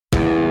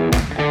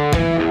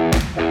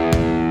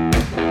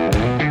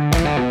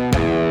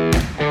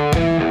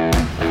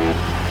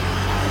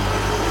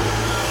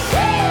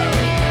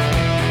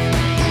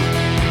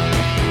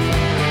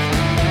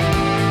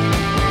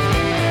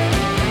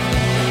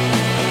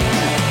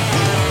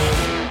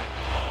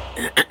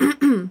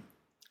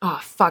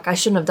fuck, I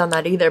shouldn't have done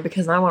that either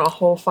because now I want a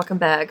whole fucking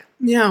bag.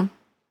 Yeah.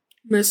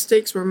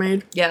 Mistakes were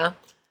made. Yeah.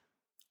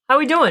 How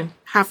we doing?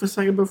 Half a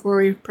second before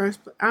we press.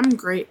 I'm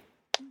great.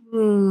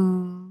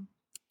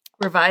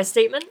 Revised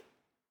statement?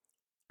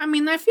 I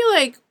mean, I feel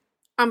like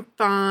I'm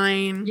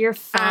fine. You're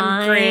fine.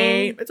 I'm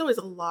great. It's always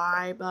a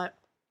lie, but...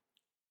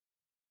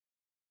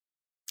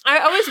 I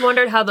always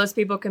wondered how those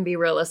people can be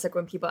realistic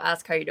when people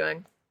ask how you're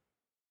doing.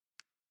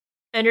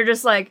 And you're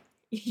just like,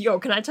 yo,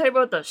 can I tell you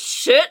about the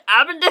shit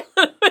I've been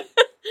doing?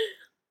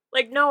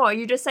 Like, no,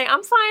 you just say,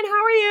 I'm fine,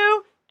 how are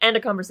you? End a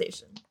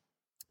conversation.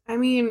 I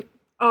mean,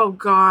 oh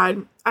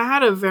God. I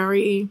had a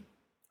very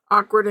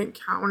awkward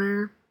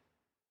encounter.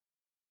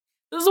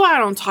 This is why I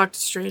don't talk to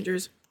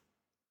strangers.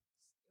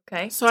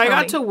 Okay. So I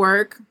got to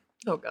work.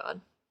 Oh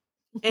God.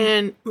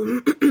 And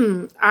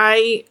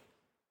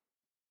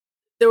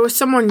there was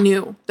someone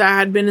new that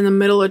had been in the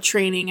middle of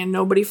training and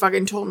nobody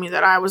fucking told me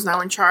that I was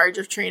now in charge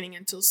of training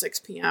until 6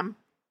 p.m.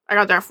 I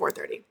got there at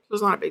 4:30. It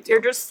was not a big deal.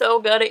 You're just so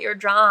good at your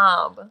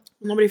job.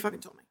 Nobody fucking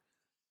told me.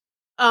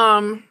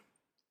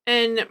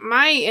 And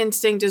my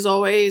instinct is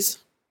always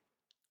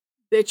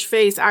bitch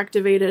face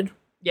activated.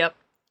 Yep.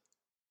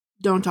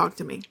 Don't talk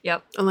to me.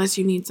 Yep. Unless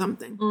you need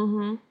something.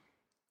 Mm-hmm.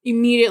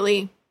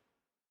 Immediately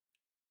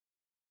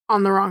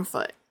on the wrong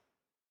foot.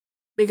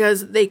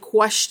 Because they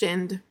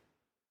questioned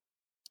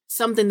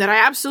something that I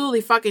absolutely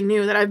fucking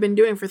knew that I've been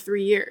doing for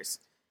 3 years.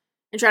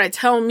 And try to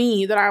tell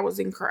me that I was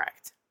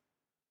incorrect.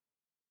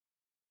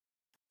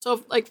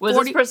 So, like, was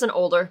this person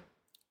older?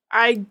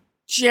 I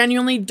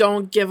genuinely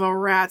don't give a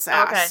rat's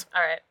ass. Okay,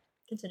 all right.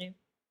 Continue.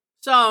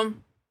 So,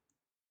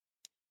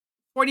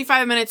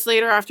 45 minutes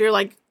later, after,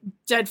 like,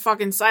 dead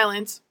fucking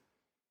silence,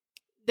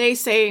 they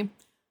say,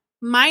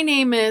 my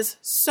name is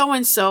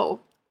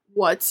so-and-so.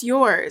 What's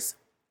yours?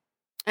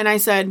 And I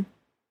said,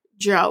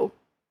 Joe.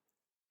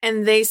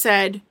 And they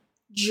said,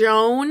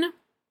 Joan.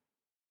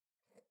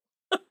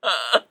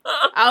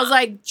 I was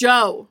like,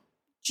 Joe.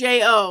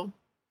 J-O.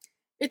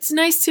 It's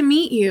nice to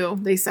meet you,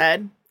 they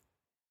said.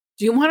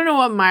 Do you want to know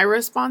what my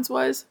response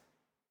was?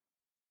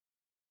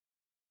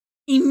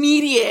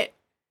 Immediate.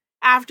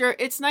 After,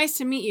 it's nice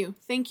to meet you.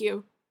 Thank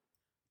you.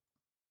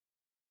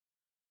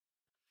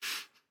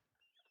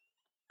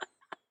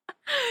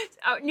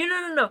 Oh,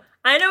 no.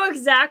 I know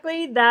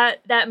exactly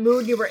that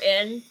mood you were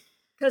in.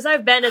 Because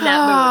I've been in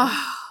that mood.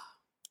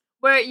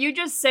 Where you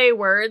just say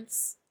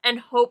words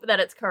and hope that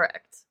it's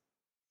correct.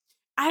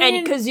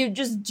 And because you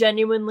just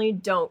genuinely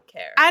don't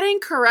care. I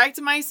didn't correct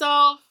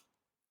myself.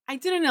 I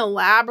didn't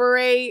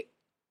elaborate.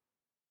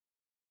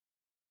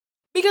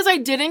 Because I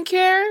didn't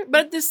care.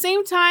 But at the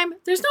same time,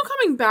 there's no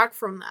coming back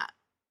from that.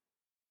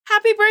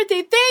 Happy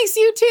birthday. Thanks,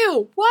 you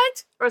too.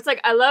 What? Or it's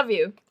like, I love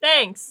you.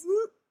 Thanks.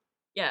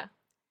 Yeah.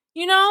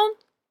 You know?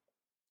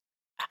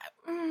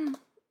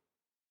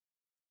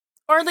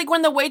 Or like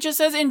when the waitress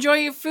says, enjoy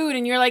your food.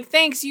 And you're like,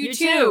 thanks, you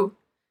too.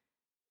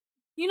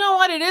 You know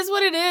what? It is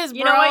what it is, bro.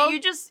 You know what? You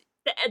just...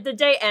 The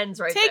day ends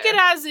right Take there. it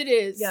as it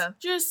is. Yeah.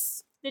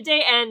 Just... The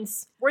day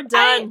ends. We're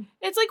done.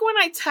 It's like when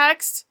I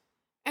text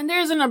and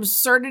there's an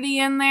absurdity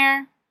in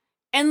there.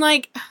 And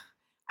like,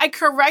 I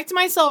correct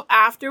myself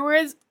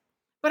afterwards.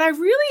 But I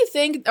really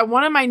think that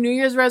one of my New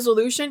Year's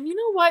resolution, you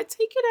know what?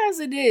 Take it as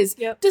it is.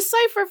 Yep.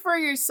 Decipher for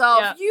yourself.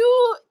 Yep.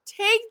 You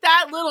take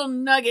that little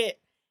nugget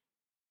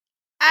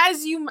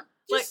as you...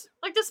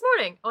 Like this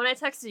morning when I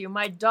texted you,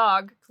 my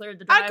dog cleared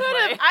the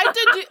driveway.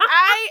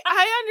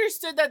 I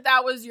understood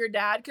that was your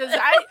dad because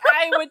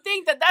I would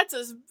think that that's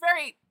a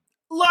very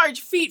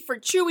large feat for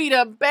Chewy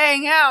to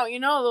bang out, you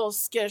know, little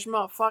skittish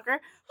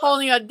motherfucker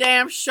holding a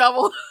damn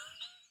shovel.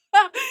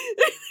 I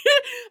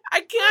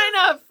kind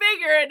of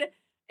figured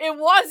it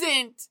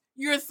wasn't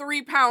your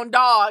 3-pound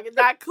dog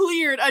that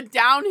cleared a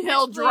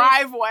downhill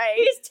driveway.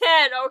 He's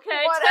 10,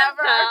 okay?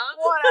 Whatever. 10 pounds.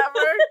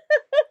 Whatever.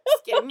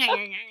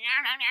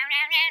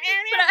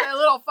 A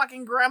little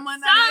fucking gremlin.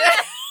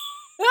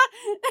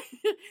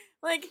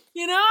 Like,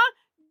 you know,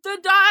 the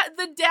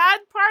dad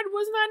part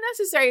was not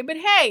necessary. But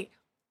hey,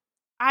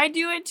 I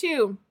do it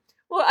too.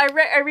 Well,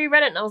 I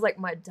reread it and I was like,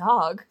 my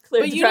dog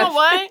cleared the driveway. But you know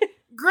what?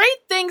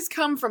 Great things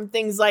come from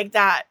things like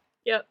that.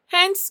 Yep.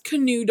 Hence,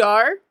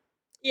 Canoodar.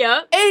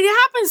 Yeah. It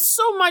happens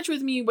so much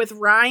with me with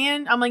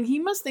Ryan. I'm like, he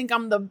must think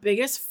I'm the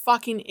biggest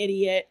fucking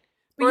idiot.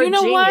 But or you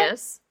know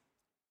genius.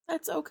 What?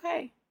 That's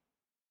okay.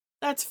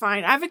 That's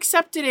fine. I've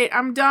accepted it.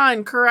 I'm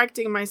done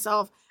correcting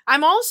myself.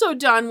 I'm also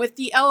done with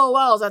the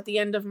LOLs at the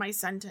end of my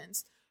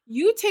sentence.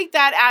 You take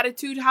that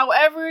attitude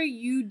however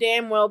you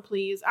damn well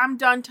please. I'm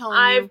done telling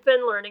you. I've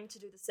been learning to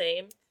do the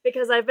same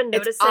because I've been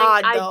noticing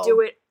I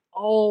do it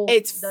all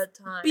the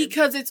time.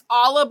 Because it's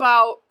all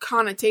about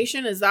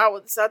connotation. Is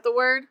that the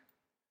word?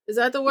 Is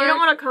that the word? You don't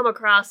want to come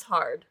across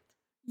hard.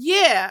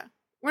 Yeah.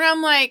 When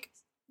I'm like,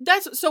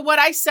 so what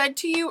I said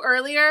to you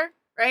earlier,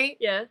 right?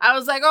 Yeah. I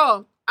was like,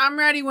 oh, I'm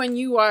ready when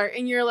you are.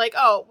 And you're like,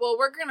 oh, well,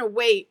 we're going to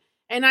wait.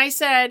 And I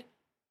said,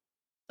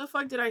 the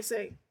fuck did I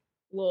say?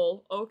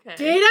 Lol, okay.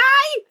 Did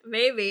I?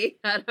 Maybe.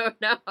 I don't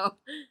know.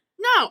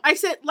 No, I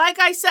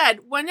said,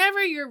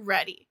 whenever you're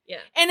ready.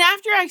 Yeah. And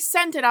after I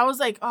sent it, I was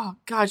like, oh,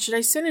 God, should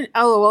I send an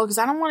LOL? Because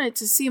I don't want it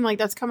to seem like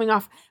that's coming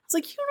off. I was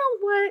like, you know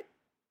what?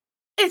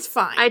 It's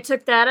fine. I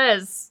took that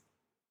as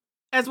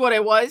what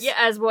it was. Yeah,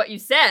 as what you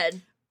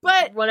said.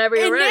 But whenever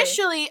you're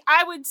initially,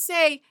 I would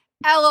say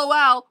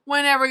LOL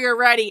whenever you're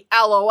ready,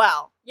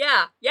 LOL.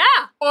 Yeah. Yeah.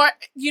 Or,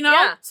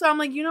 Yeah. So I'm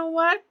like, you know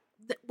what?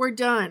 We're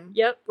done.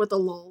 Yep. With the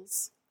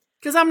lulz.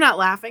 Because I'm not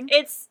laughing.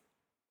 It's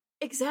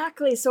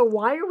exactly. So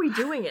why are we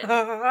doing it?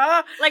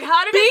 Like,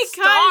 how did it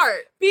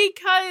start?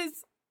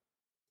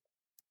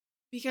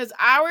 Because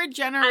our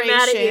generation. I'm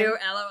mad at you.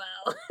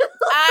 LOL.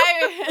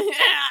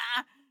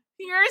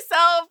 You're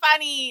so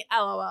funny.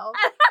 LOL.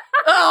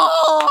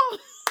 Oh.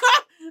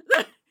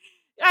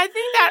 I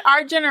think that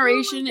our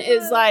generation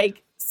is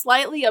like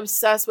slightly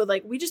obsessed with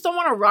like we just don't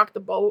want to rock the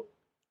boat.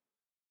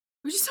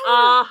 We just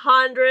don't.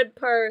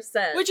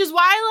 100%. Which is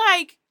why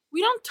like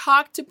we don't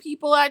talk to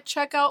people at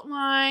checkout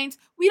lines.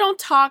 We don't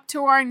talk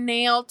to our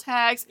nail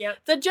tags. Yep.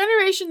 The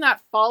generation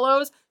that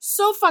follows,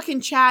 so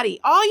fucking chatty.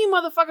 All you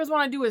motherfuckers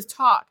want to do is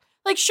talk.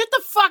 Like, shut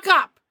the fuck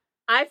up.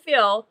 I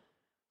feel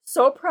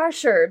so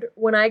pressured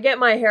when I get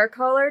my hair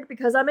colored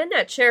because I'm in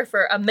that chair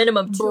for a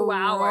minimum 2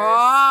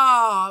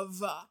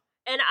 hours.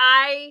 And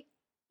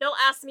they'll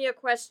ask me a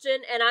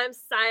question and I'm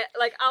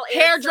like, I'll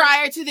hair answer.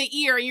 dryer to the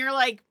ear and you're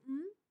like,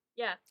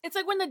 Yeah. It's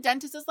like when the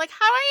dentist is like,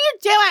 how are you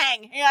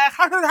doing? And you're like,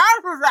 You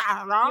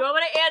want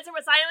me to answer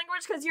with sign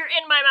language? Because you're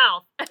in my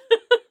mouth.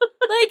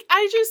 like,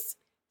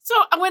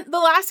 the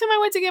last time I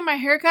went to get my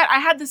hair cut, I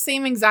had the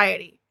same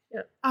anxiety.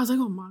 Yep. I was like,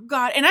 oh my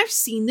God. And I've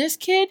seen this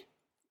kid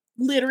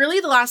literally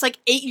the last like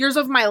 8 years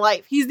of my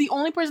life. He's the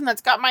only person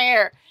that's cut my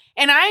hair.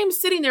 And I'm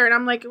sitting there and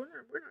I'm like, we're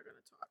not going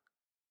to talk.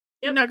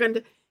 Yep. We're not going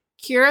to.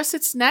 Kira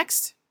sits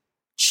next,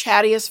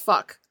 chatty as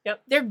fuck.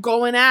 Yep. They're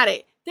going at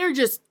it. They're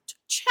just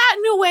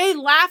chatting away,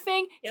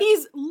 laughing. Yep.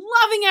 He's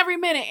loving every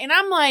minute. And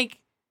I'm like,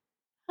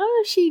 how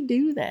does she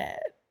do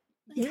that?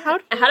 Like, Yeah.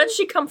 How did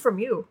she come from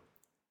you?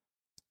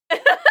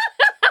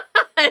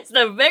 It's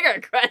the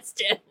bigger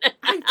question.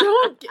 I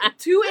don't get.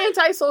 Two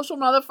antisocial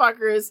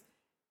motherfuckers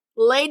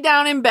laid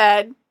down in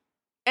bed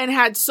and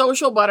had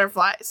social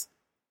butterflies.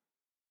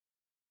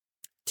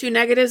 Two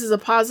negatives is a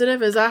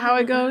positive? Is that how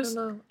it goes? I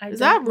don't know. Is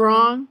that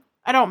wrong?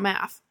 I don't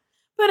math.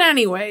 But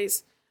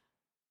anyways,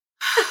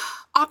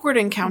 awkward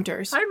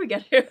encounters. How did we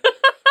get here?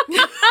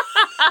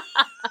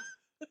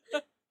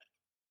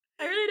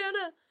 I really don't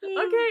know.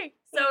 Okay,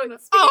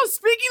 so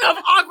speaking of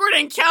awkward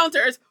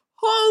encounters,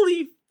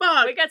 holy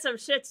fuck. we got some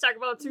shit to talk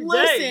about today.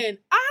 Listen,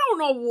 I don't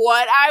know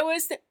what I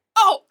was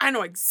I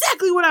know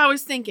exactly what I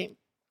was thinking.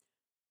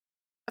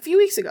 A few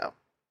weeks ago,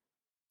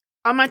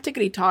 on my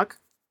Tickety Talk,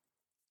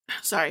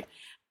 sorry,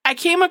 I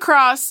came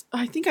across,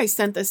 I think I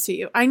sent this to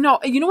you. I know,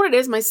 you know what it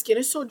is? My skin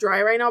is so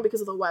dry right now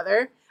because of the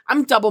weather.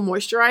 I'm double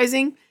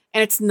moisturizing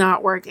and it's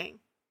not working.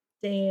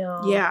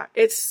 Damn. Yeah,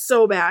 it's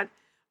so bad.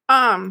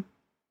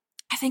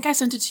 I think I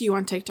sent it to you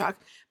on TikTok,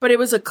 but it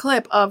was a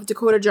clip of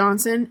Dakota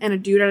Johnson and a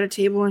dude at a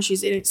table and she's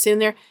sitting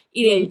there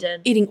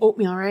eating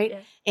oatmeal, right?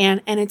 Yeah.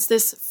 And it's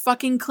this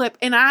fucking clip.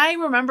 And I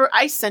remember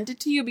I sent it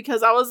to you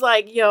because I was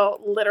like,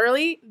 yo,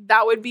 literally,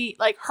 that would be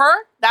like her,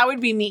 that would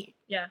be me.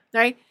 Yeah.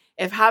 Right?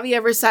 If Javi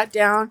ever sat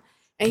down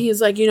and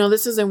he's like,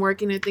 this isn't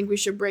working, I think we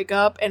should break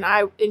up. And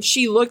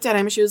she looked at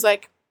him and she was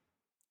like,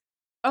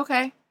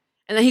 okay.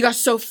 And then he got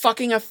so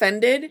fucking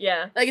offended.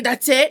 Yeah. Like,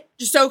 that's it?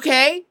 Just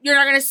okay? You're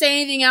not going to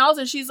say anything else?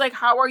 And she's like,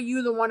 how are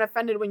you the one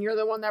offended when you're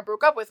the one that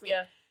broke up with me?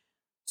 Yeah.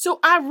 So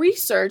I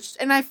researched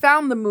and I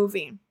found the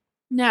movie.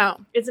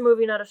 Now. It's a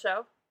movie, not a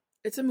show?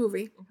 It's a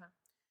movie. Okay.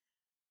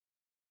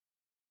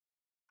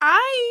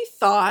 I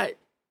thought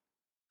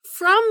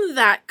from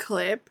that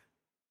clip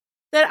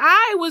that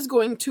I was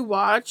going to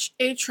watch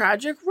a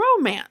tragic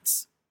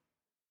romance.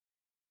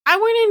 I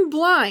went in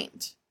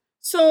blind.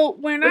 So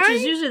Which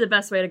is usually the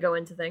best way to go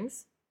into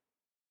things.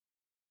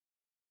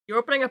 You're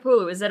opening up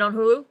Hulu. Is it on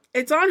Hulu?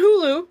 It's on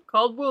Hulu.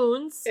 Called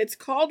Wounds. It's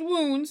called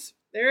Wounds.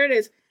 There it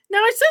is.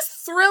 Now it says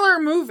thriller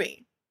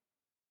movie.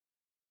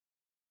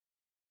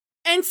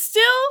 And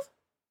still,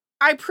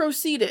 I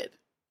proceeded.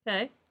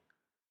 Okay.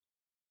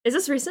 Is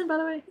this recent, by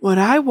the way? What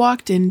I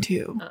walked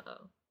into,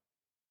 Uh-oh.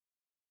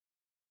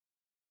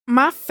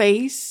 my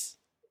face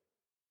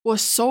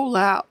was so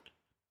loud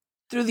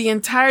through the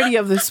entirety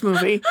of this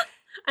movie.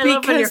 I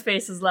love when your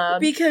face is loud.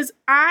 Because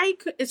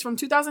it's from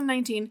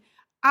 2019.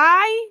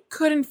 I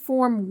couldn't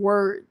form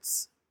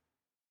words.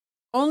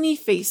 Only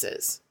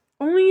faces.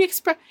 Only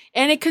express.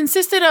 And it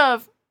consisted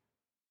of.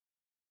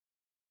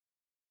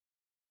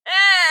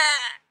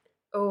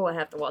 Oh, I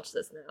have to watch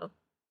this now.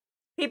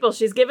 People,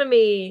 she's giving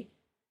me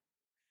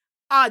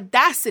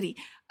audacity.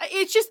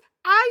 It's just,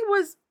 I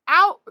was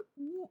out.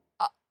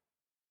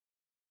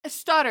 A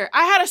stutter.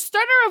 I had a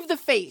stutter of the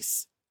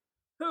face.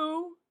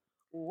 Who?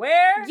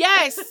 Where?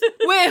 Yes.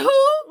 With who?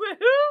 With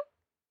who?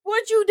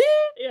 What you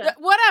did? Yeah.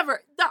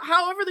 Whatever.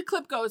 However the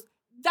clip goes.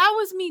 That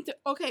was me.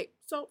 Okay,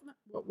 so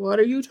what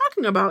are you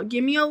talking about?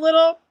 Give me a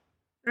little.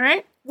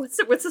 Right? What's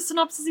the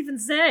synopsis even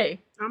say?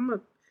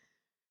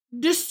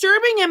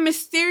 Disturbing and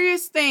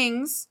mysterious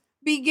things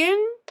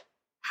begin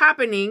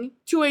happening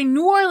to a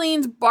New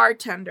Orleans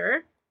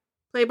bartender,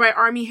 played by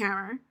Armie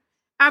Hammer,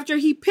 after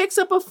he picks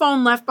up a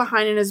phone left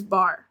behind in his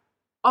bar.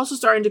 Also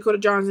starring Dakota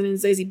Johnson and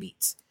Zazie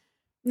Beetz.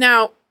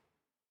 Now,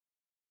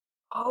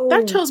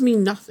 that tells me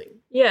nothing.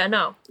 Yeah,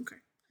 no. Okay.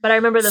 But I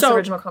remember this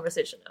original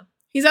conversation now.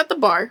 He's at the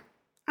bar.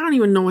 I don't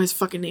even know what his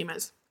fucking name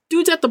is.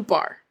 Dude's at the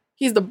bar.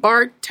 He's the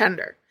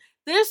bartender.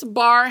 This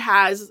bar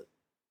has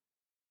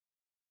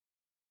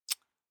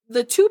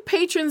the two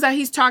patrons that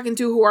he's talking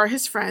to who are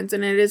his friends,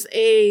 and it is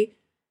a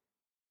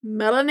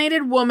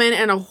melanated woman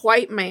and a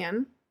white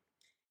man.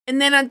 And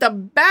then at the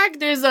back,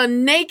 there's a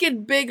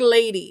naked big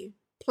lady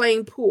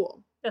playing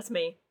pool. That's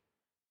me.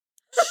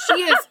 She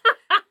is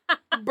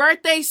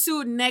birthday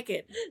suit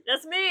naked.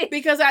 That's me.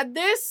 Because at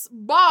this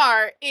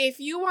bar, if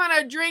you want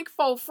to drink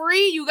for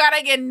free, you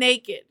gotta get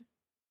naked.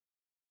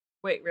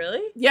 Wait,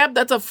 really? Yep,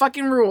 that's a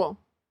fucking rule.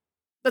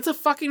 That's a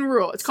fucking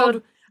rule. It's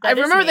called... I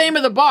remember the name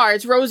of the bar.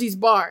 It's Rosie's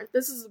Bar.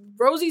 This is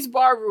Rosie's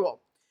Bar rule.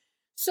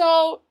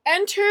 So,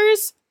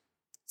 enters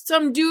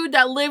some dude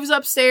that lives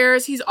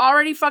upstairs. He's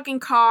already fucking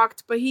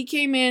cocked, but he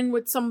came in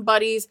with some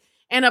buddies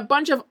and a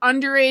bunch of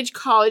underage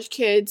college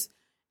kids.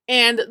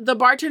 And the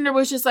bartender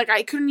was just like,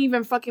 I couldn't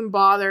even fucking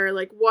bother.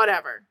 Like,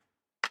 whatever.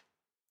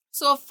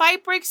 So, a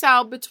fight breaks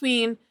out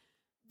between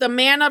the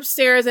man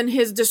upstairs and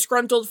his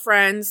disgruntled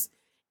friends.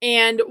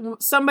 And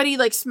somebody,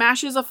 like,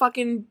 smashes a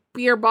fucking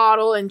beer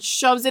bottle and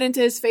shoves it into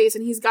his face.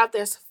 And he's got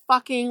this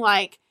fucking,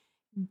 like,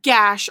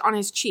 gash on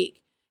his cheek.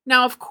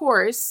 Now, of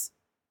course,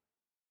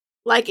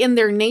 like in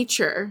their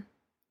nature,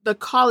 the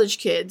college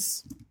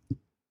kids...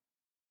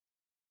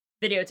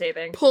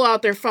 Videotaping. Pull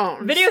out their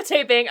phones.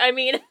 Videotaping, I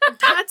mean...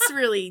 That's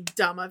really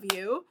dumb of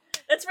you.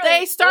 That's really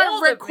They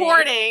start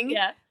recording.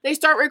 Yeah. They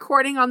start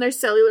recording on their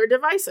cellular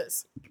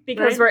devices.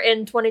 Because we're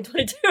in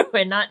 2022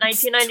 and not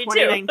 1992.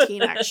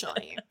 2019,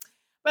 actually.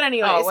 But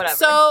anyways,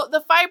 so the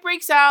fight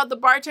breaks out. The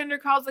bartender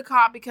calls the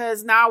cop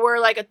because now we're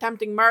like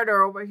attempting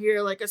murder over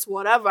here. Like it's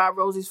whatever at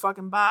Rosie's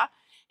fucking bar.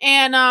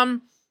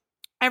 And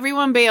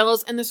everyone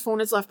bails and this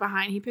phone is left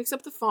behind. He picks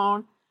up the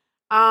phone.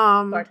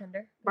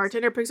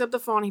 Bartender picks up the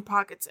phone. He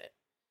pockets it.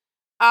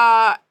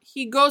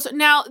 He goes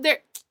now.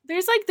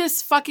 There's like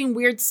this fucking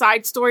weird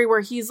side story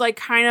where he's like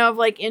kind of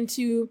like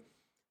into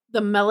the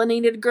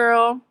melanated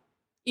girl.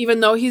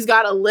 Even though he's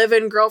got a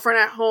live-in girlfriend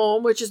at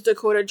home, which is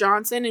Dakota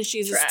Johnson, and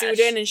she's a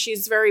student, and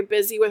she's very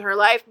busy with her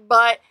life,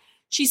 but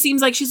she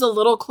seems like she's a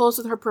little close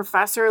with her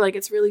professor, like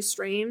it's really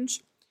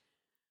strange.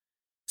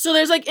 So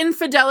there's like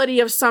infidelity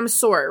of some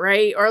sort,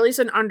 right? Or at least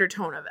an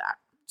undertone of that.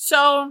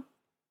 So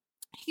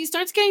he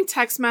starts getting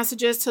text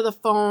messages to the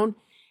phone,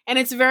 and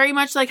it's very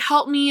much like,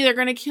 help me, they're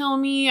gonna kill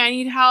me, I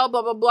need help,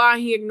 blah, blah, blah.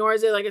 He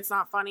ignores it like it's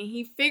not funny.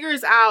 He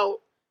figures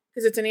out,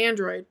 because it's an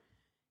Android,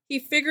 he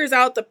figures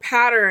out the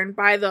pattern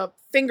by the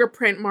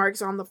fingerprint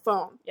marks on the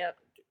phone. Yep.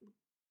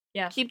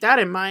 Yeah. Keep that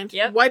in mind.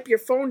 Yep. Wipe your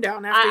phone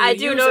down after you I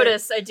do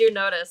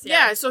notice.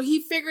 Yeah, so he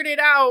figured it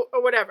out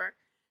or whatever.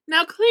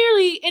 Now,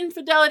 clearly,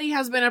 infidelity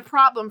has been a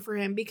problem for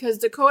him because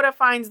Dakota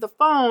finds the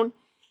phone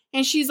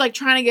and she's like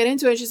trying to get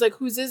into it. She's like,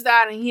 whose is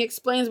that? And he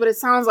explains, but it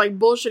sounds like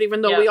bullshit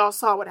even though we all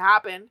saw what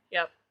happened.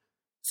 Yep.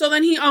 So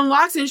then he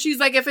unlocks it and she's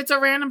like, if it's a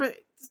random...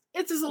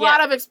 It's just a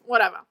lot of...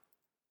 whatever.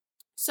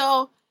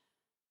 So...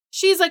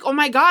 she's like, oh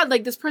my God,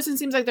 like this person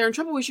seems like they're in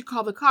trouble. We should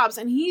call the cops.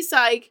 And he's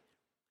like,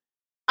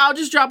 I'll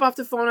just drop off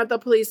the phone at the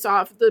police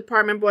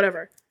department,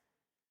 whatever.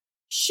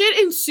 Shit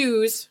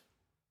ensues.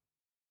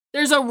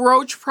 There's a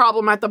roach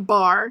problem at the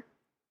bar.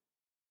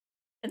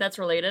 And that's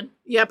related?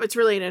 Yep, it's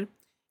related.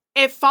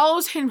 It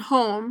follows him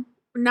home.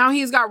 Now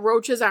he's got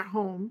roaches at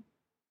home.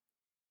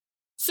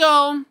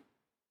 So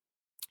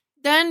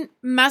then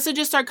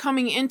messages start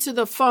coming into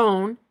the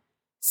phone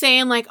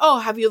saying like, oh,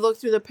 have you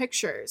looked through the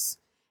pictures?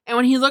 And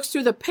when he looks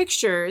through the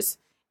pictures,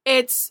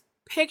 it's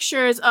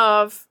pictures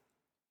of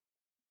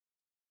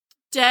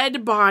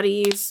dead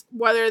bodies,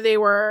 whether they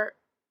were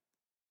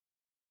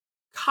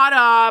cut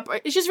up.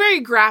 It's just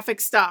very graphic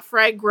stuff,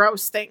 right?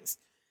 Gross things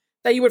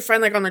that you would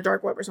find like on the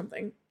dark web or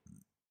something.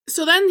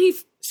 So then he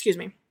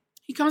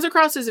comes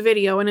across this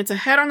video and it's a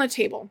head on the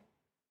table.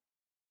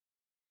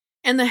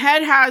 And the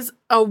head has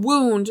a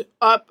wound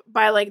up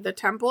by like the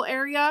temple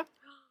area.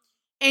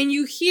 And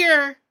you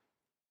hear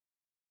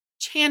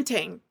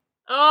chanting.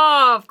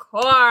 Oh, of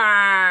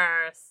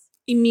course.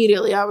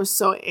 Immediately, I was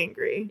so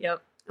angry.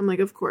 Yep. I'm like,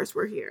 of course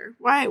we're here.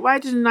 Why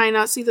didn't I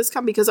not see this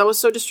come? Because I was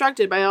so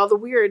distracted by all the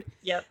weird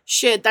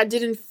shit that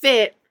didn't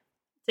fit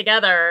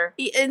together.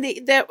 And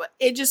that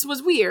it just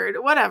was weird.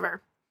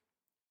 Whatever.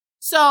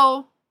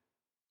 So,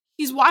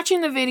 he's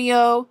watching the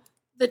video.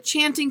 The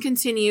chanting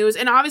continues.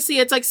 And obviously,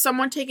 it's like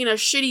someone taking a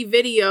shitty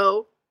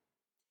video.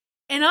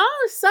 And all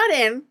of a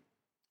sudden...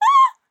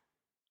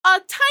 a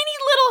tiny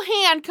little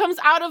hand comes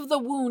out of the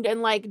wound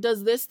and, like,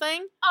 does this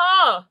thing.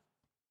 Oh.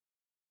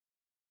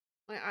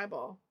 My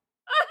eyeball.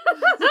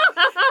 Because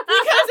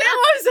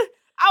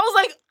I was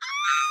like,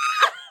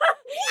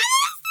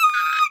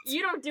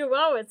 You don't do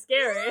well with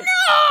scary.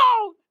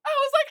 No! I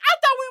was like, I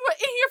thought we were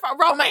in here for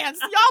romance.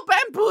 Y'all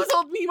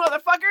bamboozled me,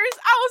 motherfuckers.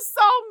 I was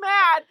so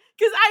mad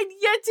because I'd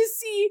yet to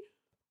see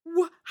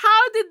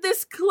How did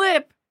this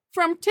clip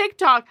from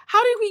TikTok,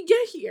 how did we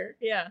get here?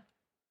 Yeah.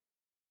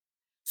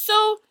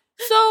 So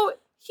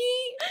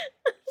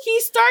he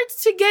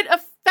starts to get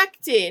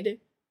affected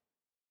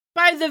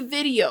by the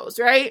videos,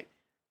 right?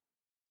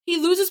 He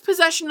loses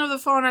possession of the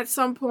phone at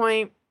some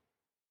point.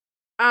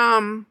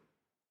 But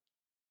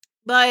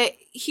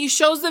he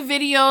shows the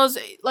videos,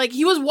 like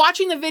he was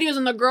watching the videos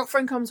and the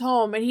girlfriend comes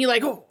home and he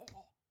like, oh,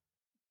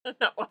 I'm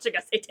not watching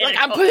a satanic. like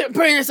I'm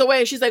putting this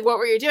away. She's like, what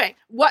were you doing?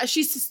 What?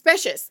 She's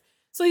suspicious.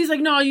 So he's like,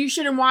 no, you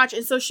shouldn't watch.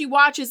 And so she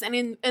watches, and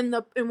in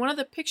one of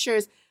the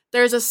pictures,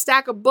 there's a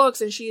stack of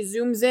books, and she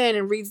zooms in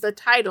and reads the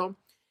title.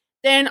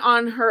 Then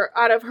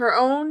out of her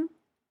own,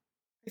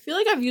 I feel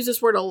like I've used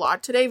this word a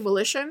lot today,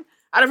 volition.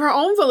 Out of her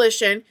own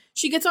volition,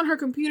 she gets on her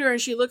computer and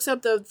she looks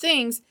up the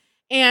things,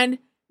 and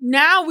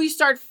now we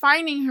start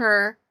finding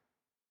her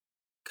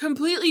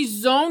completely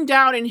zoned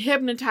out and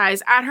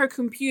hypnotized at her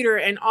computer,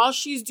 and all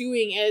she's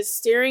doing is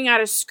staring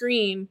at a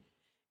screen,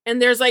 and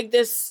there's like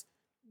this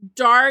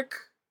dark,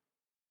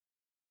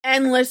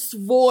 endless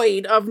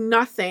void of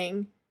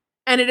nothing,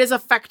 and it is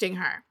affecting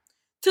her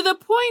to the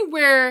point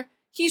where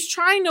he's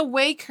trying to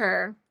wake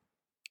her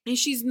and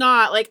she's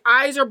not, like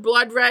eyes are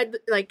blood red,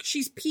 like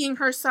she's peeing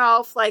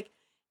herself, like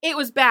it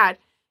was bad.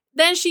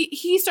 Then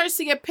he starts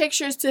to get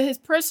pictures to his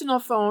personal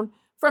phone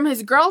from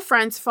his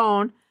girlfriend's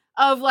phone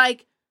of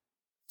like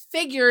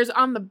figures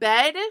on the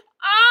bed.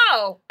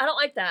 Oh, I don't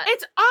like that.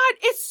 It's odd.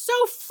 It's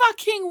so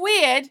fucking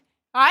weird,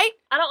 right?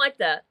 I don't like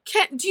that.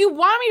 Do you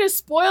want me to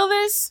spoil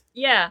this?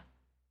 Yeah.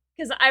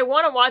 Because I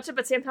want to watch it, but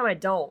at the same time I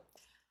don't.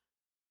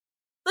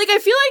 Like, I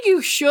feel like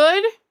you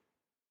should,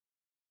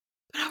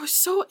 but I was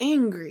so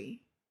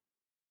angry.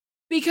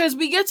 Because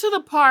we get to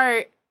the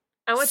part...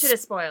 I want you to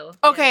spoil.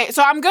 Okay,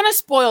 so I'm gonna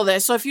spoil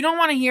this, so if you don't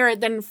want to hear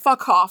it, then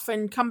fuck off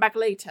and come back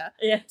later.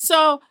 Yeah.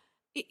 So,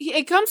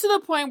 it comes to the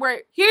point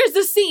where, here's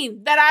the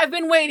scene that I've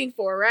been waiting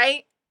for,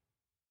 right?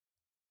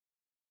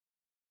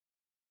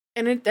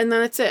 And then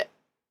that's it,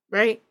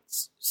 right?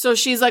 So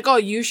she's like, oh,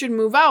 you should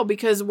move out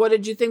because what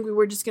did you think we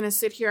were just going to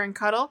sit here and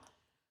cuddle?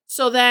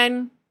 So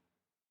then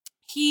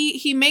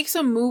he makes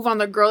a move on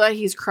the girl that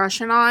he's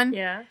crushing on.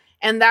 Yeah.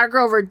 And that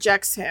girl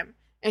rejects him.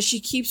 And she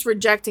keeps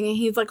rejecting. And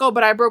he's like, oh,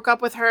 but I broke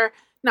up with her.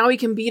 Now we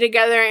can be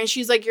together. And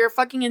she's like, you're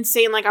fucking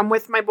insane. Like, I'm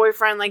with my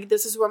boyfriend. Like,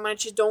 this is who I'm going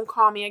to choose. Don't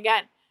call me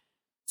again.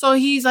 So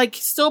he's like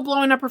still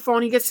blowing up her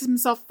phone. He gets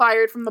himself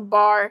fired from the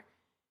bar.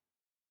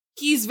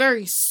 He's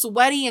very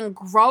sweaty and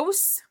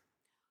gross.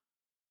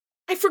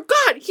 I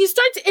forgot. He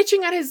starts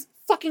itching at his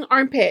fucking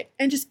armpit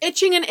and just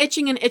itching and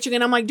itching and itching.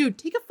 And I'm like, dude,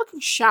 take a fucking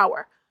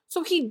shower.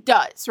 So he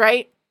does,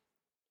 right?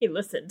 He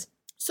listened.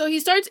 So he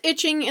starts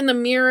itching in the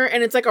mirror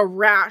and it's like a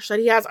rash that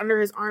he has under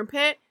his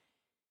armpit.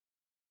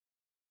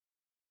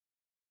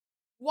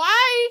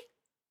 Why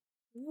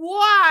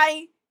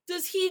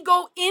does he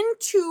go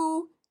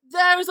into,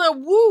 there's a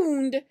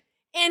wound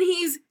and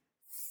he's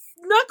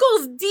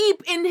knuckles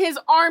deep in his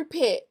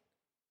armpit?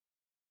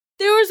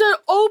 There was an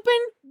open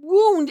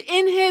wound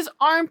in his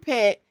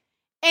armpit,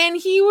 and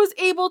he was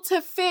able to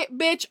fit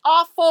bitch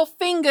awful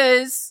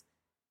fingers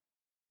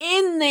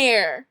in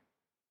there.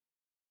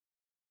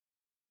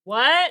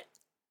 What?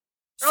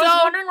 I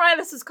was wondering why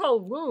this is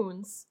called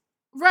wounds.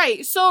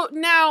 Right. So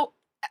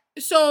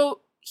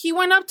he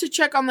went up to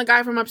check on the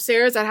guy from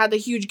upstairs that had the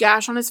huge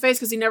gash on his face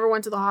because he never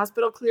went to the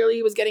hospital. Clearly,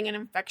 he was getting an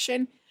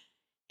infection.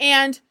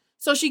 And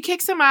so she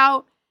kicks him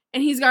out,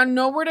 and he's got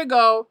nowhere to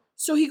go.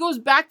 So he goes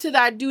back to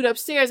that dude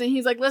upstairs and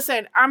he's like,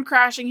 listen, I'm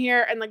crashing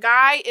here. And the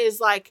guy is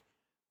like,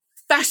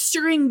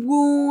 festering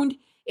wound.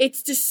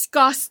 It's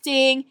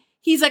disgusting.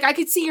 He's like, I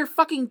could see your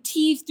fucking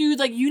teeth, dude.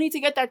 Like, you need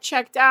to get that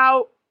checked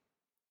out.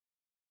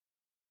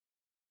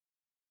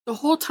 The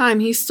whole time,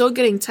 he's still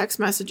getting text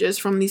messages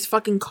from these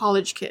fucking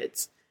college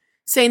kids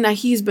saying that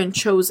he's been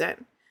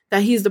chosen,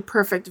 that he's the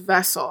perfect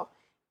vessel.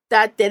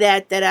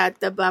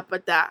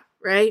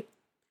 Right?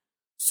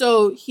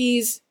 So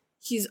he's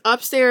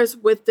upstairs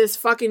with this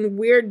fucking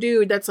weird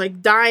dude that's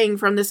like dying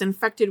from this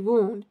infected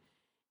wound.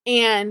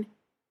 And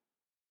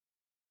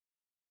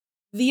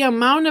the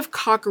amount of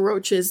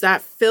cockroaches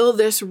that fill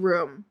this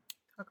room.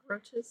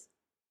 Cockroaches?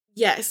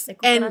 Yes.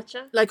 Like cucaracha?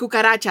 And like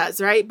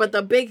cucarachas, right? But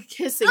the big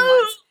kissing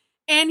ones.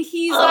 And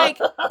he's like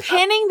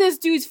pinning this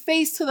dude's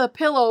face to the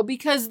pillow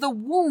because the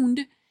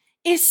wound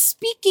is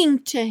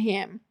speaking to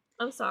him.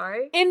 I'm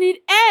sorry. And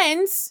it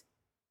ends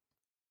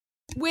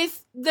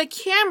with the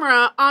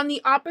camera on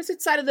the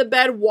opposite side of the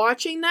bed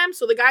watching them.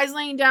 So the guy's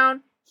laying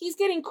down. He's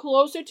getting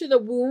closer to the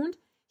wound.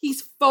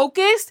 He's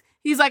focused.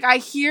 He's like, I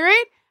hear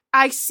it.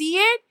 I see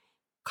it.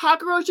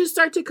 Cockroaches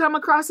start to come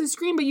across the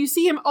screen, but you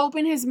see him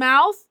open his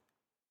mouth.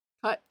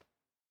 Cut.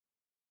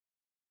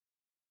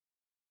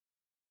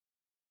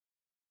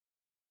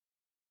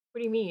 What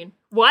do you mean?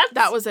 What?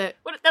 That was it.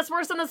 What? That's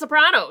worse than The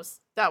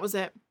Sopranos. That was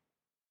it.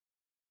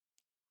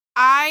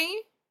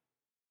 I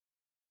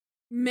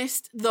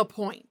missed the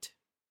point.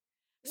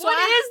 So what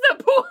is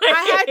the point?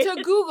 I had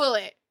to Google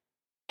it.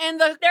 And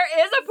there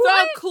is a point?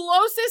 The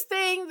closest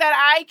thing that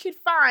I could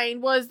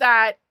find was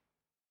that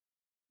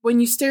when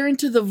you stare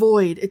into the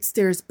void, it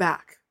stares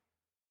back.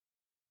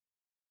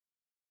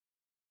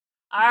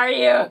 Are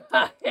you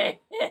fucking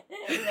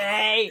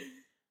me?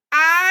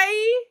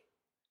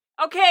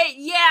 Okay,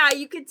 yeah,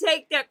 you could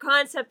take that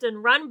concept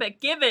and run, but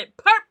give it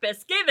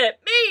purpose, give it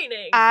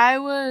meaning. I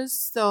was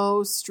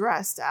so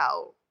stressed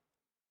out.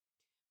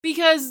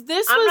 Because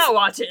I'm not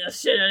watching this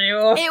shit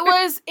anymore.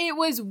 It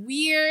was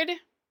weird.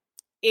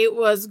 It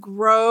was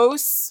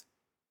gross.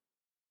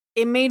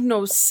 It made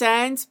no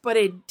sense, but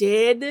it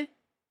did.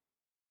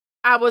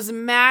 I was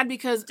mad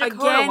because, Dakota,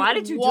 again, why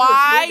did you do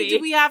why this movie?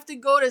 do we have to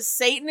go to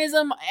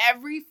Satanism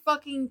every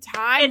fucking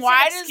time? It's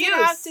why an does it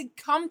excuse. have to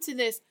come to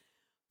this?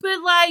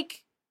 But,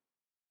 like,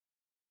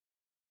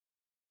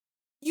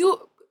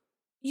 you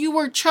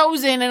were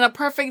chosen in a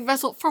perfect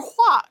vessel for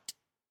what?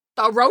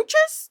 The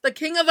roaches? The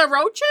king of the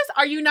roaches?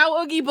 Are you now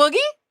Oogie Boogie?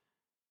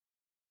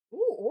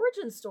 Ooh,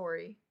 origin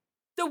story.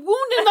 The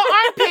wound in the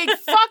armpit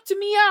fucked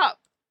me up.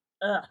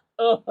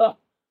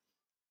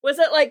 Was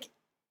it like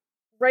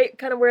right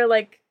kind of where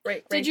like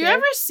right Did you there?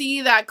 ever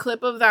see that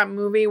clip of that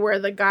movie where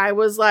the guy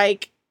was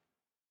like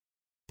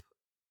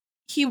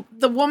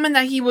the woman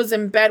that he was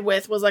in bed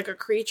with was like a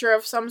creature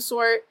of some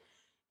sort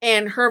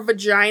and her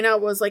vagina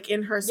was like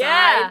in her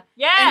side?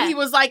 Yeah. And he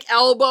was like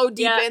elbow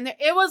deep Yeah. in there.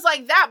 It was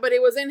like that, but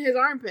it was in his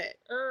armpit.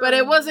 But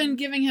it wasn't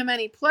giving him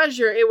any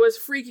pleasure. It was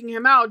freaking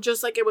him out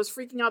just like it was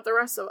freaking out the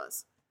rest of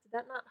us. Did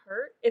that not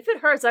hurt? If it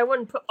hurts, I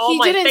wouldn't put all He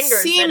my didn't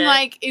fingers seem in it.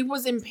 like it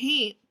was in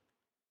pain.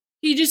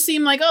 He just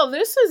seemed like, oh,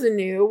 this is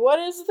new. What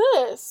is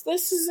this?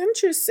 This is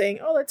interesting.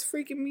 Oh, that's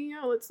freaking me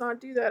out. Let's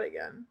not do that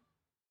again.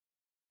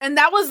 And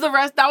that was the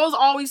rest. That was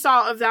all we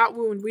saw of that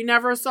wound. We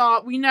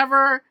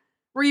never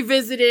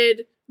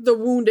revisited the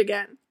wound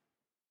again.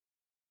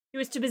 He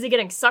was too busy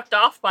getting sucked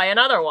off by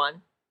another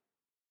one.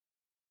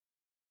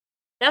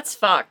 That's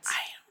fucked.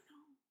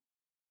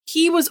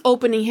 He was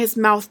opening his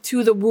mouth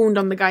to the wound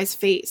on the guy's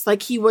face.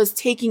 Like he was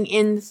taking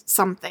in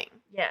something.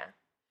 Yeah.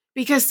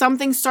 Because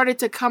something started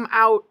to come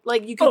out.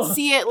 Like you could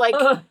see it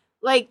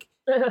like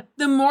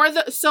the more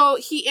so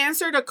he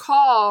answered a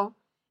call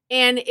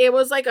and it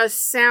was like a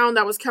sound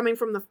that was coming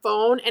from the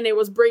phone and it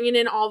was bringing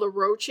in all the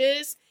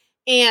roaches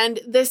and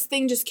this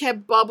thing just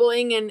kept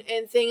bubbling and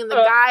thing and the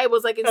guy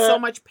was like in so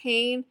much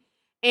pain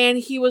and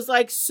he was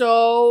like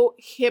so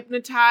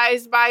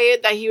hypnotized by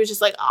it that he was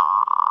just like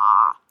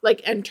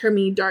like enter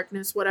me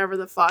darkness, whatever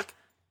the fuck.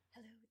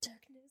 Hello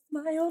darkness,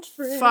 my old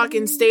friend.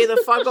 Fucking stay the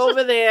fuck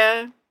over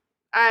there.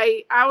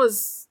 I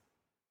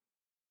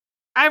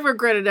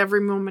regretted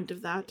every moment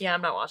of that. Yeah,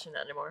 I'm not watching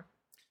that anymore.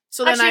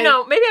 So then Actually,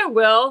 no, maybe I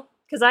will,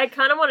 because I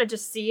kind of want to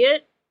just see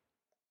it.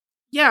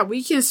 Yeah,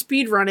 we can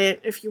speed run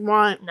it if you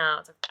want. No,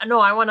 it's okay. No,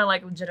 I want to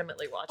like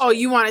legitimately watch it. Oh,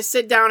 you want to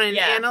sit down and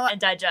analyze?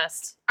 and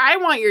digest. I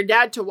want your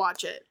dad to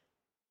watch it.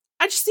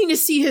 I just need to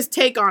see his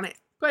take on it.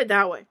 Put it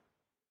that way.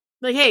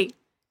 Like, hey,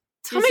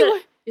 tell me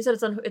what. You said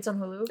it's on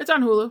Hulu? It's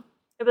on Hulu.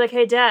 I'd be like,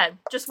 hey, Dad,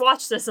 just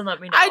watch this and let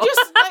me know. I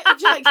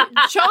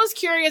just Joe's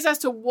curious as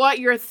to what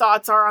your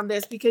thoughts are on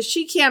this because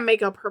she can't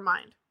make up her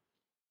mind.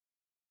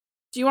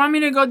 Do you want me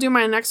to go do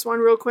my next one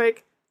real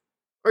quick?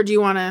 Or do you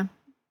want to?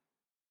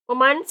 Well,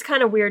 mine's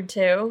kind of weird,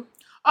 too.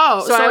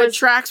 Oh, so it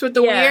tracks with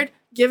the weird?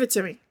 Give it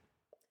to me.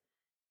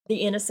 The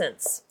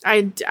Innocents.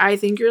 I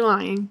think you're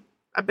lying.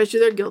 I bet you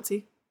they're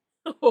guilty.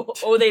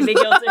 Oh, they'd be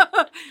guilty.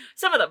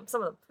 Some of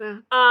them.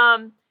 Yeah.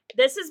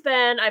 This has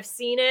been, I've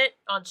seen it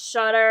on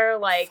Shudder,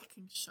 like,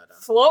 Fucking shut up.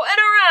 floating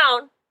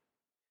around.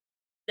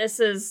 This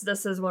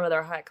is one of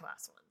their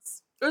high-class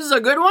ones. This is a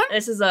good one?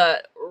 This is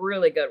a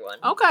really good one.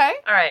 Okay.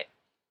 All right.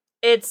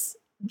 It's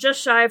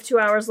just shy of 2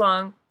 hours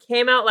long.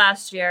 Came out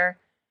last year.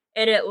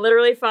 And it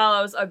literally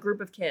follows a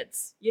group of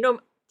kids. You know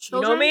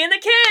me and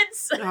the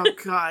kids. Oh,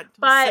 God. Don't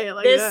But say it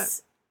like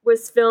this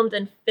was filmed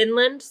in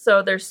Finland,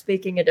 so they're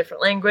speaking a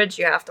different language.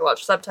 You have to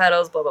watch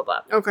subtitles, blah, blah,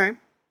 blah. that. Okay.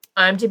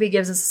 IMDb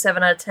gives us a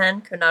 7 out of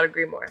 10. Could not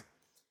agree more.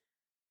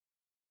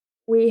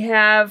 We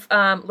have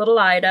little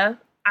Ida.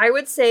 I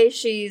would say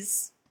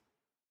she's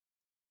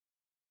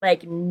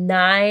like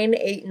 9,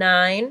 8,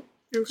 9.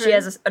 Okay. She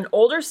has an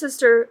older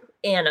sister,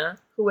 Anna,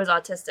 who is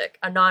autistic,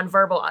 a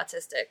nonverbal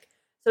autistic.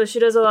 So she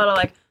does a lot of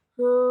like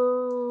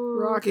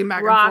rocking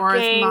back and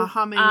forth,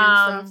 humming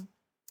and stuff.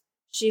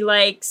 She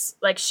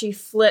she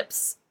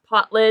flips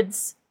pot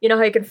lids. You know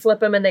how you can flip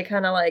them and they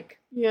kind of like.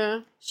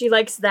 Yeah. She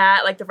likes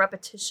that, like the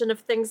repetition of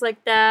things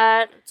like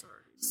that.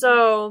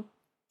 So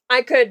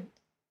I could.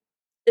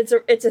 It's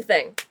a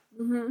thing.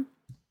 Mm-hmm.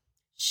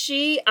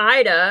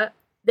 Ida,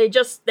 they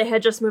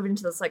had just moved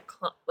into this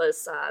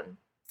this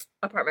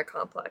apartment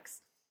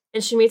complex,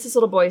 and she meets this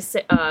little boy,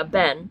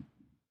 Ben,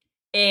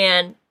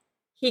 and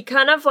he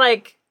kind of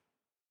like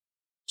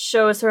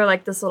shows her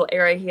like this little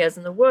area he has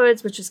in the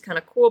woods, which is kind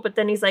of cool. But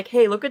then he's like,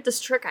 "Hey, look at this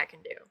trick I can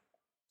do."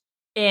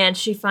 And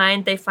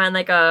they find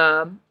like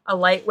a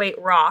lightweight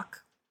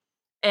rock,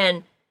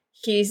 and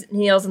he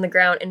kneels in the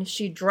ground, and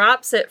she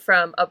drops it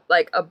from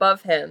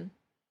above him,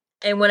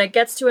 and when it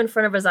gets to in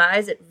front of his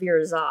eyes, it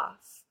veers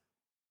off.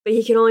 But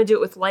he can only do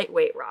it with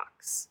lightweight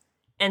rocks,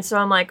 and so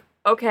I'm like,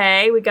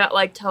 okay, we got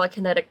like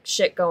telekinetic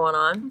shit going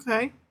on.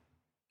 Okay.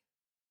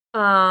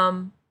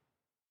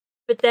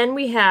 But then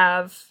we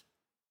have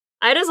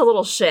Ida's a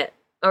little shit.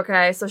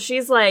 Okay, so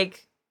she's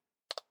like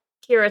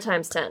Kira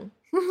times 10.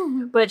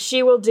 But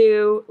she will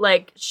do,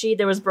 like,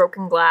 there was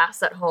broken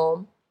glass at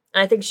home.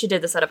 And I think she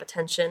did this out of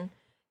attention.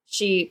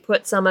 She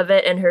put some of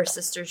it in her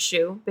sister's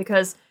shoe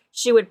because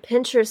she would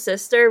pinch her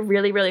sister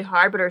really, really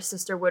hard, but her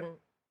sister wouldn't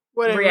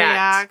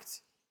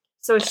react.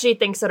 So she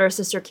thinks that her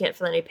sister can't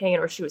feel any pain,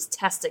 or she was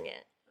testing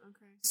it.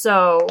 Okay.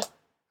 So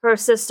her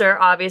sister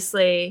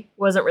obviously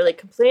wasn't really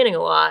complaining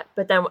a lot,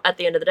 but then at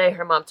the end of the day,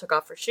 her mom took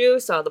off her shoe,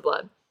 saw the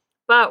blood.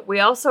 But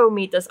we also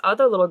meet this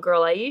other little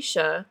girl,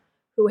 Aisha,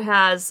 who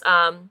has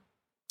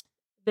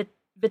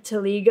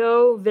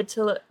vitiligo,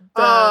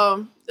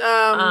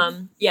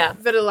 yeah,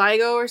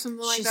 vitiligo or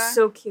something like She's that. She's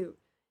so cute,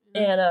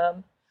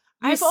 and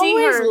I've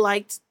always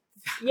liked.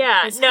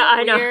 Yeah, no,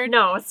 I know,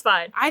 no, it's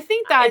fine. I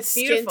think that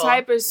skin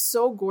type is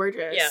so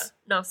gorgeous. Yeah,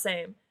 no,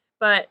 same.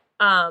 But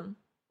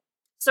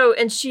so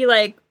and she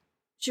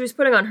was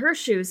putting on her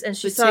shoes and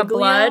she saw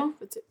blood.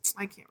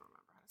 I can't remember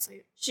how to say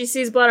it. She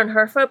sees blood on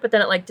her foot, but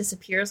then it like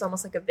disappears,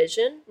 almost like a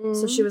vision. Mm-hmm.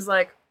 So she was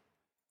like,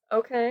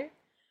 okay.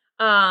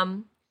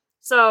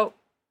 So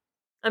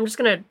I'm just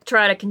gonna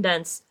try to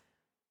condense.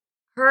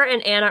 Her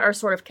and Anna are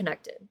sort of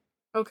connected.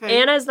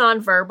 Okay. Anna is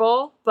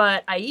nonverbal,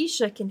 but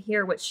Aisha can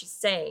hear what she's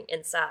saying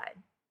inside.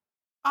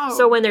 Oh.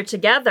 So when they're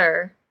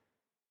together,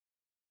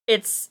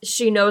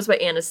 she knows what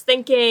Anna's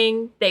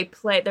thinking.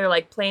 They're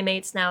like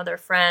playmates now, they're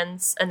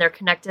friends, and they're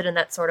connected in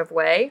that sort of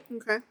way.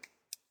 Okay.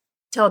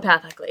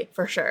 Telepathically,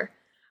 for sure.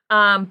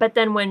 But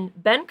then when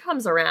Ben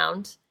comes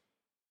around,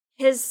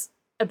 his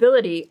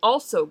ability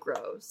also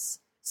grows.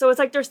 So it's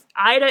like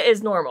Ida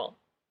is normal.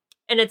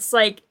 And it's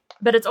like,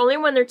 but it's only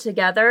when they're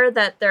together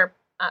that they're...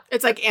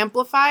 it's like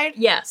amplified?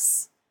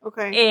 Yes.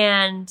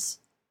 Okay.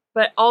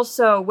 But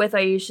also with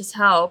Aisha's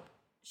help,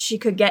 she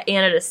could get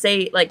Anna to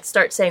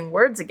start saying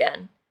words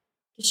again.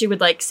 She would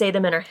like say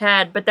them in her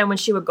head, but then when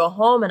she would go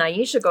home and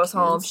Aisha goes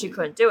home, she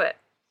couldn't do it.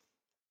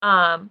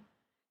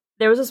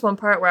 There was this one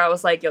part where I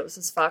was like, yo, this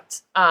is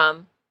fucked.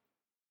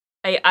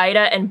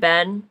 Ida and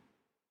Ben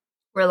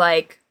were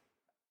like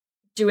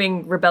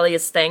doing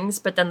rebellious things,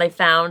 but then they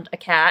found a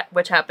cat,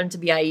 which happened to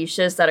be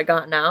Aisha's that had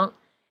gotten out,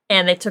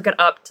 and they took it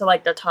up to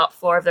like the top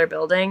floor of their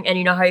building, and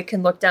you know how you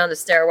can look down the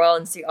stairwell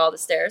and see all the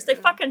stairs? They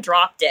fucking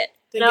dropped it.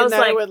 Thinking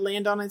that it would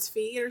land on its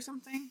feet or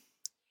something?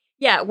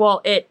 Yeah,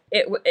 well, it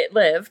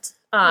lived,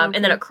 and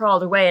then it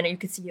crawled away, and you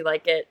could see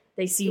like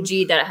they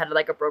CG'd that it had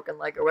like a broken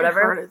leg or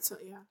whatever. I heard it, so,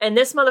 yeah. And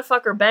this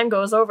motherfucker Ben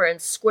goes over and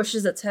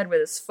squishes its head with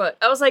his foot.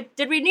 I was like,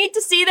 did we need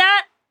to see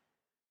that?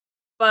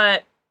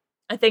 But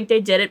I think they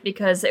did it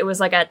because it was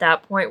like at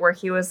that point where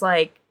he was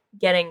like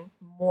getting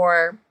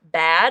more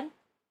bad.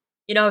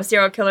 You know,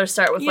 serial killers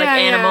start with like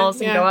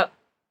animals and go up.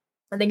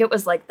 I think it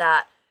was like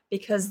that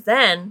because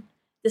then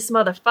this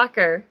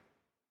motherfucker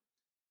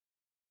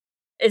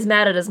is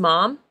mad at his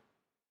mom.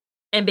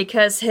 And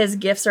because his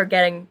gifts are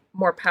getting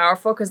more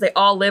powerful, because they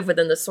all live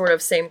within the sort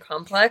of same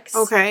complex.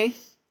 Okay.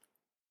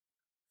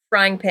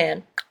 Frying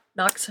pan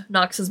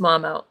knocks his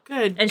mom out.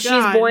 Good And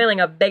God. She's boiling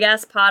a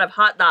big-ass pot of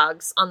hot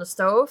dogs on the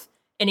stove,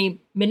 and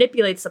he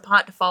manipulates the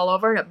pot to fall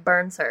over, and it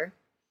burns her.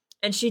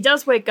 And she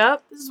does wake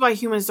up. This is why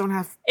humans don't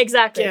have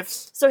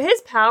gifts. So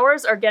his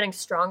powers are getting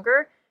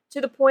stronger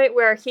to the point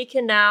where he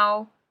can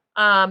now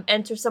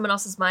enter someone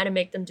else's mind and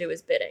make them do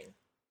his bidding.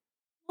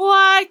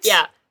 What?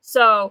 Yeah.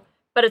 So...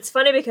 But it's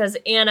funny because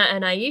Anna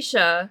and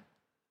Aisha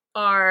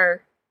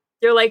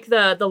they're like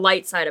the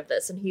light side of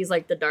this, and he's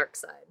like the dark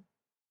side.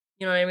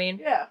 You know what I mean?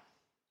 Yeah.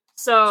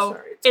 So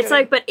it's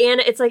like, but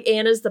it's like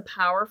Anna's the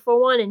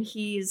powerful one, and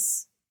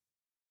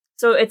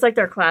so it's like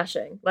they're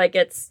clashing. Like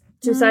it's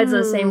two sides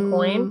of the same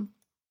coin.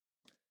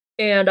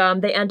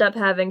 And they end up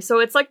having, so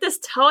it's like this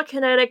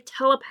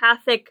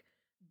telepathic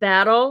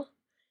battle.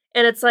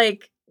 And it's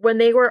like when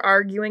they were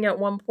arguing at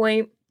one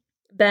point,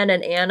 Ben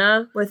and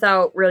Anna,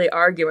 without really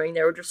arguing,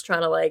 they were just trying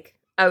to like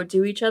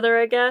outdo each other,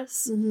 I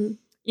guess. Mm-hmm.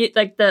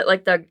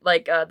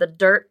 The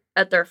dirt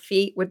at their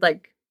feet would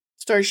like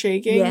start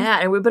shaking.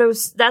 Yeah,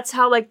 that's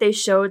how like they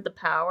showed the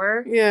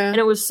power. Yeah, and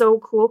it was so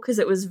cool because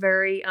it was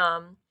very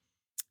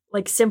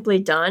like simply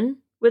done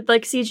with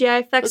like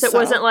CGI effects. It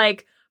wasn't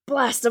like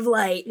blast of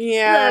light.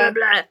 Yeah,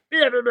 blah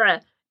blah blah blah blah.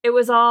 It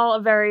was all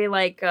very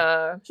like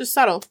just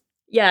subtle.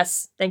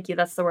 Yes, thank you.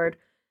 That's the word.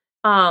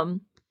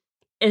 And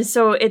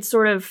so it's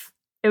sort of.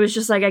 It was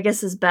just like, I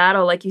guess, this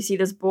battle, like you see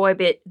this boy,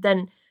 but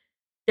then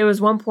there was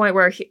one point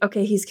where,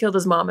 he's killed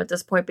his mom at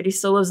this point, but he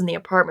still lives in the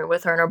apartment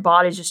with her and her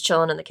body's just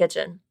chilling in the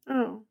kitchen.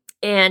 Oh.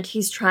 And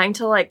he's trying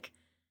to like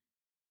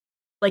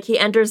he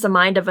enters the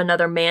mind of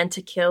another man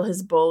to kill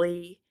his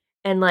bully.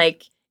 And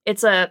like,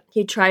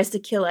 he tries to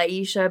kill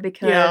Aisha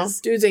because...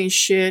 dudes ain't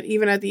shit,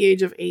 even at the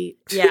age of 8.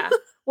 Yeah.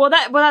 Well,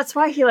 that's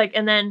why he like,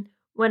 and then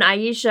when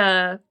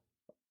Aisha,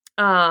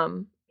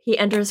 he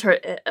enters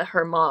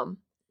her mom.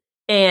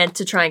 And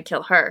to try and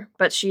kill her.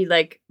 But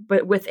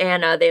but with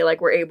Anna, they like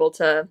were able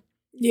to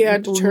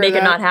make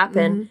it not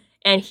happen. Mm-hmm.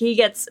 And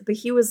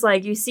he was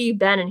like, you see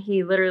Ben and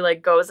he literally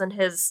like goes in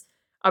his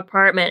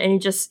apartment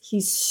and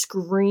he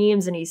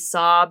screams and he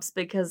sobs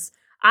because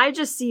I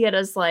just see it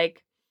as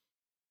like,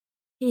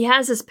 he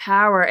has his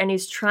power and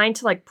he's trying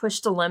to like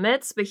push the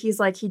limits, but he's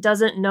like he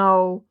doesn't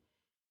know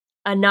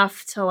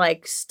enough to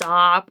like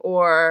stop,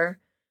 or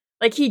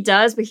like he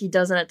does, but he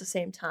doesn't at the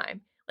same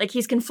time. Like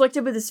he's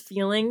conflicted with his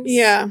feelings.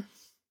 Yeah.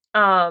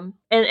 And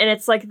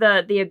it's like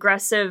the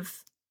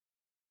aggressive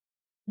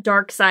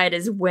dark side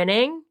is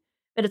winning.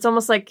 And it's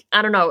almost like,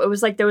 I don't know, it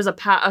was like there was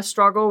a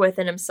struggle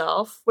within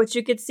himself, which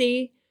you could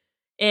see.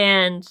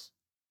 And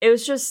it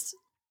was just,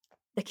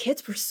 the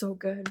kids were so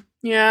good.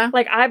 Yeah.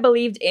 Like, I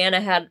believed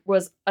Anna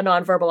was a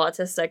nonverbal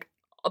autistic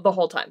the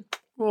whole time.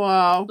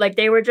 Wow. Like,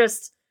 they were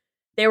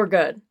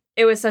good.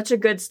 It was such a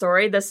good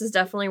story. This is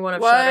definitely one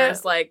of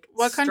Shudder's, like,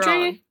 what strong.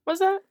 country was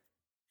that?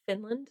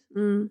 Finland.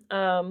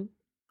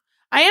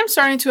 I am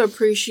starting to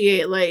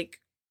appreciate,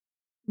 like,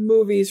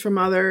 movies from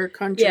other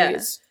countries. Yeah.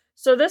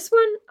 So this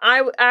one,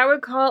 I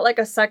would call it like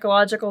a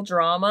psychological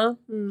drama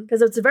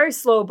because it's a very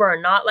slow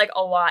burn. Not like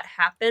a lot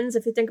happens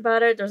if you think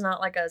about it. There's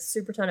not like a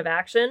super ton of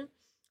action,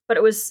 but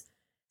it was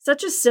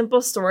such a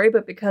simple story.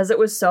 But because it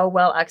was so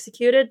well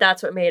executed,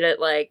 that's what made it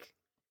like.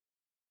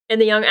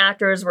 And the young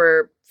actors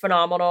were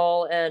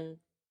phenomenal, and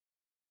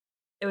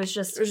it was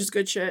just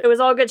good shit. It was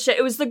all good shit.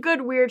 It was the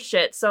good weird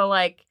shit. So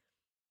like,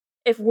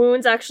 if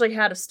Wounds actually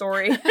had a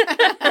story, if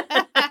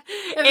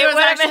there was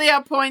actually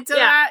a point to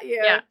that,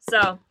 yeah.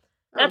 So.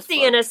 That's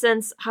The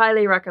Innocents.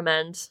 Highly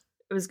recommend.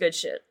 It was good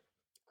shit.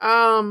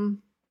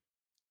 On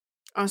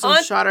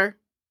Shudder.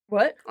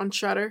 What? On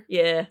Shudder.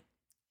 Yeah.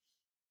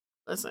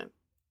 Listen.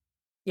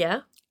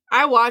 Yeah?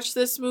 I watched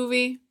this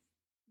movie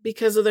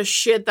because of the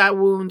shit that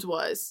Wounds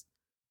was.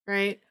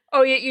 Right?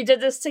 Oh, you did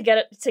this to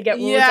get Wounds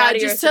out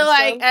of your system? Yeah, just to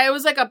like, it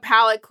was like a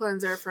palate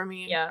cleanser for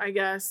me, I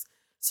guess.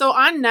 So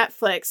on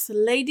Netflix,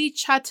 Lady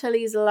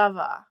Chatterley's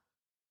Lover.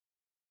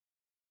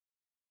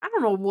 I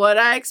don't know what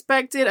I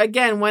expected.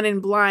 Again, went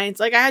in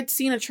blind. Like, I had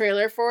seen a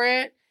trailer for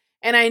it,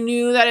 and I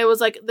knew that it was,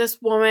 like, this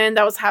woman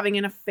that was having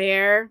an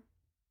affair.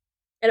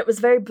 And it was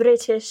very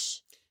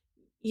British.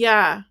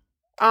 Yeah.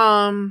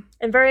 And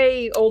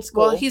very old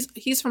school. Well,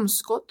 he's from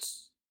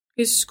Scots.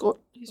 He's from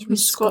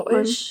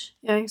Scotland. Scottish.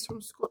 Yeah, he's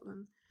from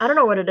Scotland. I don't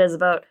know what it is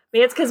about.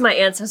 Maybe it's because my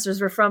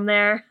ancestors were from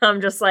there.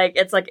 I'm just, like,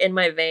 it's, like, in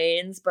my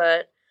veins,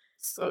 but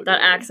so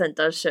that accent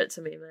does shit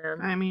to me,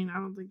 man. I mean, I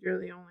don't think you're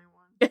the only one.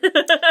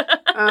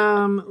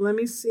 Let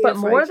me see. But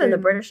more than the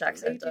British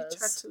accent Lady does.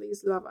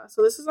 Chatterley's Lover.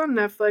 So this is on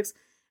Netflix.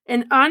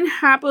 An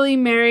unhappily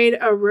married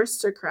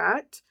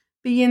aristocrat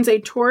begins a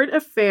torrid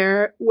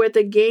affair with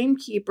a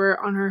gamekeeper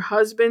on her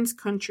husband's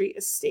country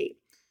estate.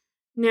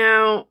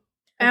 Now,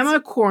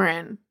 Emma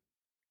Corrin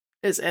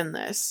is in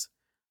this.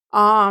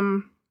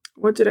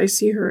 What did I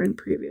see her in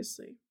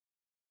previously?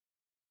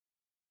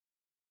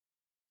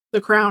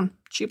 The Crown.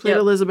 She played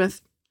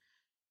Elizabeth.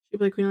 She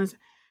played Queen Elizabeth.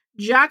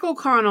 Jack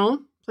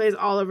O'Connell plays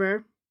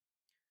Oliver.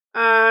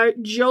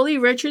 Jolie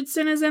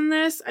Richardson is in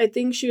this. I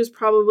think she was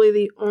probably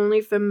the only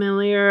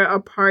familiar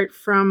apart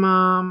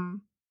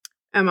from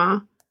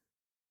Emma.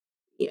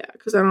 Yeah,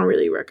 because I don't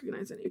really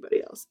recognize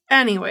anybody else.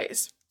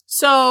 Anyways,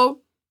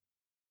 so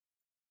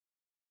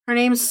her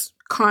name's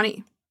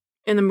Connie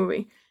in the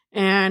movie,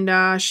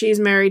 and she's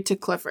married to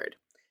Clifford.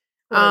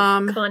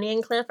 Connie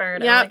and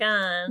Clifford. Yep. Oh my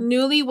god.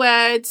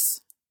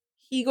 Newlyweds.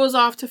 He goes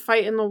off to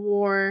fight in the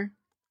war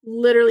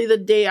literally the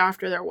day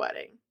after their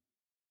wedding.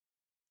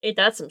 Ain't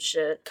that some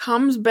shit?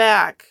 Comes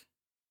back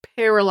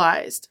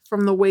paralyzed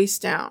from the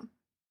waist down.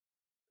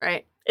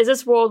 Right? Is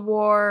this World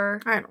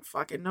War? I don't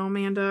fucking know,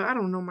 Amanda. I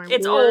don't know my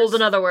It's wars. old,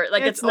 in other words.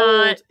 Like, it's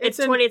not... old. It's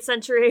 20th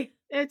century.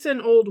 It's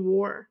an old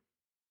war.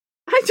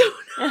 I don't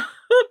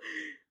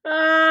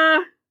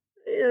know.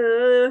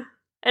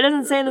 It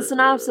doesn't say in the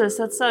synopsis.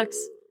 That sucks.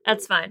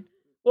 That's fine.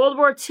 World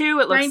War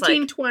II, it looks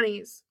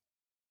 1920s.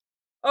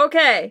 like.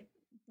 Okay.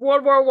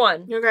 World War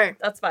One. Okay.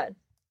 That's fine.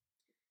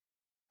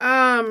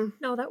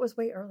 No, that was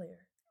way earlier.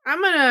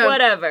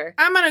 Whatever.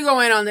 I'm gonna go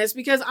in on this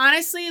because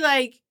honestly,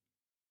 like,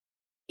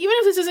 even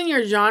if this isn't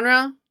your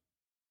genre,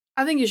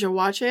 I think you should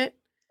watch it.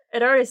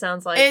 It already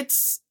sounds like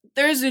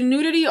there's a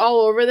nudity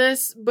all over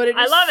this, but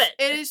I love it.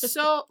 It is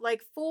so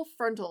like full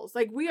frontals.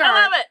 Like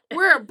I love it.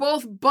 We're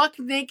both buck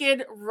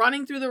naked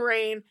running through the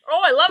rain.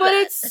 Oh, I love it. But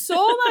it's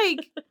so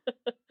like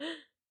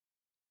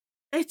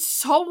it's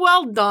so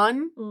well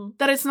done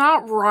that it's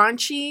not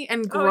raunchy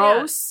and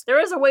gross. Yeah.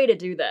 There is a way to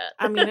do that.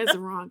 I mean, it's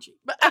raunchy.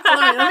 But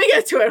let me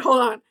get to it.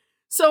 Hold on.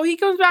 So he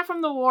comes back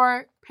from the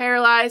war,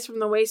 paralyzed from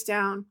the waist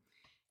down,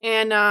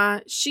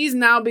 and she's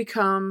now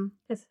become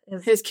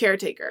his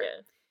caretaker.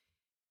 Yeah.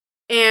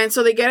 And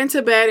so they get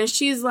into bed, and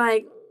she's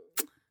like,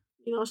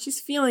 she's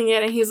feeling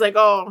it, and he's like,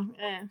 oh,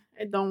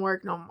 it don't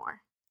work no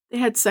more. They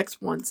had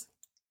sex once.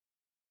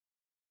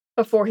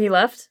 Before he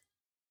left?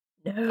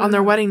 No. On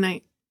their wedding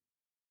night.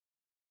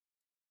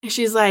 And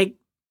she's like,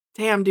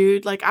 damn,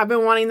 dude, like, I've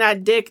been wanting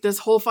that dick this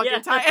whole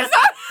fucking time. It's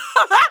not,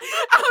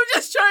 I'm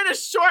just trying to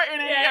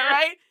shorten it,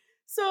 right?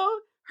 So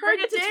her Bring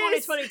it to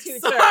days, 2022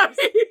 sorry. terms.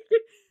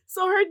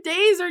 So her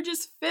days are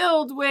just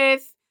filled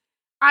with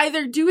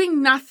either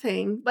doing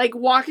nothing, like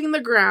walking the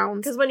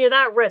grounds. Because when you're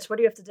that rich, what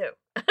do you have to do?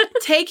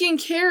 Taking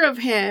care of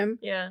him.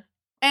 Yeah.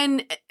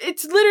 And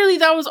it's literally,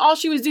 that was all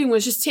she was doing,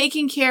 was just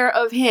taking care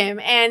of him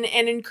and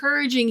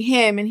encouraging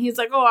him. And he's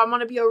like, oh, I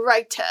want to be a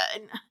writer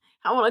and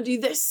I want to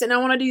do this and I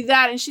want to do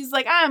that. And she's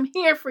like, I'm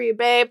here for you,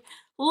 babe.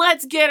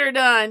 Let's get her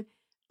done.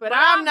 But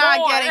I'm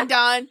not getting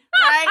done.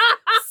 Right?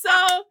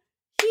 So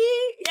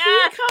he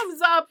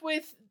comes up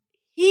with,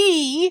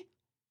 he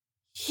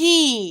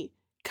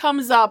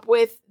comes up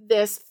with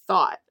this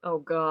thought. Oh,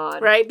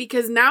 God. Right?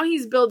 Because now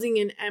he's building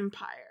an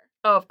empire.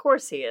 Oh, of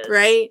course he is.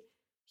 Right?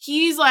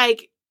 He's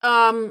like,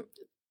 I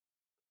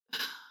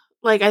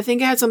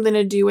think it had something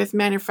to do with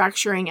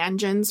manufacturing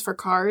engines for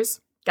cars.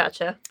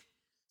 Gotcha.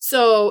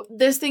 So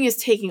this thing is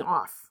taking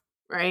off,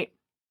 right?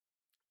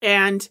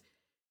 And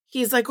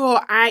he's like,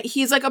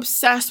 he's like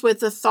obsessed with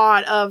the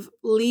thought of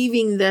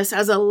leaving this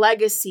as a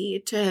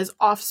legacy to his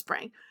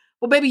offspring.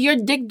 Well, baby, your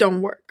dick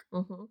don't work.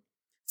 Mm-hmm.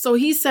 So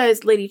he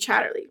says, Lady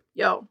Chatterley,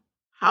 yo,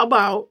 how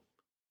about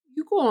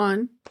you go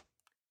on,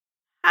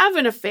 have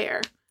an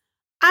affair.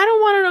 I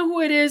don't want to know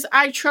who it is.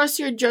 I trust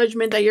your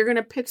judgment that you're going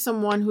to pick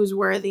someone who's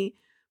worthy.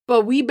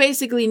 But we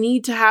basically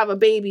need to have a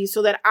baby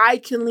so that I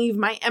can leave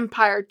my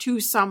empire to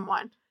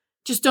someone.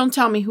 Just don't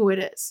tell me who it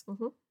is.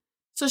 Mm-hmm.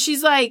 So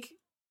she's like,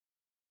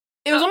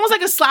 it was almost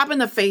like a slap in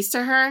the face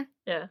to her.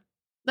 Yeah.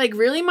 Like,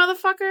 really,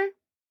 motherfucker?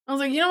 I was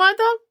like, you know what,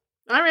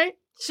 though? All right.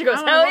 She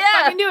goes, hell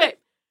yeah. Fucking do it.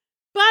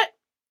 But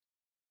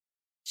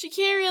she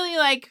can't really,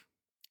 like,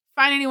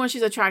 find anyone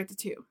she's attracted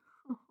to.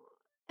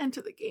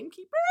 Enter the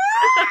gamekeeper.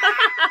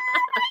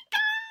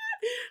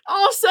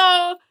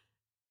 Also,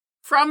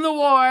 from the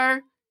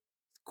war,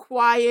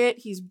 quiet,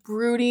 he's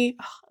broody.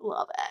 Oh, I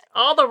love it.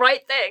 All the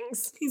right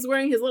things. He's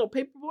wearing his little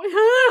paper boy.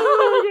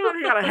 Oh,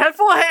 he got a head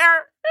full of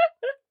hair.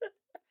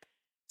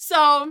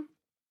 So,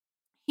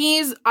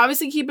 he's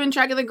obviously keeping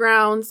track of the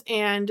grounds,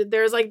 and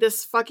there's like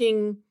this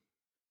fucking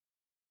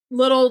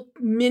little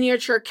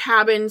miniature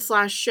cabin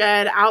 /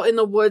 shed out in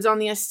the woods on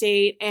the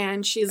estate,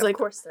 and she's like, of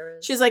course there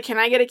is. She's like, can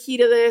I get a key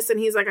to this? And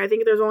he's like, I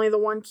think there's only the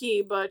one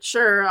key, but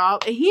sure.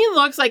 And he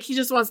looks like he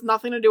just wants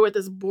nothing to do with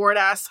this bored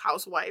ass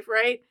housewife,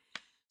 right?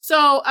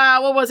 So,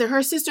 what was it?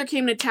 Her sister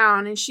came to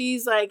town, and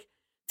she's like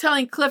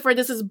telling Clifford,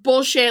 this is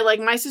bullshit.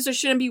 Like, my sister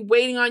shouldn't be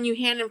waiting on you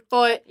hand and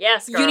foot.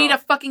 Yes, girl. You need a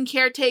fucking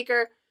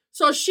caretaker.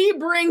 So she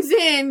brings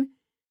in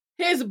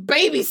his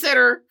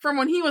babysitter from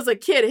when he was a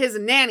kid, his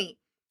nanny.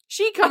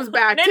 She comes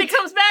back. Nanny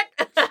comes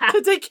back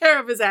to take care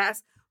of his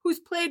ass. Who's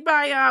played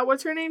by,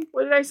 what's her name?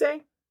 What did I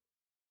say?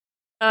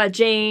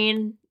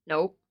 Jane.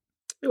 Nope.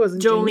 It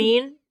wasn't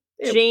Jolene.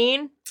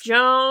 Jane.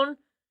 Joan.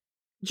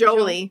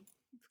 Jolie.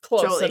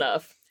 Close Jolie.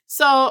 enough.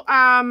 So,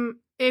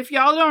 if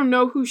y'all don't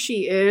know who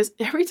she is,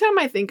 every time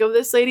I think of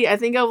this lady, I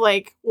think of,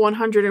 like,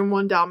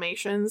 101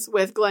 Dalmatians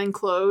with Glenn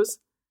Close.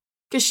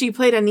 Because she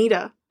played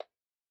Anita.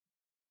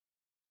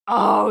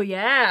 Oh,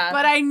 yeah.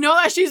 But I know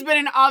that she's been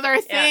in other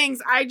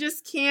things.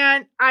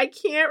 Yeah. I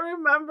can't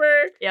remember.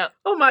 Yeah.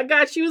 Oh my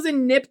God, she was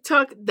in Nip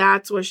Tuck.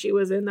 That's what she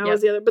was in. That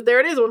was the other. But there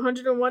it is,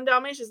 101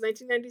 Dalmatians,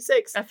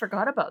 1996. I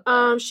forgot about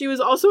that. She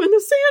was also in The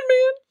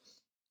Sandman.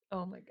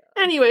 Oh my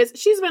God. Anyways,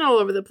 she's been all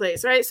over the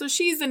place, right? So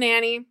she's the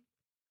nanny.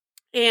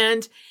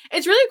 And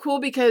it's really cool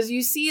because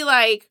you see,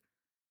 like,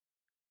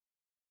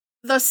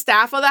 the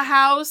staff of the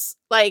house,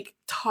 like,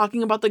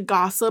 talking about the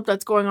gossip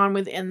that's going on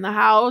within the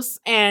house.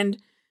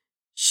 And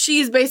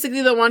she's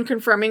basically the one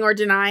confirming or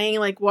denying,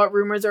 like, what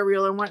rumors are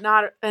real and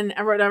whatnot and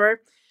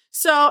whatever.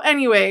 So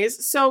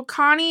anyways, so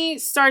Connie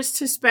starts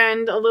to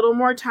spend a little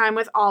more time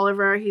with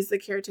Oliver. He's the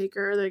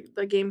caretaker,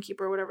 the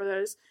gamekeeper, whatever that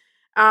is.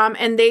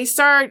 And they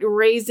start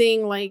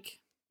raising, like,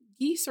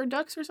 geese or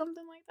ducks or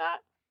something like that.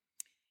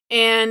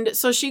 And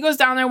so she goes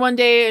down there one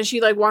day and she,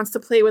 like, wants to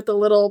play with the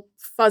little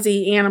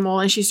fuzzy animal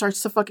and she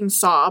starts to fucking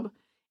sob.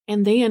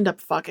 And they end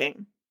up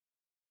fucking.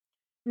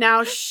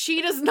 Now,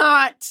 she does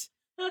not...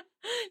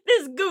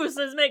 This goose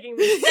is making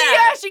me sad.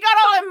 Yeah, she got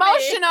all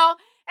emotional.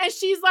 And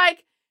she's,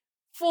 like,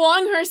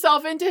 flung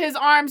herself into his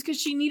arms because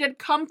she needed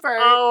comfort.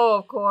 Oh,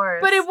 of course.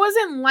 But it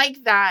wasn't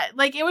like that.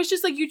 Like, it was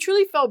just, like, you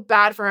truly felt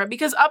bad for her.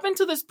 Because up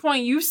until this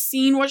point, you've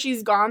seen what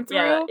she's gone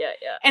through. Yeah.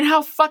 And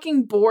how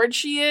fucking bored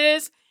she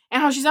is.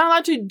 And how she's not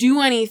allowed to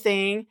do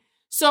anything.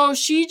 So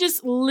she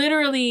just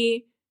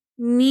literally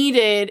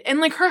needed... And,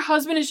 like, her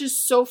husband is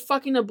just so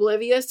fucking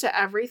oblivious to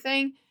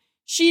everything.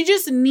 She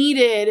just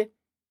needed...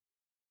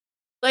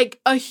 like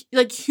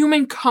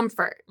human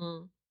comfort.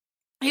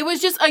 It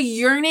was just a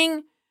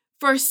yearning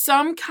for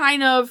some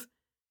kind of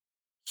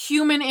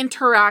human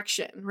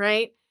interaction,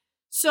 right?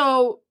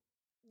 So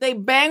they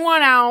bang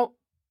one out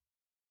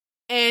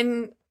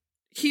and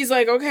he's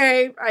like,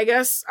 okay, I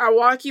guess I'll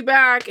walk you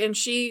back. And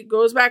she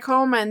goes back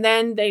home and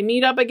then they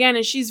meet up again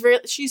and she's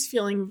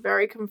feeling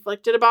very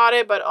conflicted about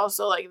it, but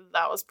also, like,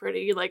 that was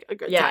pretty, like, a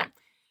good time.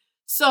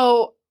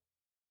 So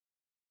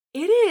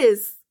it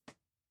is.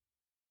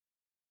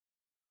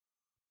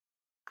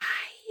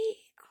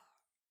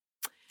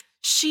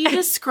 She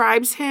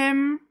describes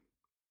him.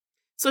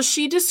 So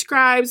she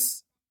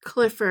describes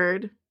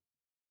Clifford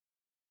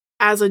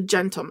as a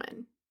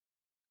gentleman.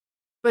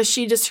 But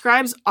she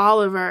describes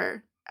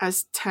Oliver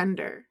as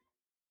tender.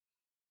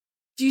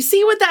 Do you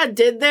see what that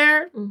did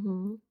there?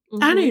 Mm-hmm.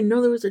 I didn't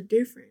know there was a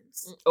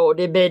difference. Oh,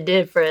 the big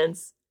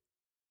difference.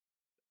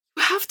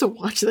 You have to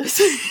watch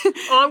this.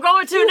 Oh, I'm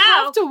going to you now.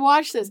 You have to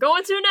watch this.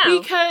 Going to now.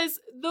 Because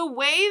the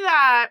way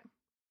that,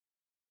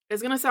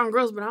 it's going to sound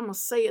gross, but I'm going to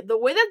say it. The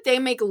way that they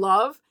make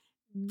love,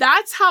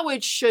 that's how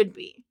it should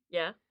be.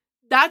 Yeah.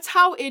 That's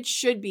how it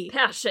should be.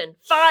 Passion.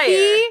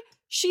 Fire.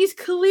 She's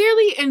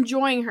clearly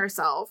enjoying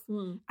herself.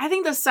 Mm. I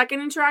think the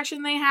second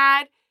interaction they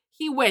had,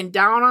 he went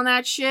down on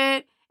that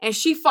shit and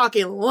she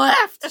fucking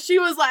left. She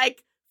was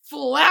like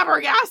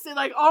flabbergasted,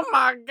 like, oh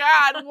my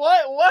God,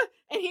 what?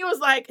 And he was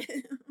like,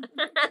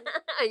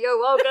 you're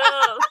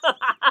welcome.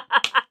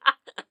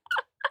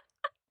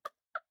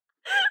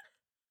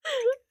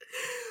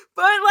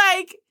 But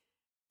like,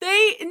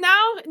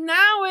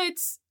 now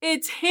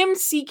it's him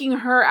seeking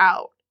her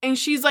out. And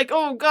she's like,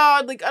 oh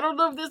God, like, I don't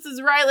know if this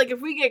is right. Like,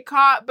 if we get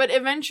caught. But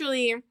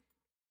eventually,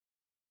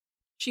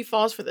 she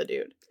falls for the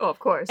dude. Oh, of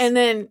course. And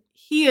then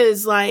he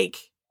is,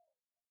 like,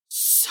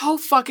 so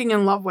fucking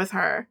in love with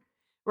her.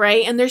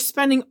 Right? And they're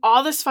spending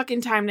all this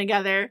fucking time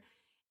together.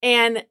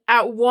 And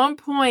at one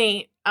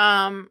point,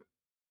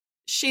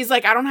 she's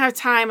like, I don't have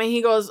time. And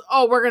he goes,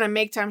 oh, we're going to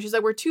make time. She's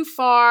like, we're too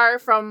far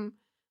from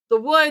the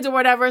woods or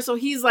whatever. So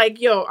he's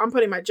like, yo, I'm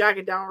putting my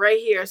jacket down right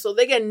here. So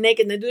they get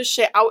naked and they do this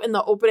shit out in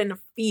the open in the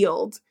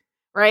field,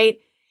 right?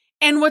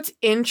 And what's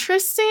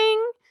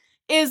interesting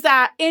is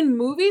that in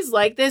movies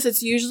like this,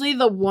 it's usually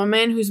the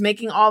woman who's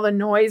making all the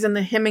noise and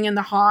the hemming and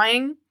the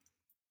hawing.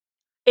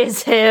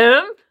 Is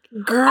him?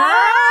 Girl!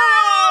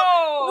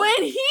 Oh!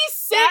 When he's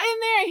sitting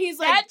there, he's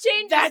like, that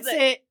changes that's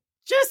it.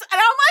 Just,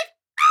 and I'm like,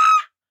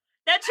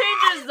 that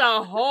changes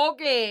the whole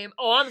game.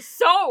 Oh, I'm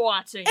so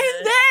watching and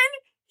this.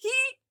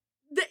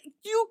 then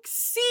you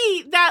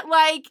see that,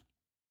 like,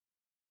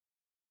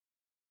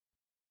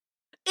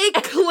 it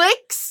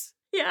clicks.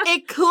 Yeah.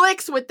 It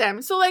clicks with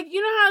them. So, like,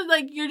 you know how,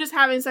 like, you're just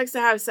having sex to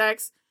have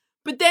sex?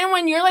 But then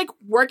when you're, like,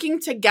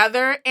 working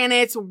together and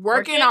it's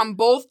working on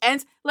both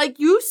ends, like,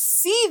 you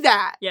see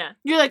that. Yeah.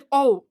 You're like,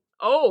 oh,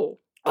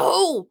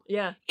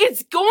 yeah.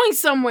 it's going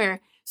somewhere.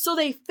 So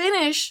they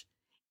finish,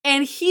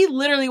 and he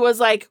literally was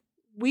like,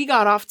 we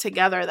got off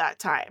together that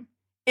time.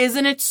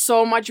 Isn't it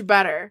so much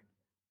better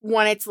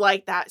when it's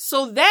like that?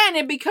 So then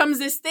it becomes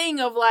this thing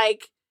of,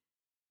 like,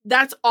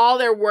 that's all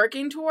they're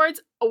working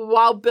towards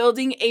while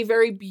building a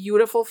very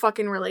beautiful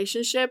fucking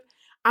relationship.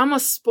 I'm gonna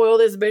spoil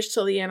this bitch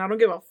till the end. I don't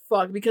give a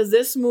fuck because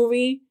this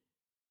movie,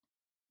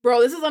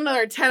 bro, this is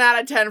another 10 out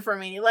of 10 for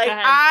me. Like,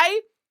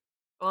 I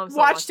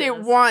watched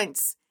it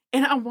once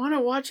and I want to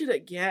watch it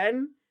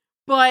again,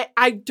 but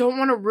I don't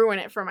want to ruin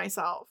it for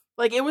myself.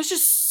 Like, it was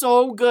just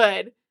so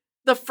good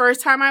the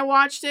first time I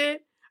watched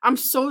it. I'm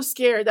so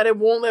scared that it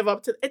won't live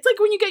up to. It's like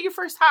when you get your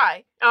first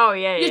high. Oh,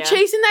 yeah, You're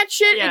chasing that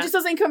shit. Yeah. It just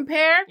doesn't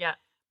compare. Yeah.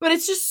 But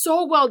it's just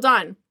so well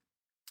done.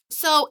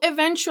 So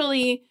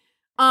eventually,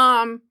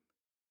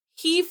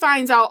 he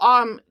finds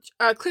out,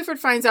 Clifford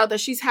finds out that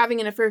she's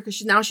having an affair because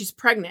she's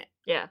pregnant.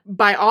 Yeah.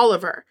 By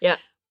Oliver. Yeah.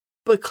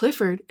 But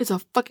Clifford is a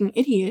fucking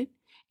idiot.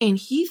 And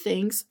he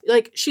thinks,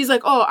 like, she's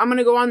like, oh, I'm going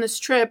to go on this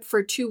trip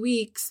for 2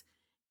 weeks.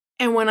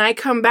 And when I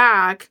come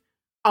back,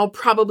 I'll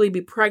probably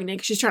be pregnant.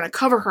 'Cause she's trying to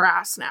cover her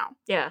ass now.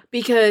 Yeah.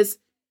 Because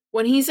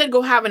when he said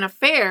go have an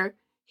affair,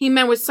 he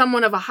meant with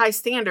someone of a high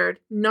standard,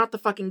 not the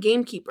fucking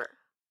gamekeeper.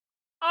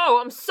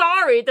 Oh, I'm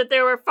sorry that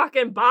there were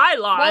fucking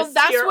bylaws. Well,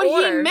 that's what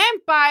order. he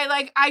meant by,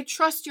 like, I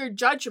trust your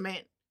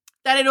judgment.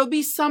 That it'll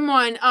be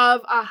someone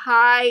of a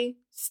high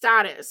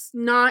status,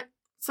 not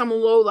some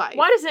lowlife.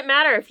 Why does it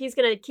matter if he's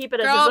going to keep it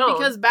as his own?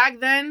 Because back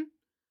then,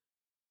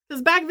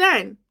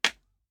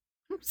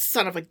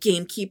 son of a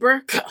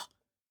gamekeeper.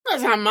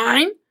 That's not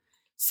mine.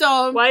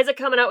 So why is it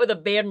coming out with a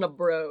beard and a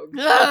brogue?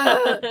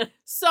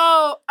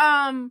 So,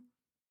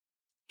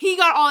 he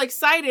got all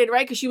excited,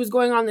 right? Because she was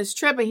going on this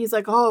trip, and he's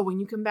like, oh, when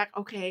you come back,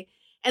 okay.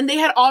 And they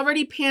had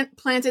already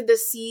planted the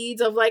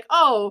seeds of, like,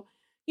 oh,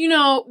 you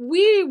know,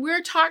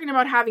 we're talking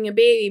about having a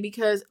baby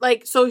because,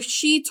 like, so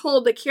she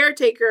told the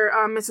caretaker,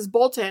 Mrs.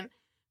 Bolton,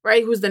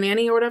 right, who's the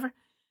nanny or whatever,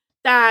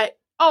 that,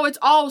 oh, it's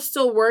all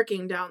still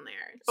working down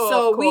there. Oh,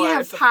 so course, we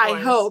have high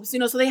hopes, you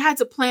know, so they had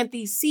to plant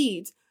these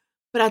seeds.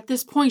 But at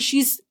this point,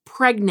 she's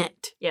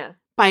pregnant. Yeah.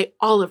 By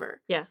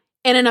Oliver. Yeah.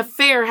 And an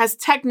affair has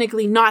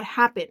technically not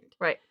happened.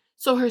 Right.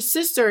 So her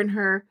sister and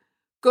her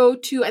go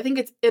to, I think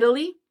it's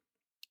Italy.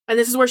 And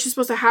this is where she's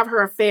supposed to have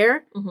her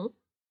affair. Mm-hmm.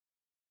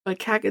 But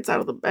Kat gets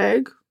out of the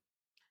bag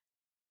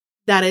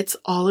that it's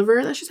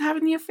Oliver that she's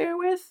having the affair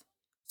with.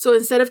 So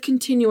instead of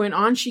continuing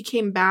on, she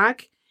came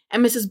back.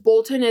 And Mrs.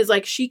 Bolton is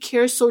like, she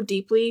cares so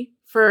deeply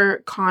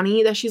for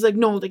Connie that she's like,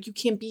 no, like, you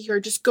can't be here.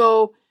 Just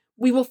go.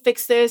 We will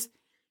fix this.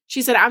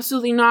 She said,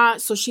 absolutely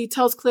not. So she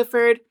tells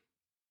Clifford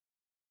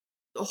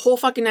the whole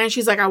fucking night.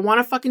 She's like, I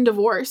want a fucking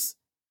divorce.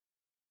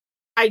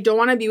 I don't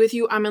want to be with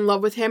you. I'm in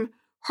love with him.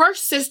 Her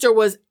sister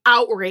was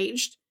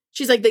outraged.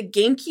 She's like, the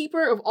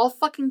gamekeeper of all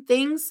fucking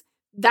things.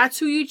 That's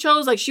who you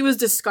chose. Like, she was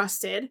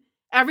disgusted.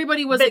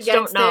 Everybody was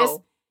against this.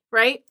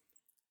 Right?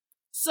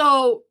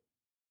 So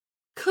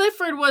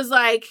Clifford was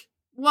like,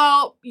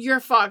 well, you're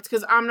fucked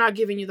because I'm not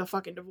giving you the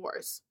fucking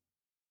divorce.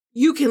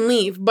 you can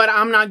leave, but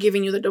I'm not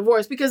giving you the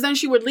divorce. Because then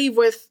she would leave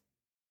with,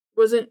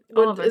 is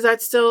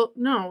that still,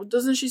 no,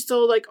 doesn't she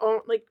still like,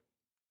 own, like,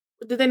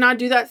 did they not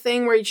do that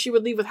thing where she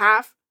would leave with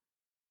half?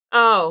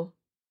 Oh,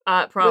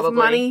 probably. With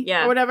money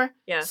or whatever?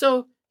 Yeah.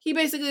 So he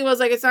basically was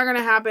like, it's not going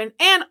to happen.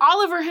 And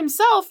Oliver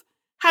himself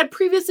had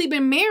previously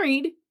been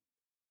married.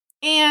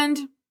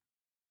 And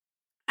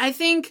I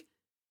think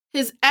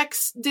his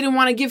ex didn't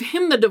want to give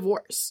him the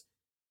divorce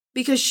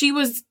because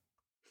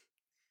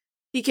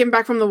he came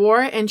back from the war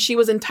and she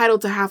was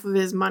entitled to half of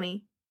his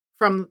money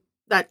from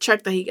that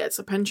check that he gets,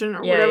 a pension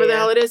or whatever the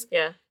hell it is.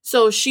 Yeah.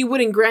 So she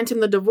wouldn't grant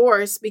him the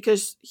divorce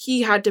because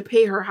he had to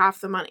pay her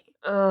half the money.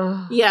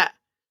 Yeah.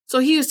 So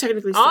he was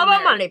technically still all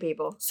about married. money,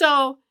 people.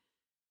 So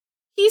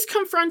he's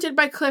confronted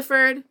by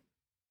Clifford,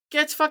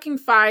 gets fucking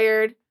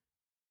fired.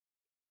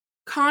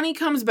 Connie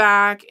comes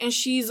back and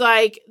she's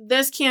like,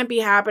 this can't be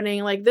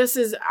happening. Like,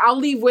 I'll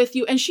leave with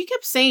you. And she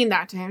kept saying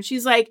that to him.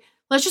 She's like,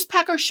 let's just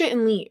pack our shit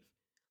and leave.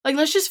 Like,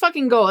 let's just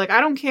fucking go. Like,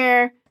 I don't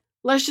care.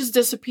 Let's just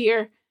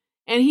disappear.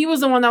 And he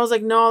was the one that was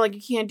like, no, like,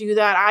 you can't do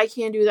that. I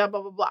can't do that,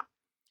 blah, blah, blah.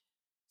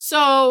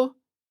 So,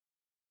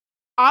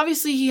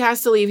 obviously, he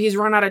has to leave. He's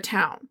run out of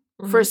town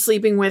for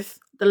sleeping with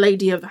the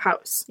lady of the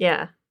house.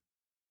 Yeah.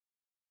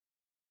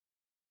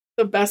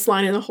 The best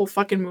line in the whole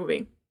fucking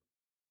movie.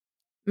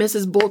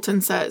 Mrs.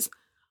 Bolton says,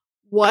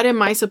 what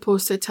am I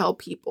supposed to tell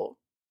people?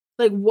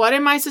 Like, what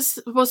am I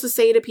supposed to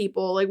say to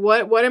people? Like,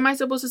 what am I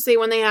supposed to say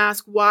when they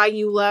ask why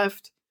you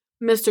left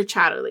Mr.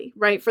 Chatterley,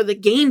 right? For the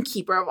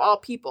gamekeeper of all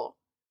people.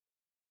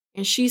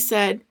 And she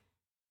said,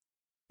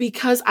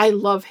 because I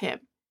love him.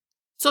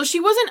 So she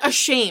wasn't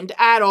ashamed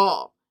at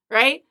all,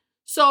 right?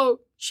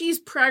 So she's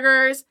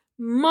preggers,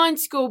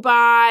 months go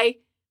by,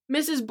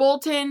 Mrs.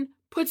 Bolton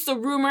puts the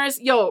rumors,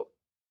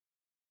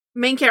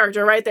 main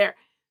character right there.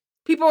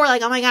 People were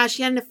like, oh my gosh,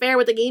 she had an affair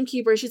with the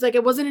gamekeeper. She's like,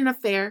 it wasn't an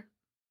affair.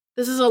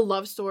 This is a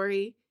love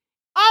story.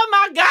 Oh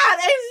my God,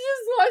 it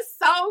just was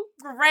so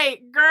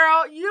great,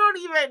 girl. You don't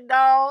even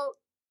know.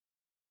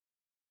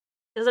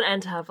 Doesn't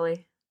end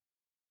happily.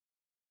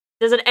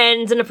 Doesn't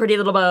end in a pretty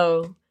little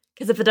bow.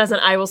 Because if it doesn't,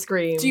 I will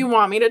scream. Do you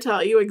want me to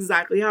tell you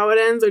exactly how it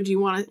ends, or do you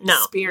want to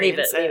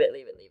experience it?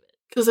 Leave it.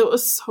 Because it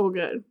was so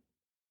good.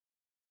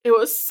 It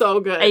was so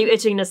good. Are you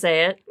itching to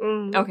say it?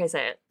 Mm. Okay,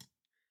 say it.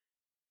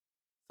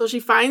 So she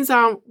finds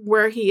out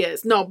where he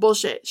is. No,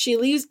 bullshit. She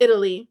leaves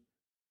Italy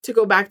to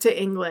go back to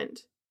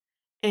England.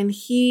 And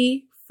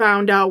he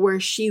found out where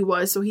she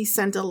was, so he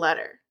sent a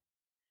letter.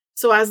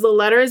 So as the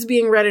letter is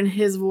being read in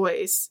his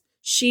voice,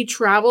 she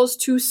travels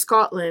to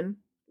Scotland,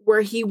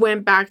 where he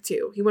went back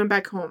to. He went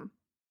back home.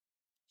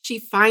 She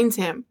finds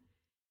him,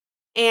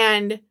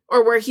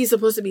 or where he's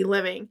supposed to be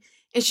living.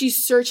 And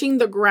she's searching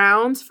the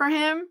grounds for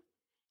him.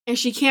 And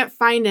she can't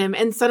find him.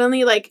 And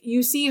suddenly, like,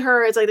 you see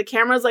her, it's like the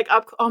camera's like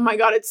up. Oh my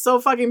God, it's so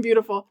fucking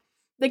beautiful.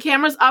 The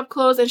camera's up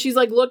close and she's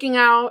like looking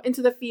out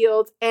into the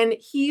field and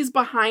he's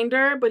behind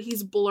her, but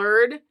he's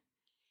blurred.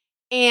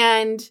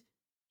 And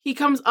he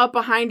comes up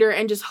behind her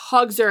and just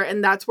hugs her.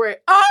 And that's where,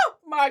 oh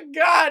my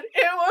God,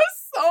 it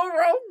was so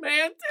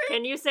romantic.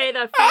 Can you say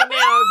the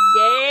female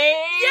gaze?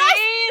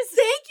 Yes,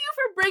 thank you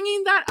for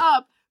bringing that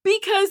up.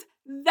 Because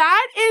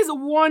that is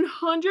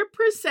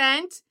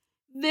 100%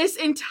 this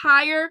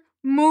entire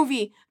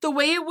movie. The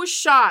way it was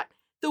shot,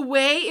 the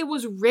way it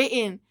was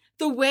written,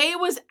 the way it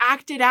was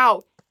acted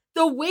out,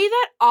 the way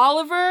that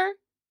Oliver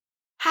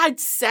had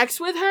sex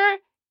with her,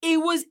 it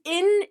was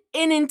in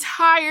an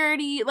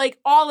entirety, like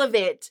all of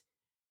it.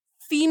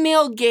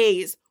 Female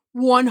gaze,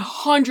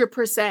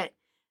 100%.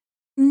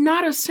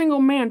 Not a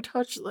single man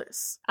touched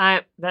this.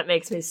 That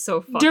makes me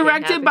so fucking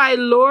Directed happy. by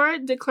Laura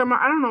de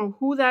Clermont. I don't know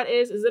who that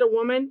is. Is it a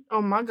woman?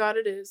 Oh my God,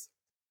 it is.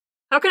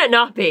 How can it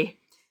not be?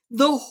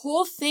 The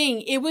whole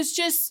thing, it was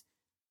just,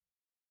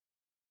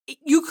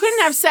 you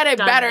couldn't have said it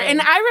better. Stunning.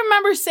 And I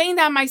remember saying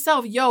that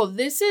myself,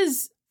 this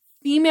is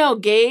female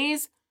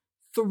gaze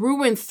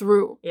through and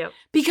through. Yep.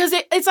 Because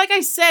it's like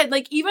I said,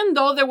 like, even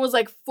though there was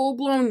like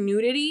full-blown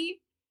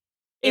nudity,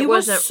 it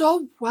was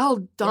so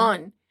well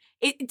done.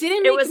 It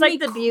didn't make it was me like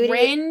the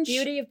cringe.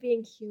 beauty of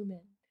being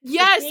human.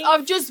 Yes, being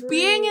of just true.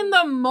 being in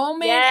the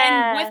moment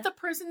Yeah. and with the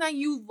person that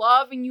you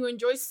love and you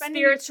enjoy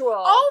spending. Spiritual.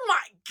 Oh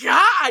my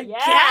God,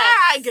 Yes.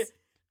 gag. It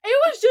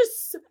was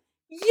just,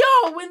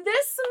 when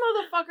this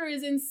motherfucker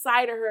is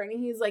inside of her and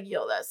he's like,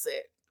 that's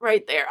it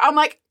right there. I'm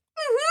like,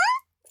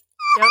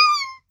 Yep.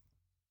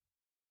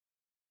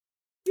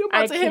 You're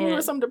about I to hit me can't.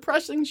 with some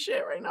depressing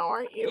shit right now,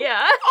 aren't you?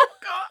 Yeah. Oh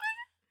God.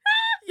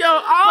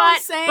 All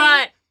I'm saying,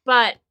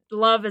 but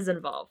love is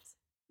involved.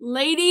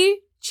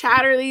 Lady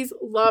Chatterley's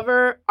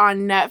Lover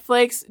on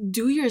Netflix.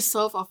 Do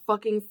yourself a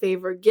fucking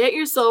favor. Get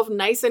yourself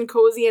nice and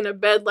cozy in a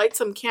bed. Light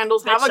some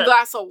candles. Have a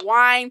glass of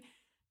wine.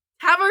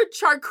 Have a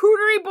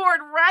charcuterie board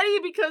ready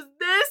because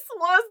this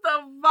was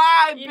the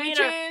vibe,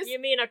 bitches. You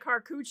mean a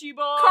carcucci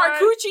board?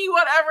 Carcucci,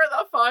 whatever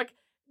the fuck.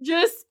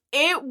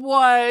 It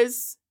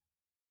was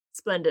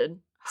splendid,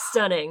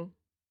 stunning,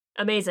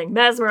 amazing,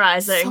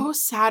 mesmerizing, so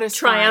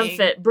satisfying,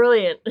 triumphant,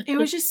 brilliant. It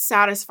was just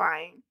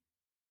satisfying.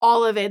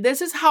 All of it.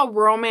 This is how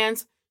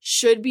romance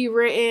should be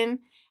written.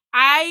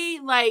 I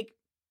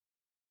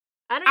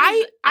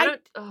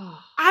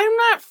I'm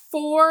not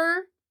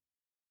for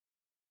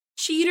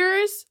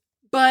cheaters,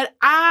 but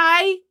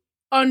I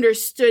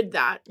understood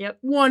that. Yep.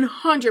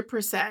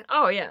 100%.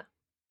 Oh, yeah.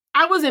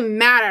 I wasn't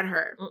mad at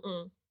her.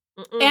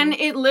 And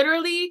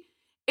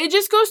it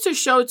just goes to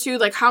show, too,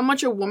 like, how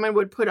much a woman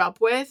would put up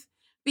with.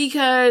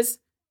 Because,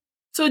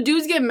 so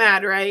dudes get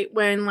mad, right?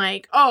 When,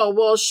 like, oh,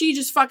 well, she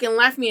just fucking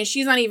left me and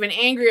she's not even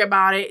angry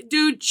about it.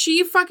 Dude,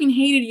 she fucking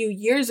hated you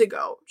years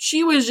ago.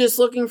 She was just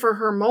looking for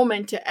her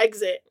moment to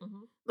exit.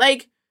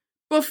 Like,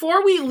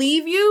 before we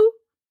leave you,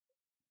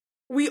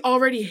 we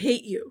already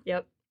hate you.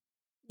 Yep.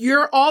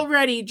 You're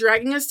already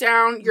dragging us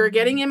down. You're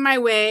getting in my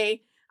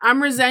way.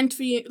 I'm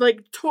resentful,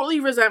 like, totally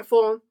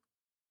resentful.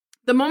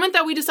 The moment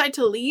that we decide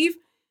to leave,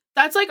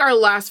 that's, like, our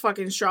last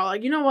fucking straw.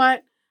 Like, you know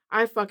what?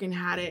 I fucking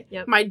had it.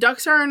 Yep. My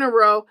ducks are in a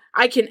row.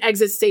 I can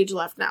exit stage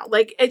left now.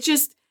 Like, it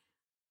just...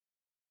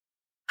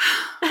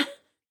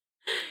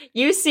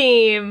 You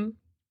seem...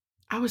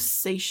 I was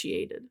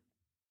satiated.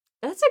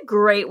 That's a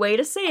great way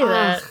to say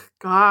that.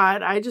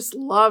 God, I just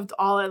loved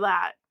all of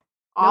that.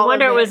 No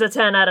wonder it was a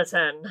 10 out of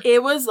 10.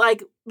 It was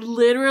like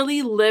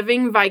literally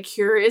living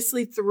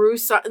vicariously through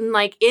something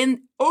like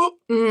in...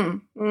 He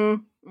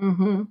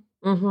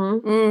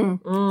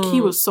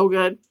was so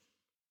good.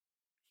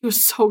 He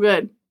was so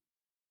good.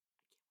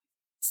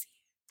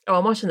 Oh,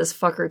 I'm watching this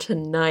fucker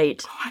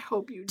tonight. Oh, I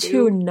hope you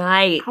do.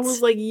 Tonight. I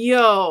was like,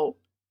 yo,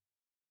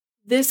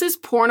 this is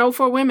porno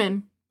for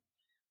women.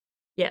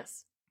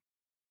 Yes.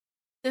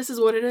 This is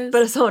what it is.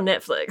 But it's on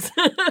Netflix.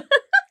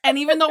 And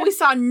even though we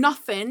saw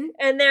nothing.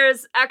 And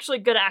there's actually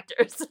good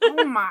actors.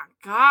 Oh my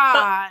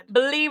God.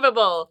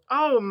 Believable.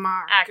 Oh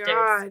my actors.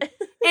 God.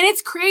 And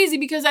it's crazy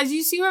because as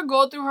you see her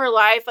go through her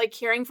life, like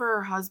caring for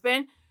her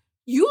husband,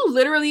 you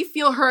literally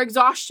feel her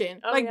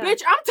exhaustion. Oh, like, yeah.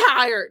 bitch, I'm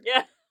tired.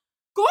 Yeah.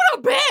 Go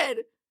to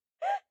bed.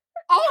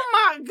 Oh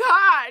my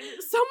God.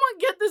 Someone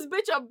get this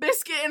bitch a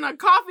biscuit and a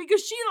coffee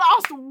because she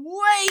lost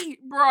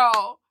weight,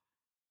 bro.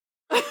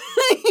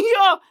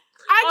 Yo.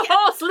 A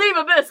whole sleeve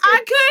of biscuits. I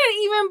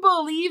couldn't even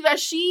believe that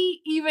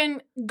she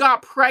even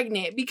got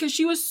pregnant because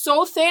she was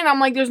so thin. I'm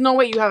like, there's no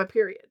way you have a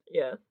period.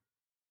 Yeah.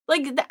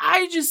 Like,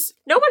 I just...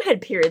 No one had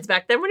periods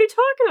back then. What are you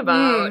talking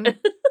about?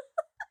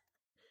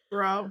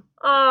 Bro.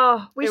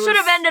 Oh, we should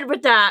have ended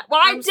with that.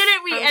 Why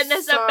didn't we end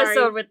this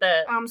episode with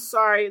that? I'm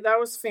sorry. That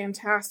was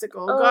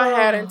fantastical. Go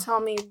ahead and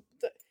tell me.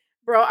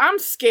 Bro, I'm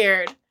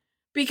scared.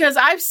 Because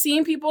I've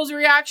seen people's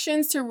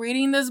reactions to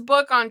reading this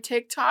book on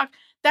TikTok.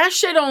 That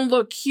shit don't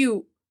look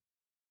cute.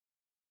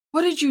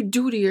 What did you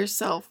do to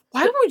yourself?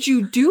 Why would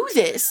you do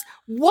this?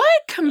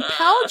 What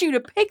compelled you to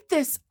pick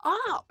this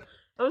up?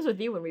 I was with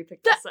you when we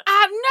picked this up.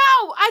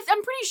 No,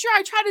 I'm pretty sure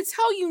I tried to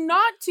tell you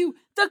not to.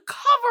 The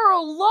cover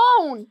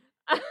alone.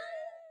 I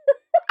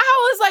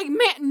was like,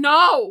 man,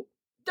 no,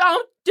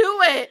 don't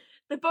do it.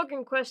 The book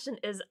in question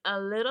is A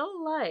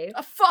Little Life.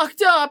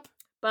 Fucked up.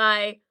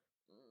 By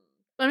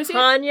Let me see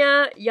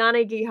Hanya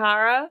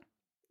Yanagihara.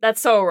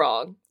 That's so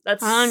wrong.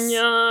 That's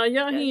Hanya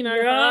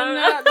Yanagihara.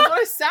 That's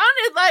what it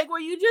sounded like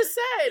what you just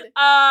said.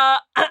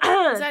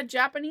 Is that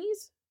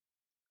Japanese?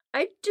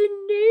 I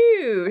don't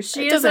know.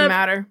 It doesn't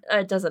matter.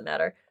 It doesn't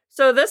matter.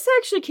 So this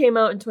actually came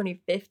out in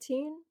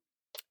 2015.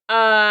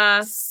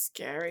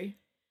 Scary.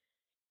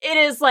 It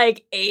is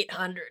like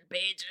 800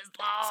 pages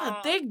long. It's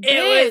a thick bitch.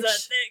 It was a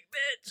thick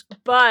bitch.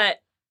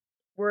 But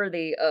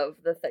worthy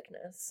of the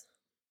thickness.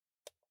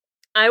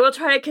 I will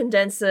try to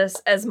condense this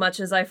as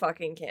much as I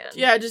fucking can.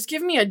 Yeah, just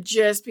give me a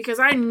gist because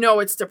I know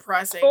it's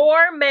depressing.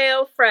 4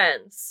 male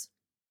friends.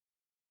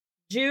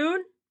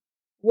 Jude,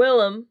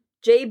 Willem,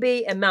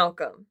 JB, and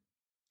Malcolm.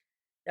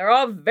 They're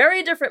all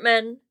very different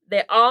men.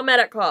 They all met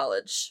at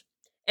college.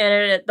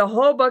 And the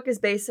whole book is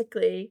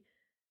basically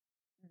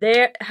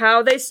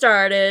how they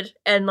started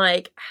and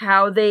like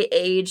how they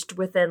aged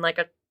within like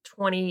a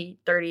 20,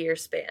 30 year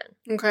span.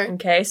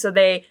 Okay, so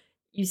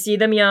you see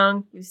them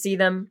young, you see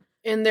them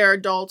in their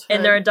adulthood.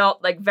 In their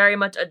adult, like very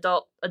much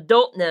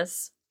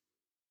adultness.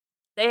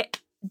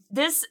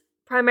 This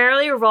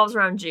primarily revolves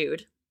around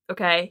Jude.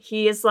 Okay,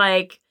 he is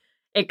like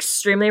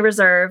extremely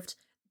reserved.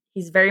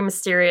 He's very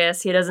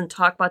mysterious. He doesn't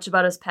talk much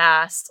about his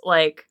past,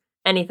 like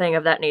anything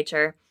of that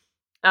nature.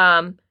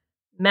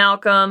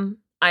 Malcolm,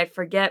 I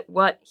forget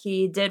what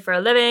he did for a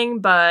living,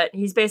 but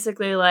he's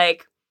basically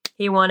like,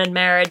 he wanted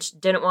marriage,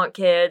 didn't want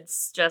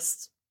kids,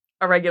 just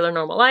a regular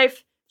normal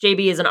life.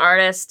 JB is an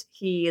artist.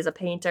 He is a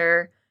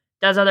painter,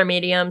 does other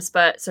mediums,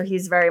 but so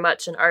he's very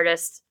much an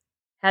artist,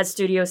 has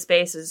studio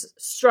space, is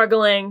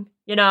struggling,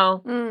 you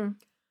know.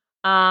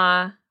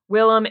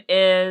 Willem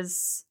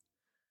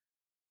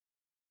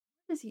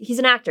he's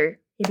an actor.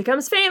 He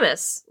becomes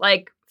famous,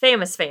 like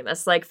famous,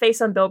 like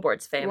face on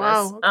billboards famous.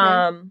 Wow,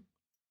 okay.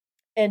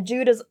 And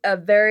Jude is a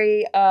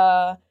very,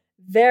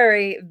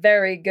 very,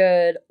 very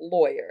good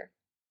lawyer.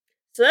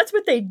 So that's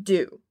what they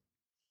do.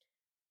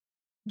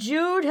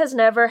 Jude has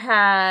never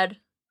had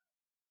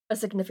a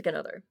significant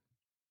other.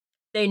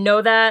 They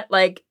know that.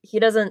 Like, he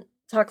doesn't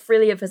talk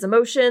freely of his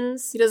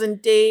emotions. He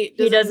doesn't date.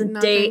 He doesn't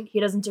date.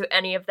 He doesn't do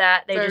any of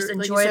that. They just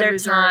enjoy their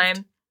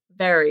time.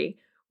 Very.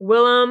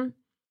 Willem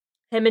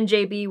him and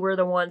JB were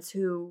the ones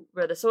who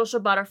were the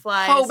social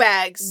butterflies. Hoe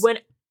bags. When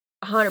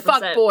 100%.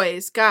 Fuck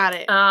boys. Got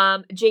it.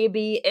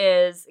 JB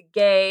is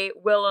gay.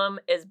 Willem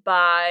is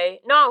bi.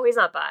 No, he's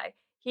not bi.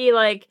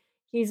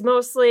 He's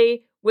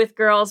mostly with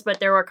girls, but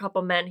there were a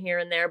couple men here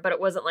and there, but it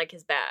wasn't like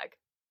his bag.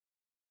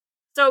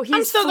 So he's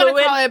I'm still fluid.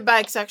 gonna call it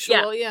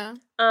bisexual. Yeah.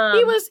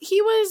 He was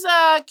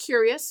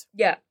curious.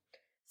 Yeah.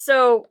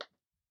 So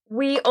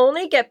we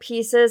only get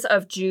pieces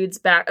of Jude's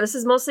back. This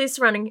is mostly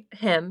surrounding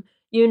him.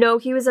 You know,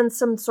 he was in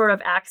some sort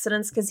of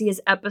accidents because he has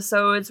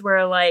episodes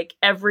where like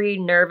every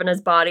nerve in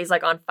his body's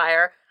like on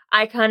fire.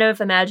 I kind of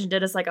imagined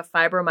it as like a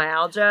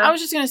fibromyalgia. I was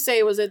just gonna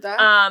say, was it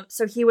that?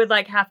 So he would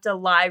like have to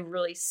lie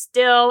really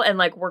still and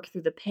like work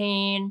through the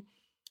pain.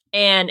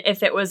 And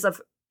if it was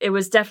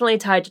definitely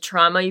tied to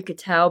trauma, you could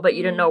tell, but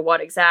you didn't know what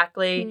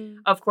exactly.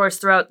 Of course,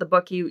 throughout the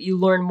book, you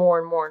learn more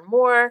and more and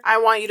more. I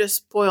want you to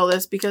spoil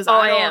this because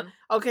I am.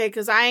 Okay,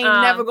 because I ain't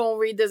never gonna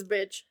read this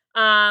bitch.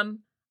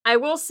 I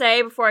will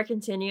say before I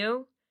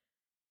continue,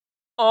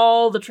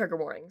 all the trigger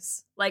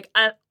warnings, like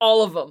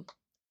all of them.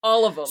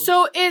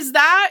 So is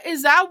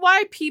that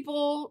why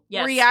people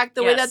react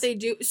the way that they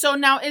do? So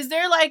now, is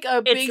there like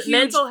a big huge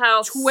mental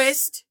health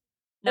twist,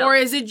 no. or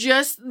is it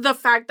just the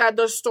fact that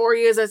the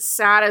story is as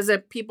sad as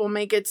it people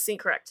make it seem?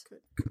 Correct.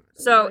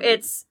 So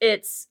it's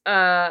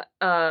mental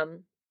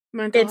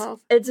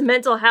health. It's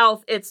mental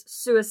health. It's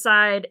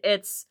suicide.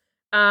 It's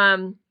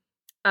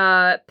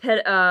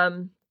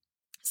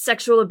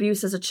sexual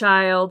abuse as a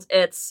child.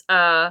 It's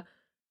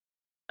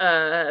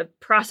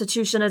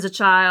prostitution as a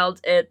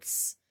child.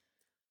 It's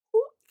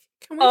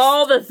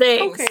all the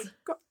things. Okay,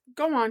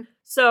 go on.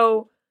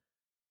 So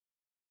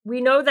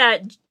we know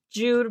that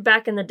Jude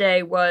back in the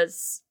day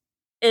was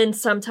in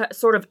some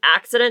sort of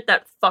accident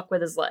that fucked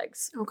with his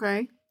legs.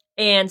 Okay.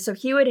 And so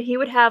he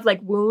would have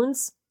like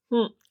wounds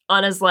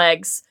on his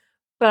legs,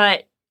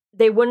 but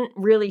they wouldn't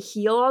really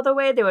heal all the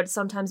way. They would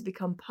sometimes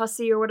become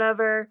pussy or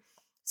whatever.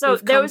 So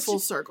there was full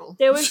circle.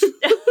 There was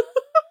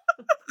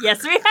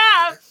yes, we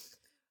have.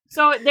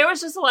 So there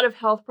was just a lot of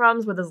health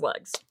problems with his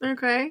legs.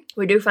 Okay.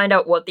 We do find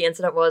out what the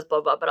incident was,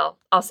 blah blah, but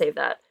I'll save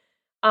that.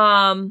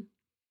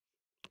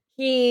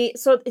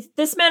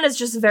 This man is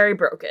just very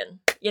broken.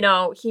 You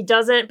know, he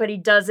doesn't.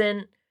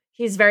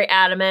 He's very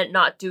adamant,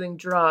 not doing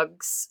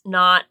drugs,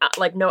 not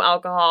like no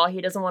alcohol.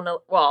 He doesn't want to.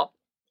 Well,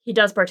 he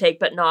does partake,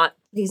 but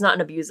he's not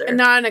an abuser. And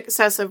not in an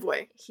excessive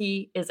way.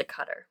 He is a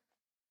cutter.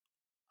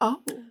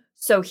 Oh.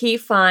 So he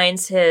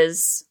finds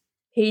his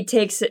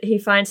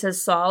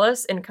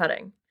solace in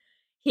cutting.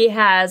 He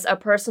has a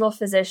personal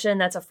physician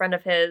that's a friend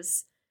of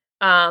his,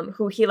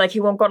 who he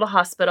won't go to the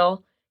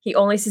hospital. He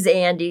only sees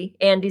Andy.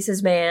 Andy's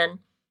his man.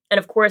 And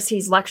of course,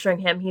 he's lecturing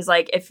him. He's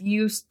like, if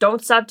you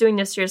don't stop doing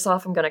this to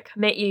yourself, I'm going to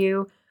commit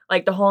you.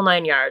 Like the whole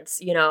 9 yards,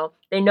 you know.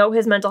 They know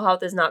his mental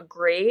health is not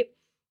great.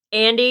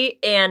 Andy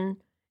and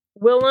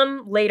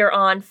Willem later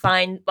on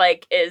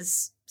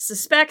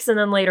suspects and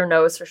then later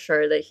knows for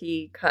sure that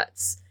he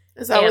cuts.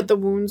 Is that what the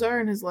wounds are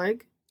in his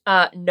leg?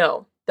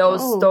 No.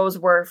 Those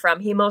were from,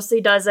 he mostly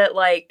does it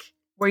like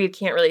where you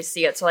can't really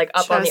see it. So like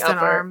up on the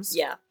upper arms.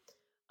 Yeah.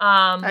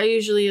 That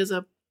usually is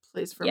a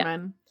place for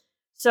men.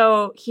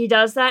 So he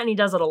does that and he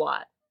does it a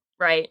lot,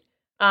 right?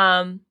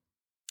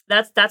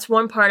 That's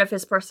one part of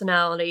his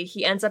personality.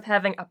 He ends up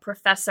having a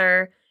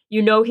professor.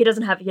 You know, he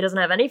doesn't have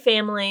any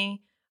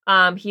family.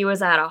 He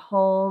was at a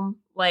home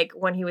like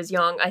when he was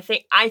young. I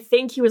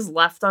think he was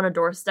left on a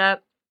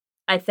doorstep.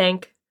 I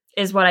think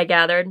is what I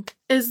gathered.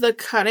 Is the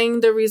cutting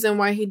the reason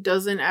why he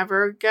doesn't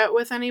ever get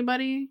with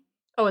anybody?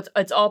 Oh,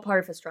 it's all part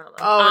of his trauma.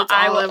 Oh, it's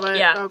all of it.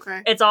 Yeah,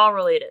 okay. It's all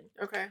related.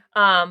 Okay.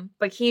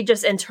 But he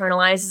just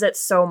internalizes it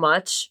so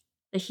much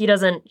that he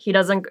doesn't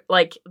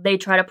like. They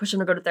try to push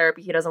him to go to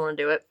therapy. He doesn't want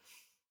to do it.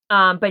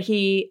 But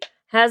he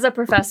has a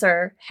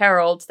professor,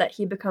 Harold, that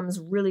he becomes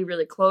really,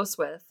 really close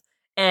with.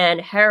 And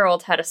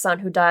Harold had a son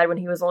who died when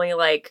he was only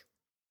like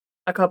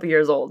a couple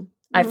years old.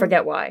 Mm-hmm. I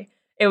forget why.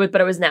 It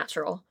was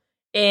natural.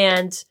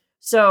 And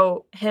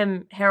so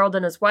Harold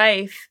and his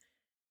wife,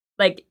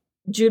 like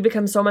Jude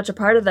becomes so much a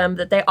part of them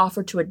that they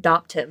offered to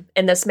adopt him.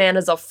 And this man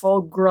is a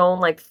full grown,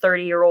 like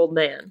 30-year-old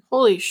man.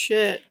 Holy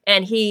shit.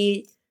 And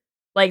he,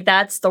 like,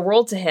 that's the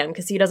world to him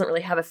because he doesn't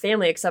really have a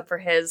family except for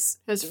his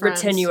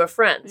retinue of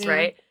friends,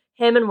 right?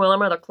 Him and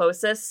Willem are the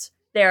closest.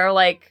 They're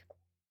like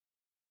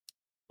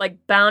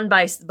bound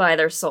by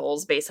their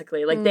souls,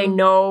 basically. Like they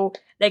know,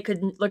 they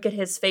could look at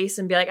his face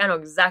and be like, I know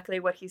exactly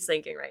what he's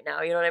thinking right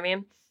now. You know what I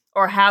mean?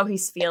 Or how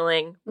he's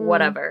feeling,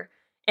 whatever.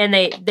 And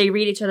they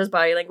read each other's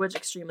body language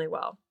extremely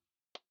well.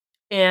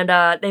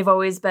 And they've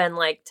always been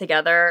like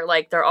together.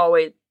 Like they're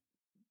always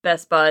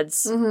best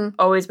buds,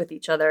 always with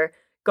each other,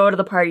 go to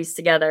the parties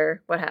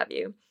together, what have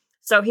you.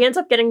 So he ends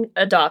up getting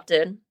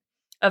adopted.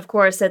 Of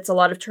course, it's a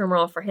lot of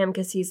turmoil for him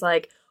because he's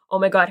like, oh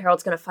my God,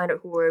 Harold's going to find out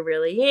who I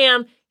really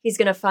am. He's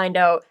going to find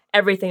out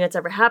everything that's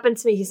ever happened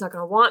to me. He's not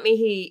going to want me.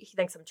 He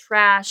thinks I'm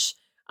trash.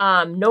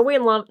 No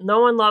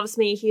one loves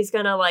me. He's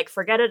going to like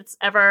forget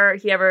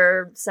he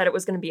ever said it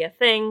was going to be a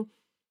thing.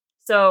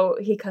 So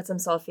he cuts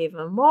himself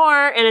even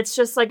more, and it's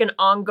just like an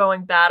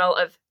ongoing battle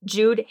of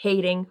Jude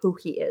hating who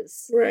he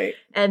is. Right.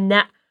 And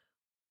that,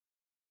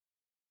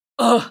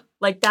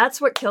 like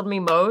that's what killed me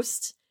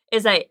most,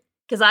 is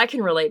because I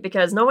can relate,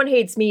 because no one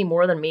hates me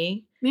more than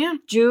me. Yeah.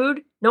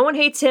 Jude, no one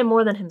hates him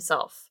more than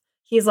himself.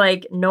 He's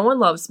like, no one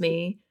loves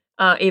me,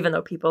 even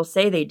though people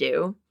say they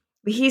do.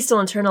 But he still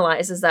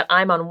internalizes that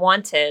I'm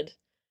unwanted.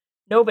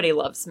 Nobody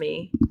loves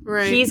me.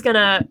 Right. He's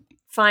gonna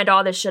find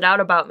all this shit out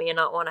about me and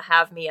not want to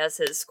have me as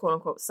his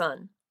quote-unquote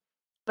son.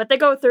 But they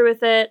go through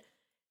with it.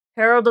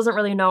 Harold doesn't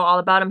really know all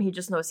about him. He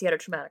just knows he had a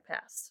traumatic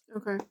past.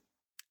 Okay.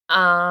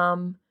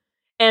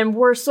 And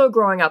we're still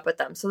growing up with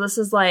them. So this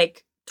is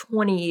like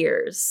 20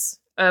 years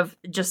of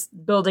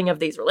just building of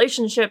these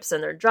relationships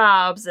and their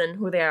jobs and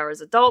who they are as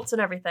adults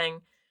and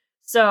everything.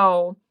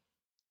 So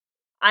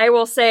I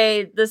will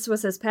say this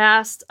was his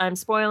past. I'm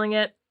spoiling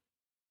it.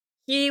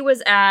 He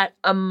was at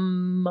a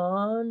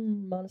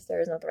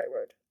monastery is not the right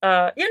word.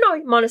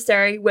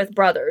 Monastery with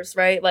brothers,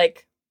 right?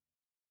 Like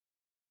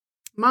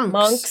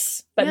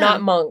monks, but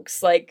not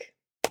monks, like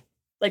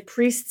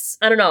priests.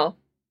 I don't know.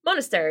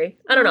 Monastery.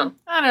 I don't know.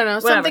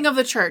 Whatever. Something of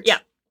the church. Yeah.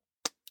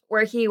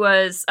 Where he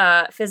was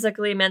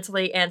physically,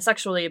 mentally, and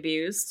sexually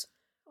abused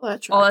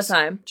all the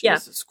time.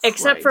 Jesus yeah.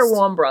 Except for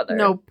one brother.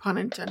 No pun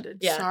intended.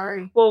 Yeah.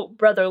 Sorry. Well,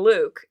 brother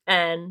Luke,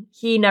 and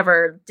he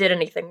never did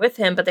anything with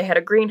him, but they had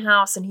a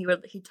greenhouse, and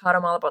he taught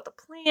him all about the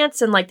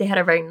plants, and like they had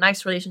a very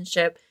nice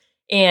relationship.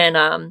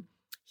 And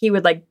he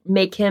would like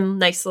make him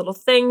nice little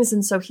things,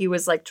 and so he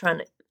was like trying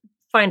to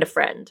find a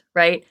friend,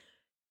 right?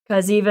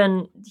 Because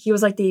even he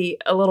was like a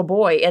little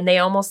boy, and they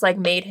almost like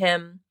made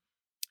him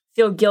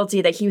feel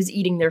guilty that he was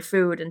eating their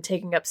food and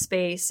taking up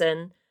space,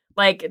 and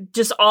like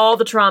just all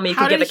the trauma you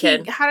could give a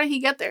kid. How did he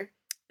get there?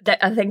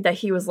 That I think that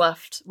he was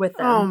left with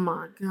them. Oh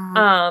my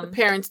god! The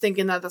parents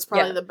thinking that's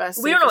probably the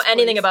best. We don't know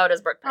anything about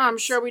his birth parents. I'm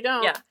sure we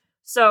don't. Yeah,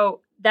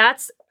 so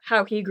that's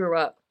how he grew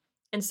up,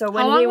 and so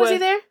when how long was he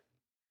there?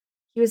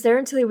 He was there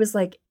until he was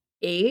like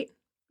 8.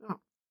 Oh,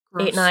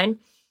 gross. 8, 9.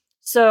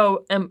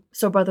 So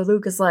brother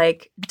Luke is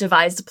like,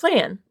 devised a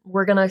plan.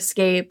 We're gonna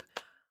escape.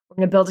 We're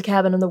gonna build a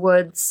cabin in the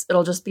woods.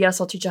 It'll just be us.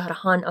 I'll teach you how to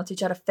hunt. I'll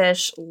teach you how to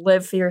fish.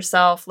 Live for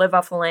yourself. Live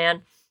off the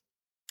land.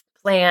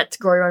 Plant,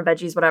 grow your own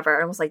veggies, whatever.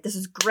 And I was like, this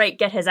is great.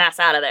 Get his ass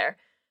out of there.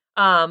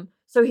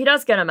 So he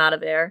does get him out of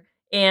there.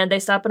 And they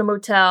stop in a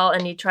motel,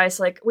 and he tries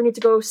to like, we need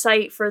to go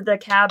site for the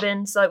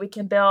cabin so that we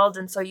can build.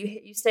 And so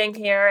you staying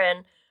here,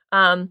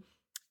 and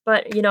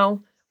but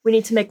we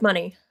need to make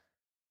money.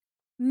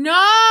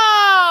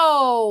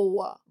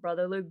 No!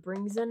 Brother Luke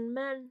brings in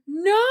men.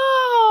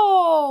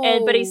 No!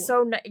 But he's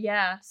so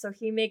so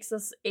he makes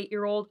this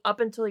 8-year-old up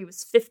until he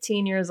was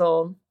 15 years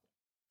old.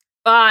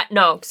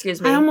 No,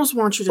 excuse me. I almost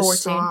want you to 14.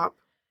 stop.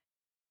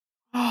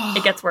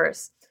 It gets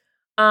worse.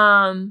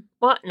 Well,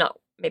 no,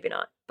 maybe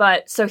not.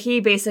 But so he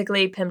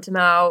basically pimped him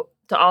out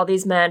to all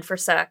these men for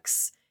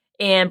sex,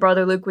 and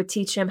Brother Luke would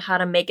teach him how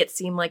to make it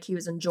seem like he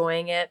was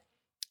enjoying it,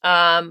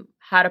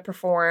 how to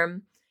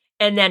perform.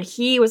 And then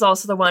he was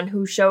also the one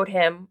who showed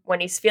him when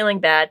he's feeling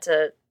bad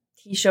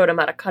he showed him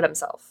how to cut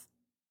himself.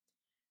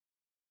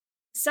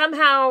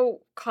 Somehow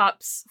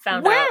cops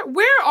found out.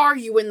 Where are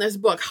you in this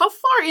book? How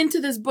far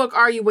into this book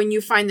are you when you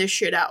find this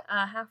shit out?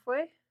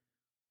 Halfway.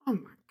 Oh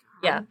my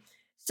god. Yeah.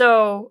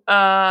 So,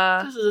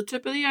 this is the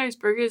tip of the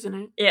iceberg, isn't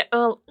it? Yeah.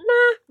 A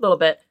little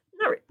bit.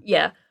 Not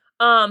yeah.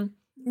 And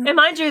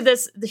mind you,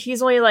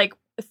 he's only like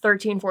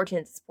 13, 14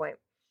 at this point.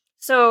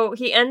 So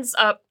he ends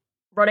up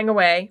running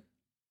away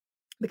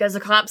because the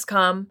cops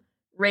come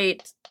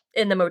right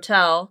in the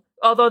motel.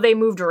 Although they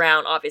moved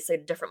around, obviously,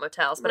 to different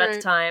motels. But at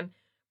the time,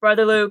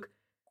 Brother Luke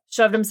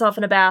shoved himself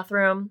in a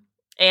bathroom,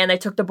 and they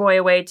took the boy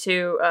away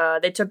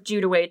they took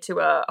Jude away to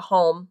a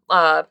home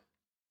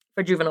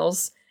for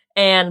juveniles.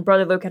 And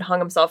Brother Luke had hung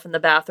himself in the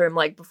bathroom,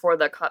 like, before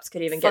the cops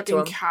could even get to him.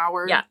 Fucking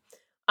coward. Yeah.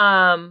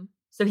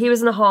 So he was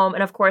in the home,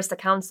 and of course the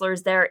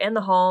counselors there in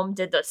the home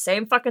did the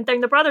same fucking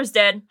thing the brothers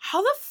did.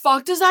 How the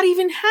fuck does that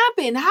even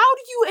happen? How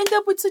do you end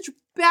up with such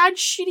bad,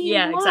 shitty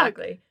luck?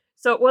 Exactly.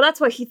 So, well, that's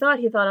what he thought.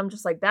 He thought, I'm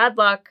just like, bad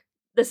luck.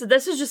 This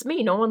is just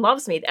me. No one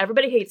loves me.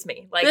 Everybody hates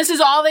me. Like, this is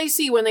all they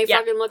see when they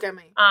fucking look at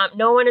me.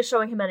 No one is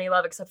showing him any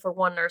love except for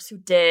one nurse who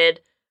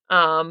did.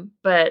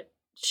 But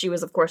she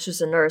was, of course,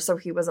 just a nurse, so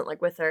he wasn't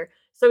like with her.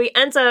 So he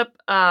ends up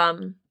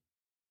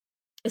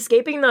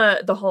escaping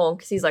the home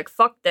because he's like,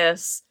 fuck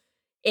this.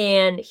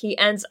 And he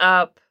ends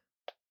up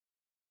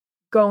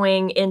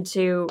going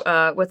into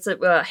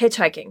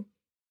hitchhiking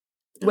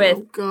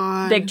with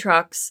big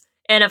trucks.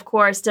 And of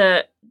course,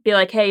 to be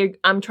like, hey,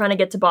 I'm trying to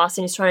get to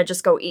Boston. He's trying to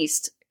just go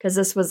east because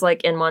this was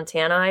like in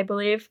Montana, I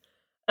believe.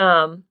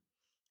 So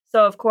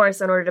of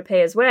course, in order to pay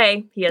his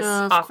way, he has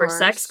to offer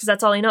sex because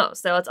that's all he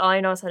knows. So that's all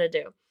he knows how to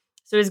do.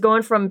 So he's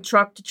going from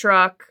truck to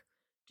truck,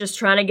 just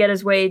trying to get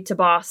his way to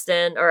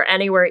Boston or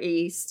anywhere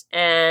east,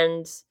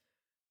 and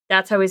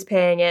that's how he's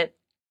paying it.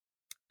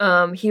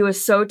 He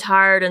was so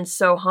tired and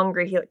so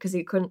hungry because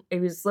he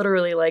was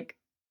literally like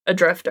a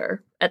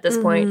drifter at this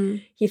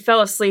point. He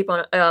fell asleep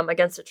on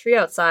against a tree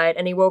outside,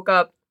 and he woke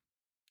up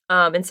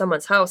in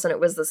someone's house, and it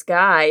was this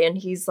guy, and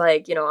he's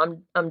like, you know,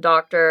 I'm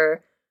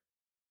Dr.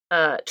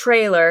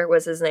 Trailer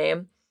was his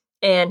name,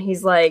 and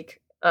he's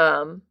like,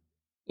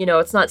 you know,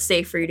 it's not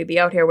safe for you to be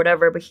out here,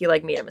 whatever, but he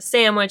like made him a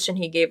sandwich and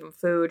he gave him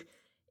food,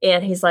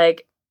 and he's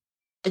like,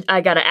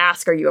 I gotta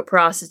ask, are you a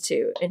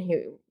prostitute? And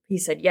he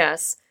said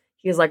yes.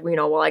 He was like, you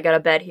know, well, I got a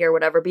bed here,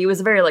 whatever. But he was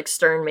a very like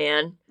stern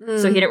man,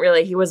 so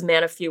he was a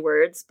man of few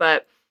words.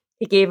 But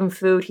he gave him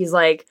food. He's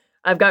like,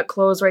 I've got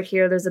clothes right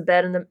here. There's a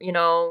bed in the, you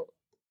know,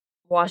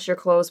 wash your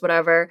clothes,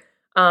 whatever.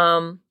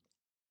 But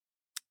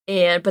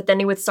then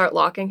he would start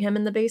locking him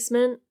in the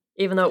basement,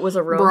 even though it was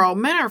a room. Bro,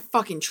 men are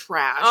fucking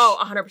trash. Oh,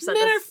 100%.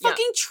 Men are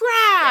fucking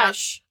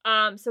trash.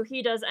 Yeah. So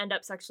he does end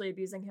up sexually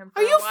abusing him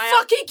for Are a you while.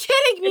 fucking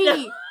kidding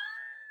me?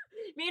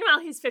 Meanwhile,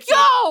 he's 15.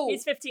 Yo!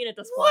 He's 15 at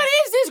this point. What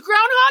is this,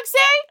 Groundhog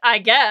Day? I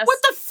guess. What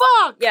the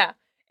fuck? Yeah.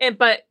 And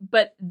but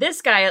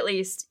this guy, at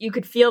least, you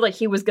could feel that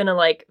he was gonna,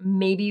 like,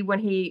 maybe when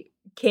he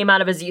came out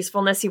of his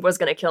usefulness, he was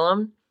gonna kill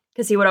him.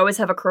 Because he would always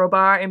have a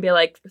crowbar and be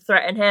like,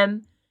 threaten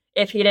him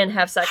if he didn't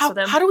have sex with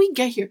him. How do we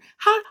get here?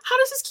 How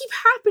does this keep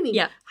happening?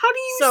 Yeah. How do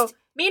you... So,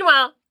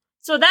 meanwhile,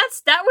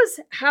 that was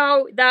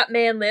how that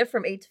man lived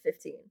from 8 to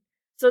 15.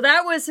 So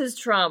that was his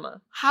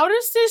trauma. How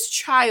does this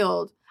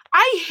child...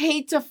 I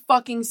hate to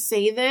fucking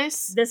say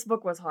this. This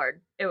book was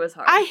hard. It was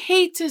hard. I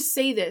hate to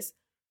say this.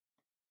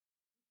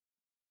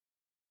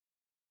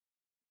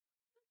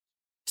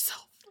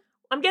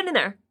 I'm getting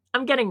there.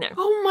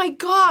 Oh my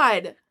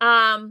god.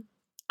 I'm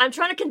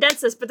trying to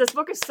condense this, but this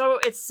book is Bro,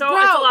 it's a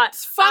lot.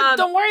 Fuck,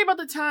 don't worry about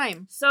the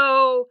time.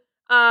 So,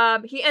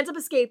 he ends up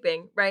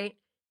escaping, right?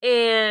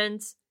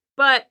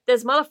 But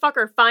this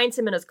motherfucker finds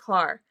him in his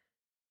car.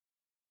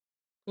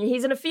 And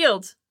he's in a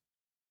field.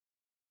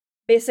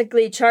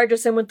 Basically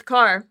charges him with the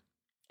car,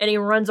 and he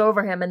runs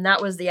over him, and that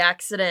was the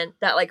accident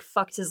that, like,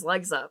 fucked his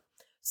legs up.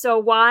 So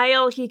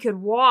while he could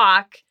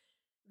walk,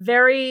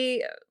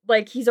 very,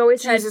 like, he's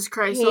always had Jesus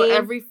Christ, pain. so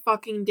every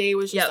fucking day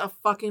was just a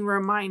fucking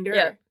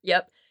reminder.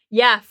 Yep.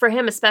 Yeah, for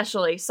him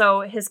especially.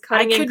 So his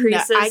cutting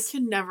increases. I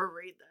could never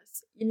read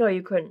this. No,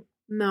 you couldn't.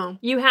 No.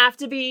 You have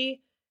to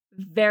be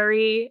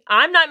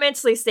I'm not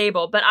mentally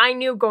stable, but I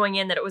knew going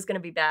in that it was going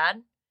to be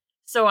bad.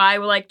 So I,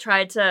 like,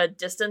 tried to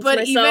distance myself.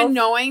 But even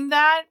knowing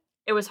that,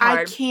 it was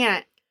hard. I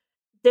can't.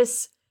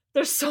 There's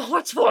so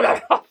much more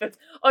that happens.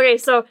 Okay,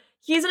 so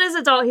he's in his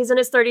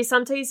 30s.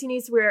 Sometimes he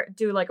needs to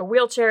do like a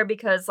wheelchair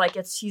because like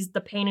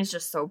the pain is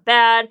just so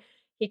bad.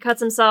 He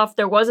cuts himself.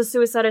 There was a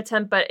suicide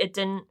attempt, but it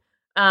didn't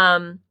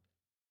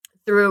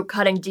through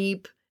cutting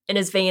deep in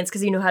his veins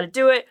because he knew how to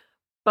do it.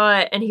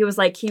 And he was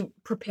like, he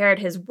prepared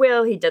his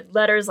will, he did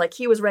letters, like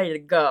he was ready to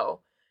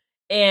go.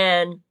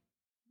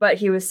 But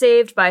he was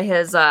saved by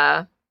his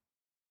landlord,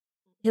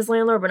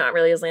 but not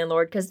really his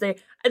landlord, because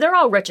they're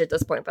all rich at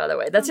this point, by the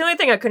way. That's the only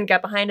thing I couldn't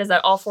get behind, is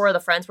that all four of the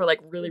friends were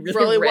like really rich.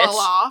 Well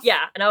off.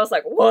 Yeah, and I was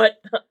like,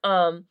 what?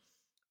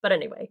 But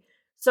anyway,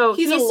 so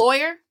he's a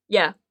lawyer?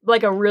 Yeah,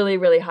 like a really,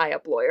 really high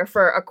up lawyer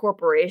for a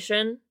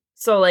corporation.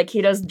 So like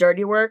he does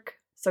dirty work,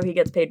 so he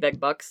gets paid big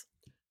bucks.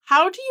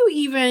 How do you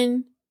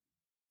even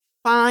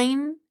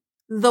find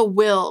the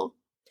will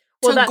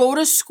to go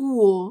to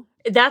school?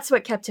 That's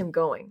what kept him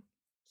going.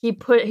 He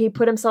put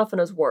himself in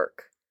his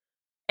work.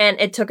 And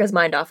it took his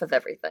mind off of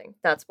everything.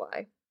 That's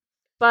why.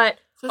 But,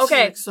 okay. This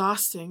is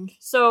exhausting.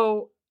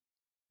 So,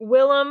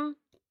 Willem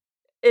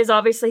is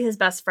obviously his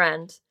best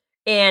friend.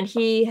 And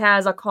he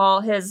has a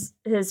call. His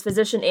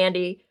physician,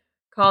 Andy,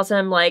 calls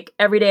him, like,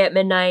 every day at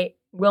midnight.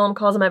 Willem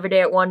calls him every day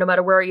at 1, no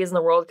matter where he is in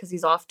the world, because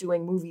he's off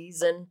doing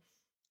movies and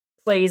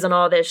plays and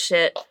all this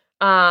shit.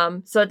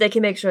 So that they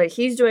can make sure that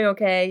he's doing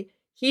okay.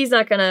 He's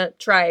not going to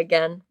try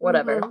again.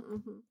 Whatever.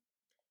 Mm-hmm.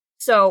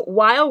 So,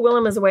 while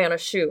Willem is away on a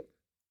shoot,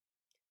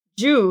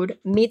 Jude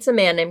meets a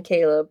man named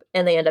Caleb,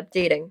 and they end up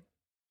dating.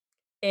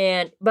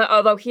 But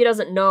although he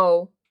doesn't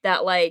know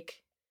that,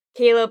 like,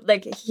 Caleb,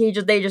 like,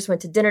 they just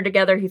went to dinner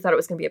together. He thought it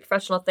was going to be a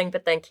professional thing,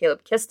 but then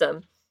Caleb kissed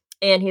him,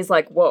 and he's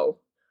like, whoa.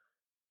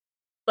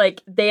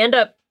 Like, they end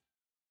up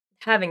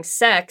having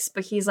sex,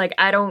 but he's like,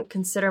 I don't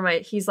consider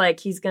he's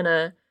like, he's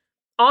gonna,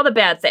 all the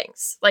bad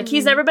things. Like,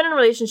 he's never been in a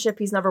relationship,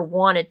 he's never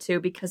wanted to,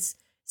 because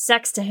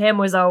sex to him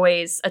was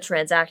always a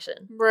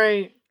transaction.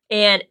 Right.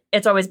 And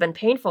it's always been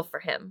painful for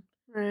him.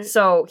 Right.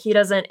 So he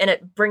doesn't, and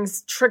it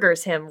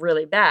triggers him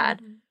really bad.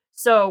 Mm-hmm.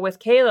 So with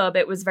Caleb,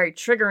 it was very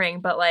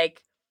triggering, but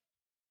like,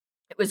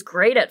 it was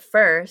great at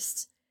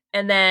first.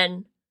 And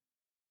then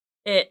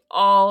it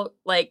all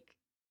like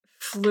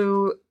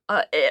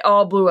it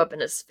all blew up in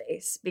his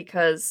face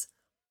because,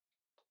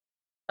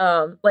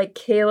 like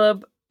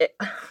Caleb, it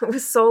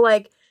was so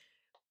like,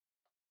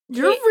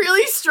 you're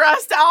really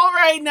stressed out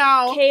right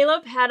now.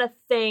 Caleb had a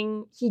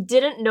thing. He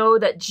didn't know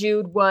that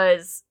Jude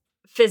was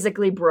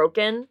physically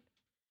broken.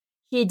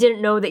 He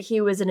didn't know that he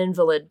was an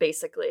invalid,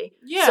 basically.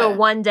 Yeah. So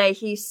one day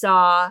he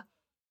saw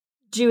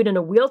Jude in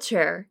a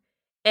wheelchair,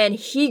 and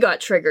he got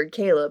triggered,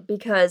 Caleb,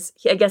 because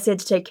I guess he had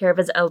to take care of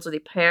his elderly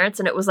parents,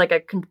 and it was like a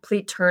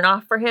complete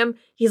turnoff for him.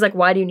 He's like,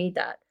 why do you need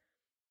that?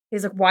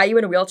 He's like, why are you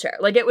in a wheelchair?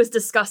 Like, it was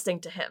disgusting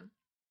to him.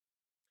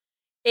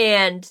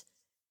 And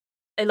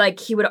like,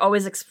 he would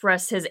always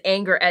express his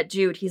anger at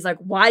Jude. He's like,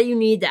 why do you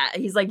need that?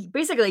 He's like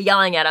basically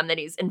yelling at him that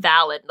he's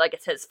invalid, like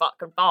it's his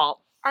fucking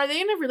fault. Are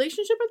they in a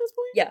relationship at this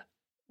point? Yeah.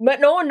 But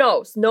no one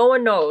knows. No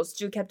one knows.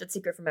 Jude kept it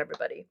secret from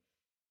everybody.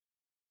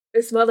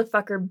 This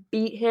motherfucker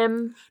beat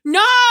him No!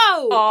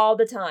 all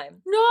the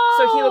time. No!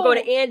 So he would go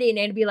to Andy, and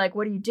Andy would be like,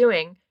 what are you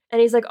doing? And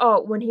he's like,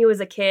 oh, when he was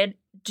a kid,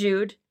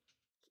 Jude,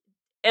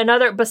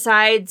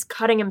 besides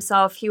cutting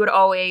himself, he would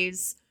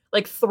always,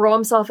 like, throw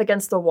himself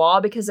against the wall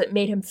because it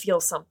made him feel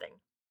something.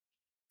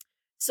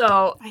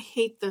 So. I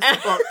hate this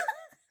book.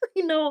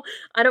 You know,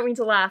 I don't mean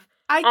to laugh.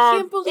 I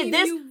can't believe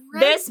you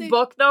read this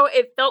book, though,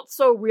 it felt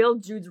so real.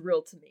 Jude's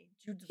real to me.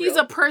 He's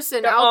a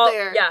person out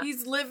there. Yeah.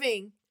 He's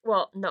living.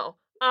 Well, no.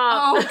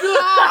 Oh,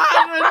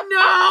 God,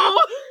 no!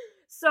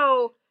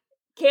 So,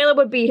 Caleb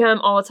would beat him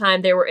all the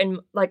time. They were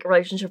in, like, a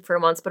relationship for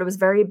months, but it was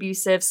very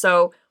abusive,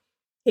 so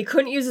he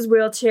couldn't use his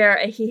wheelchair,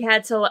 and he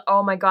had to,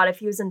 oh my God, if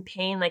he was in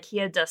pain, like, he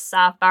had to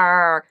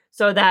suffer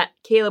so that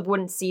Caleb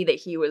wouldn't see that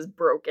he was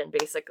broken,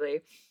 basically.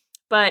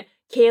 But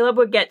Caleb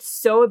would get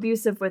so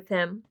abusive with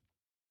him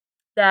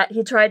that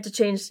he tried to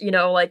change, you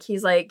know, like, he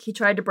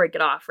tried to break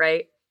it off,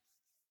 right?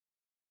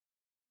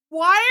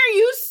 Why are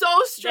you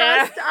so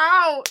stressed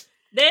out?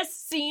 This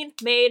scene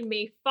made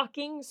me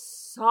fucking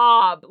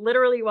sob,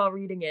 literally, while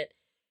reading it.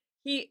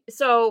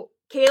 So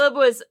Caleb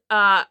was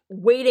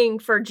waiting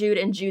for Jude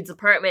in Jude's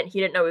apartment. He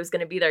didn't know he was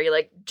going to be there. He,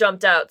 like,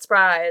 jumped out,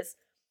 surprise.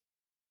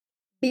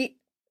 He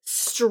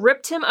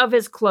stripped him of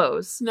his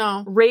clothes.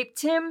 No.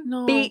 Raped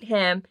him, beat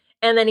him,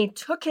 and then he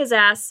took his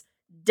ass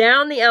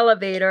down the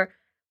elevator,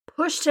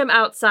 pushed him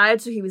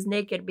outside so he was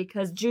naked,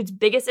 because Jude's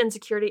biggest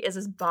insecurity is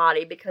his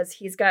body, because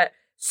he's got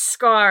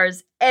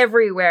scars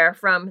everywhere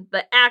from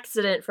the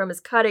accident, from his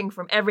cutting,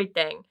 from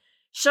everything.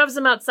 Shoves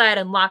him outside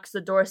and locks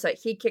the door so that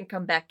he can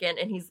come back in.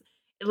 And he's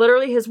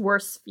literally, his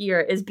worst fear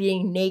is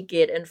being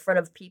naked in front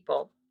of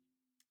people.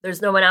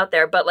 There's no one out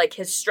there, but, like,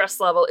 his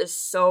stress level is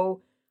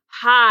so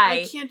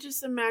high. I can't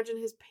just imagine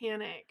his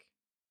panic.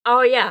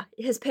 Oh yeah,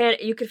 his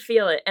panic, you could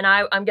feel it. And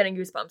I'm getting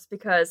goosebumps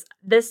because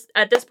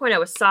at this point I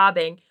was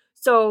sobbing.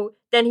 So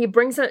then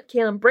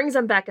Caleb brings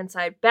him back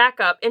inside, back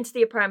up into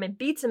the apartment,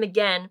 beats him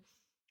again.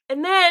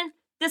 And then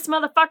this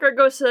motherfucker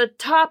goes to the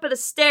top of the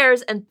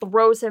stairs and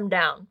throws him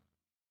down.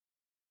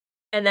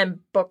 And then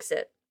books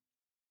it.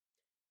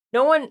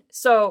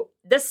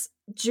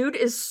 Jude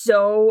is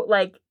so,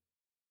 like,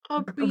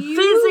 abused.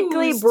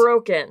 Physically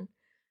broken.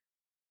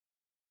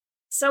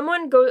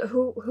 Someone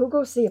who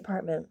goes to the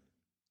apartment?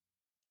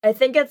 I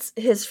think it's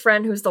his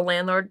friend who's the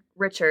landlord,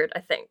 Richard, I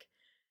think.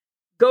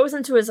 Goes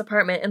into his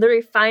apartment and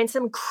literally finds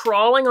him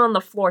crawling on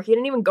the floor. He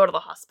didn't even go to the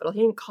hospital.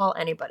 He didn't call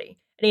anybody.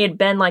 And he had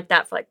been like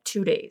that for like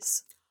 2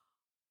 days.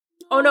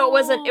 Oh no,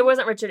 it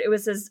wasn't Richard. It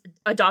was his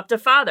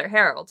adoptive father,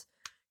 Harold.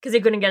 Because he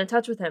couldn't get in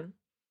touch with him.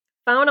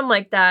 Found him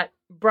like that.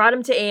 Brought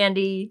him to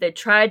Andy. They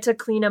tried to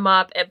clean him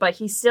up, but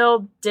he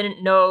still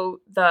didn't know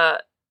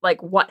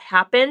what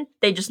happened.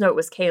 They just know it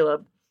was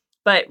Caleb.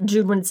 But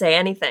Jude wouldn't say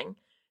anything.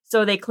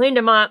 So they cleaned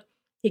him up.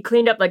 He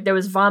cleaned up, like, there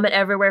was vomit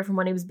everywhere from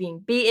when he was being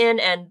beaten,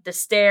 and the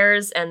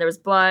stairs, and there was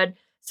blood.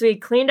 So he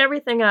cleaned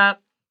everything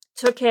up,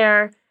 took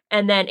care,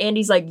 and then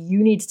Andy's like, you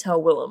need to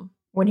tell Willem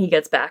when he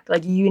gets back.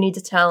 Like, you need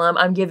to tell him.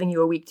 I'm giving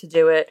you a week to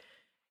do it.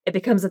 It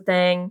becomes a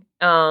thing.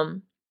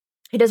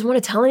 He doesn't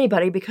want to tell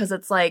anybody because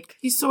it's like...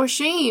 He's so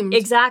ashamed.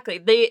 Exactly.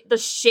 The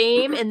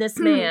shame in this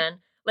man.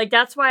 Like,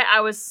 that's why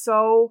I was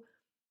so...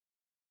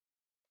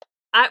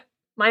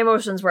 My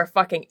emotions were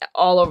fucking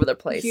all over the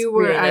place. You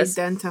were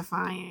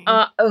identifying.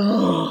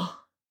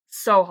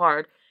 So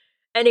hard.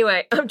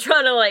 Anyway, I'm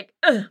trying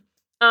to,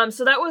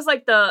 so that was,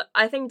 like,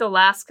 I think the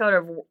last kind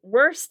of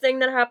worst thing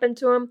that happened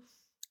to him.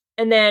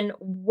 And then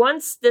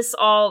once this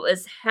all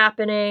is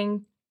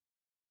happening,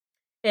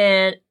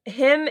 and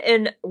him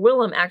and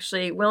Willem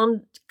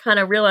kind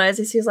of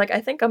realizes, he's like,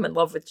 I think I'm in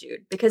love with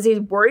Jude, because he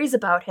worries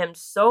about him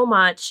so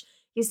much.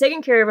 He's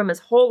taken care of him his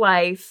whole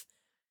life.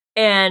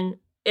 And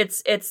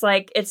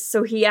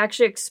so he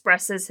actually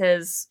expresses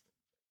his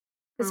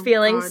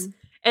feelings, God.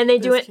 And they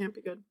do this it. Can't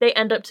be good. They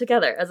end up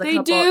together as a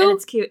couple, do? and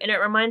it's cute. And it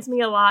reminds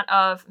me a lot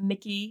of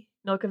Mickey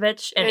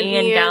Milkovich and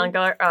Ian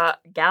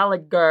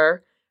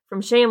Gallagher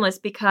from Shameless,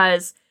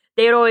 because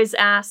they'd always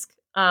ask,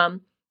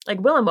 like,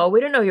 Willem, we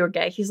didn't know you were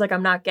gay. He's like,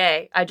 I'm not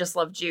gay. I just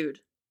love Jude.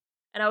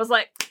 And I was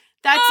like,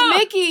 that's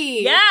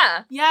Mickey.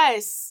 Yeah.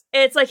 Yes.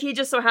 It's like he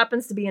just so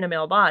happens to be in a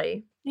male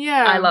body.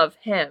 Yeah. I love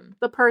him.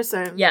 The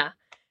person. Yeah.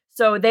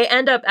 So they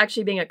end up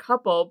actually being a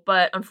couple,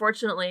 but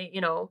unfortunately,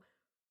 you know,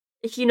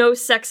 he knows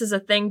sex is a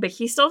thing, but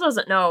he still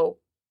doesn't know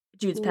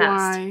Jude's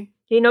past. Why?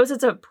 He knows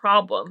it's a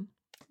problem,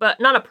 but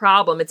not a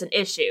problem, it's an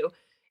issue.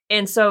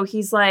 And so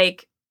he's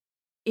like,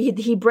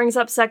 he brings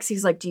up sex.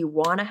 He's like, do you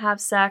want to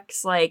have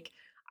sex? Like,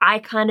 I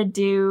kind of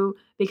do,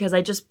 because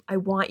I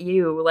want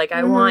you. Like,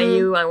 I want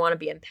you. I want to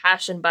be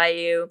impassioned by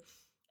you.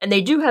 And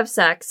they do have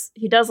sex.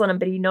 He does let him,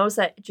 but he knows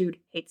that Jude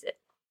hates it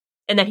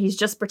and that he's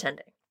just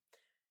pretending.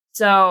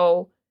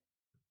 So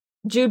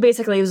Jude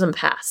basically gives him a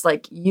pass.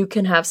 Like, you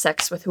can have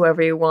sex with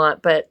whoever you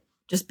want, but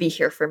just be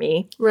here for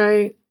me.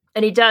 Right.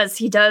 And he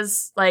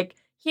does, like,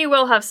 he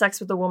will have sex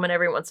with a woman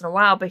every once in a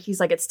while, but he's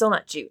like, it's still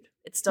not Jude.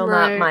 It's still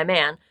not my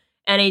man.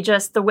 And he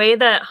just, the way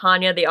that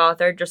Hanya, the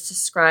author, just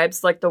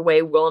describes, like, the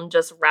way Willem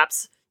just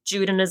wraps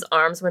Jude in his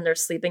arms when they're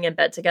sleeping in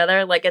bed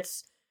together, like,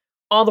 it's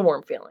all the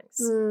warm feelings.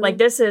 Like,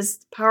 this is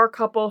power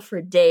couple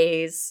for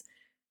days.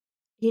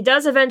 He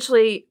does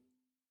eventually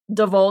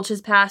divulge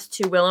his past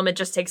to Willem. It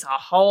just takes a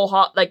whole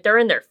hot, like, they're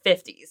in their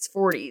 50s,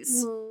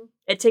 40s.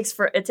 It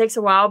takes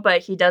a while,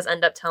 but he does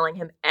end up telling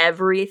him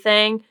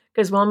everything,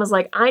 because Willem is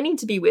like, I need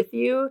to be with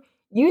you.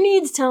 You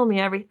need to tell me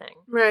everything.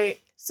 Right.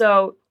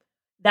 So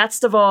that's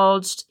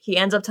divulged. He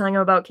ends up telling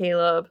him about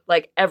Caleb,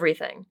 like,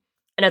 everything.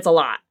 And it's a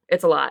lot.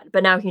 It's a lot.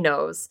 But now he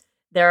knows.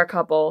 They're a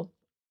couple.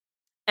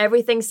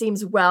 Everything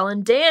seems well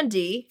and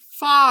dandy.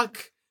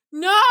 Fuck.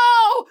 No!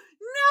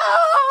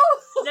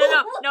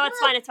 No, it's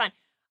fine. It's fine.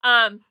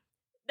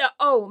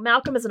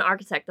 Malcolm is an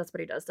architect. That's what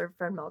he does. Their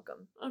friend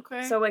Malcolm.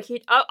 Okay. So, like,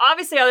 he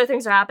obviously other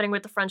things are happening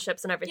with the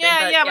friendships and everything.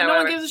 Yeah, but no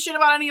one gives a shit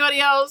about anybody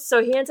else.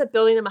 So he ends up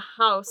building them a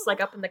house, like,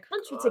 up in the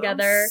country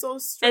together. I'm so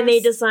stressed. And they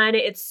design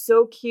it. It's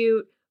so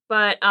cute.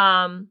 But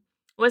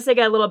once they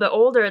get a little bit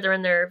older, they're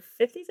in their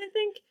 50s, I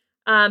think.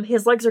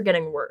 His legs are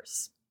getting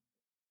worse.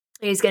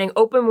 He's getting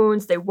open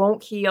wounds. They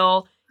won't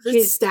heal.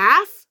 His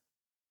staff?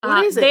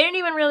 What is it? They didn't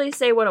even really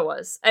say what it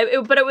was.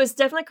 But it was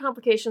definitely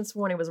complications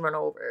from when he was run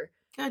over.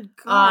 Good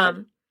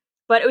God.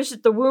 But it was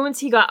just the wounds.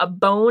 He got a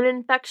bone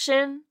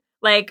infection,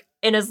 like,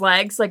 in his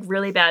legs, like,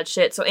 really bad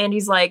shit. So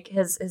Andy's like,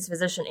 his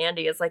physician,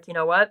 Andy, is like, you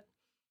know what?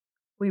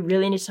 We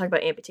really need to talk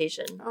about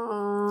amputation.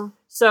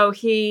 So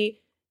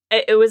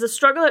it was a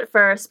struggle at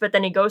first, but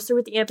then he goes through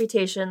with the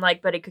amputation,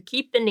 like, but he could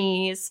keep the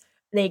knees.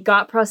 They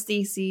got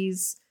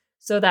prostheses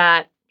so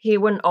that he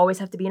wouldn't always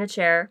have to be in a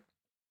chair.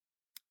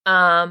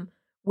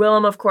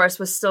 Willem, of course,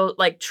 was still,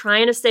 like,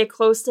 trying to stay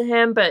close to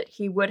him, but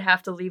he would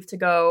have to leave to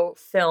go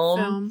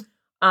film.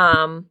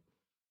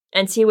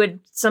 And he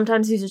would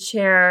sometimes use a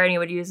chair and he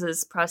would use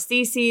his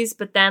prostheses,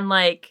 but then,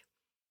 like,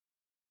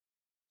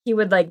 he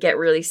would, like, get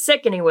really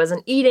sick and he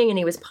wasn't eating and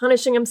he was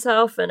punishing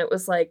himself. And it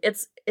was like,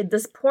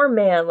 this poor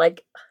man,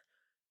 like,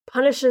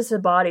 punishes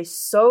his body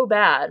so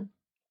bad.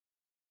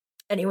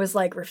 And he was,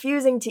 like,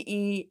 refusing to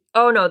eat.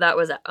 Oh, no, that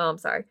was it. Oh, I'm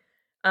sorry.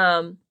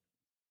 And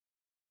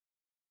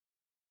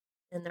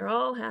they're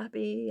all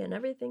happy and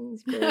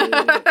everything's great.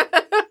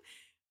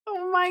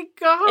 Oh my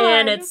God.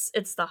 And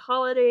it's the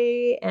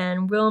holiday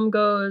and Willem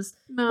goes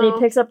and he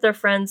picks up their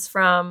friends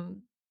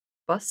from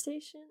bus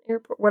station,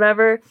 airport,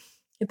 whatever.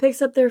 He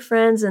picks up their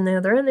friends and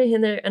they're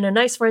in a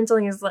nice rental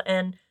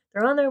and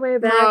they're on their way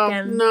back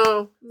and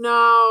no.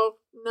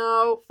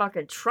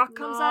 Fucking truck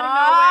comes out of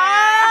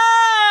nowhere.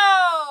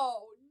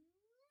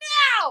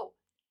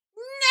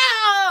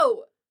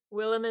 No!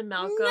 Willem and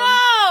Malcolm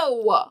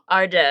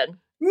are dead.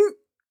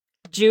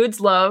 Jude's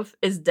love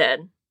is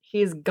dead.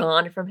 He's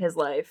gone from his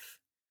life.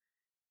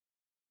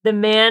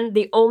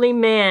 The only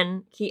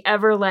man he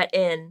ever let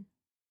in,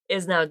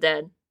 is now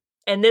dead.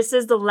 And this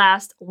is the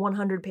last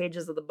 100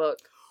 pages of the book.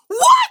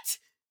 What?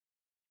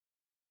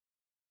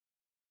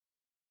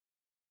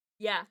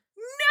 Yeah.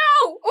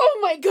 No! Oh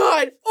my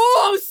God!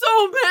 Oh, I'm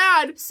so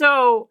mad!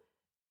 So,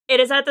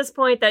 it is at this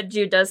point that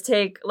Jude does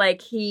take,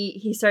 like,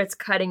 he starts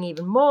cutting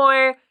even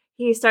more.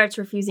 He starts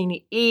refusing to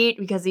eat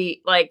because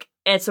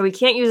and so he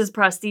can't use his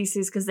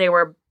prostheses because they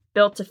were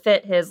built to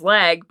fit his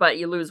leg, but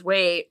you lose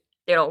weight,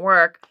 they don't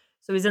work.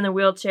 So he's in the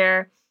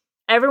wheelchair.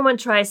 Everyone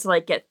tries to,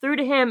 like, get through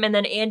to him, and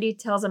then Andy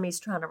tells him he's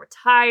trying to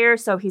retire,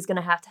 so he's going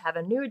to have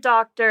a new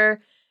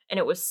doctor, and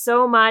it was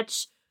so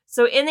much.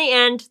 So in the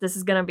end, this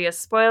is going to be a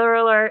spoiler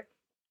alert,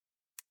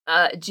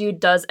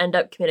 Jude does end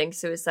up committing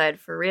suicide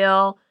for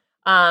real.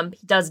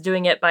 He does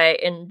doing it by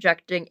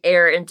injecting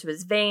air into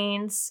his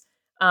veins.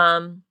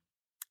 And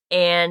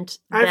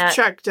I've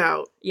checked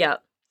out. Yeah.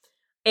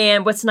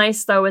 And what's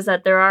nice, though, is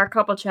that there are a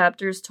couple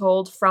chapters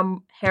told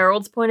from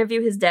Harold's point of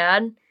view, his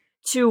dad,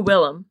 to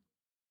Willem.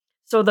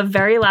 So the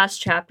very last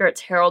chapter,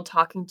 it's Harold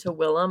talking to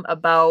Willem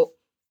about,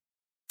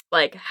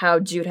 like, how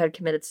Jude had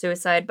committed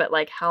suicide, but,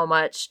 like, how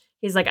much.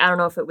 He's like, I don't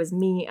know if it was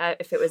me,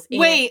 if it was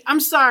Ian. Wait, I'm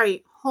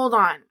sorry. Hold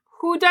on.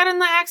 Who died in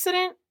the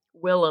accident?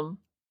 Willem.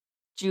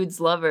 Jude's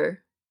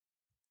lover.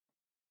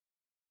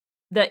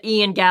 The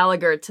Ian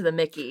Gallagher to the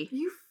Mickey.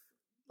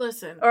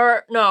 Listen.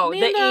 Or, no,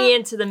 Amanda. the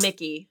Ian to the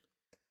Mickey.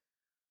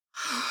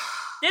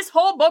 This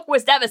whole book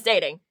was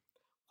devastating.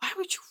 Why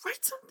would you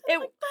write something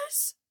like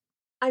this?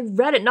 I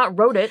read it, not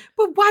wrote it.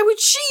 But why would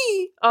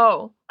she?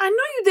 Oh. I know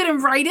you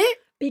didn't write it.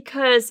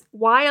 Because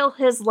while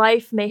his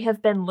life may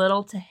have been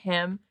little to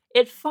him,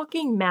 it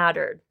fucking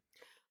mattered.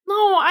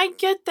 No, I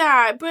get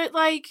that, but,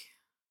 like...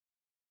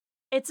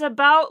 It's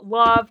about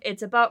love,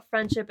 it's about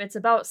friendship, it's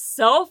about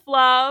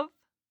self-love.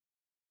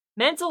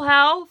 Mental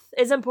health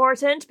is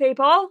important,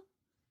 people.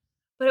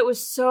 But it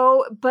was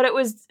so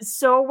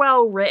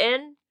well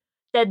written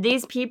that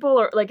these people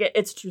are, like,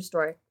 it's a true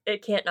story.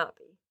 It can't not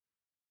be.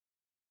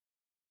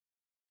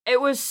 It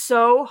was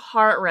so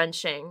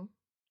heart-wrenching.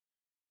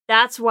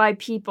 That's why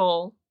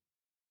people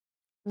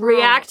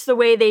react the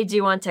way they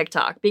do on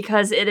TikTok,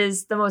 because it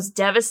is the most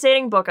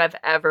devastating book I've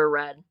ever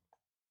read.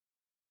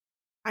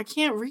 I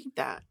can't read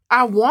that.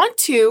 I want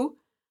to.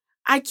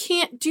 I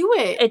can't do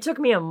it. It took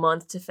me a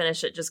month to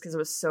finish it just because it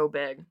was so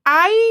big.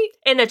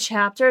 And the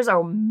chapters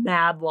are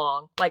mad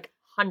long, like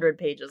 100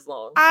 pages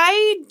long.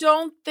 I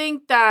don't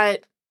think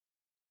that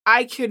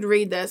I could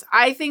read this.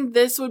 I think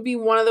this would be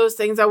one of those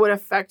things that would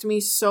affect me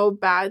so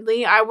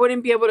badly. I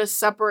wouldn't be able to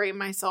separate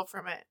myself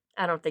from it.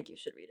 I don't think you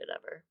should read it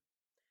ever.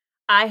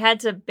 I had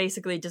to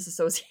basically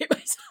disassociate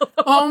myself.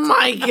 Oh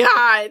my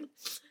God.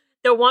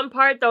 The one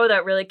part, though,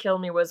 that really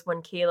killed me was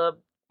when Caleb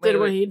did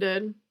what he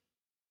did.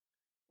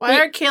 Why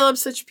are Caleb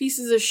such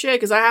pieces of shit?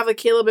 Because I have a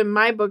Caleb in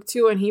my book,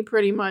 too, and he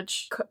pretty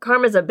much...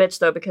 Karma's a bitch,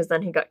 though, because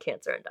then he got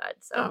cancer and died.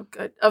 So. Oh,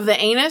 good. Of the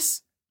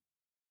anus?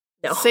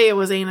 No. Say it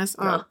was anus.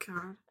 No. Oh,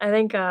 God. I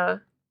think, it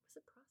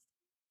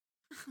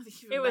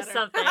was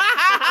something.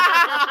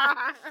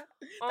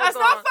 That's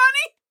not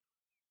funny?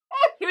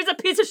 He was a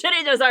piece of shit.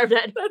 He deserved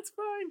it. That's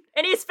fine.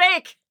 And he's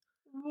fake.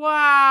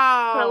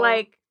 Wow. But,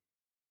 like...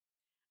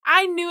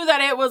 I knew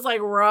that it was,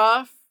 like,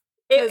 rough.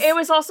 It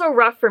was also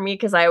rough for me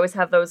because I always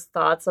have those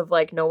thoughts of,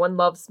 like, no one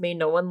loves me.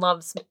 No one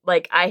loves...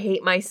 Like, I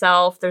hate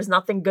myself. There's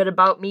nothing good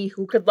about me.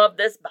 Who could love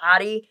this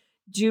body?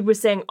 Jude was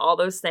saying all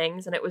those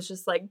things, and it was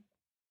just, like...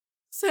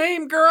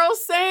 Same, girl,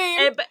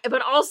 same.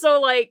 But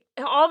also, like,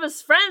 all of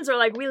his friends are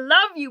like, we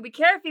love you. We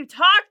care if you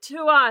talk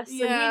to us.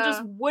 Yeah. And he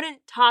just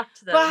wouldn't talk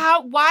to them.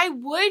 But why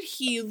would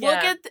he? Look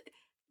at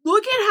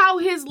how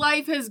his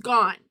life has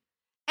gone.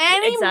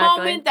 Any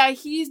moment that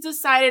he's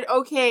decided,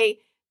 okay,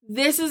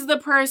 this is the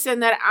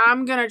person that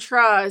I'm going to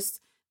trust.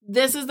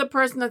 This is the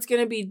person that's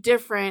going to be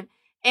different.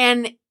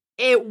 And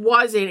it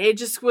wasn't. It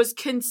just was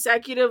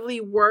consecutively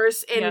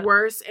worse and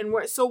worse and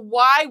worse. So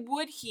why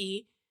would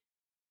he,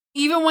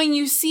 even when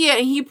you see it,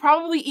 and he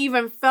probably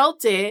even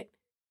felt it,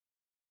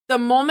 the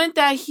moment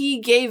that he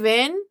gave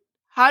in,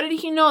 how did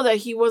he know that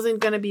he wasn't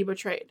going to be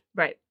betrayed?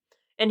 Right.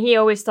 And he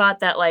always thought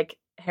that, like,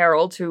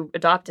 Harold, who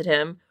adopted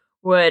him,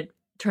 would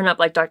turn up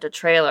like Dr.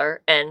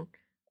 Trailer and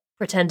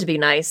pretend to be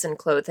nice and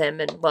clothe him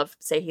and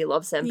say he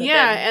loves him. But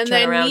and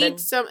then need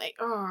something.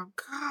 Oh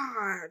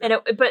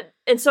God!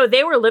 And so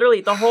they were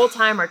literally the whole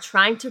time are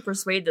trying to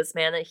persuade this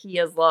man that he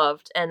is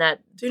loved and that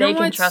they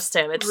can trust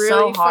him. It's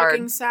really so hard.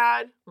 Fucking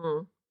sad.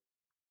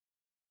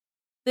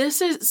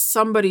 This is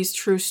somebody's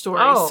true story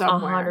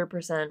somewhere.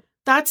 100%.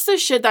 That's the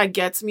shit that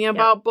gets me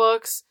about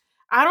books.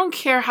 I don't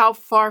care how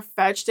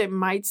far-fetched it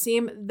might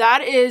seem.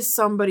 That is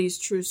somebody's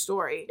true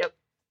story. Yep.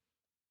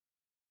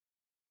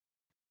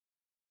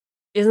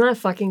 Isn't that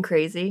fucking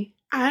crazy?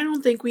 I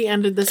don't think we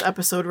ended this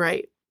episode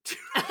right.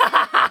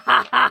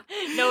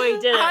 No, we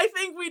didn't. I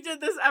think we did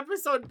this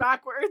episode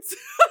backwards.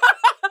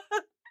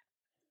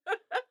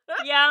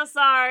 Yeah,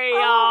 sorry,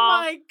 y'all.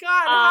 Oh my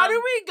God. How do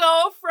we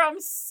go from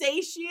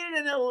satiated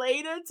and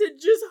elated to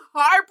just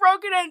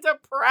heartbroken and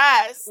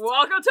depressed?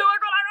 Welcome to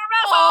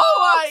Equilibrium. Oh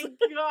my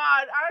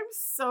God. I'm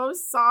so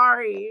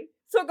sorry.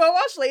 So go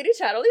watch Lady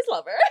Chatterley's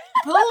Lover.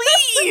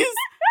 Please.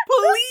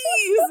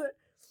 Please.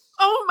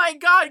 Oh my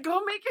God,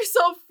 go make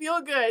yourself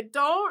feel good.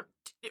 Don't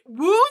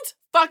wounds?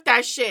 Fuck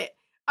that shit.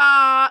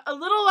 A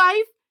Little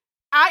Life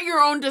at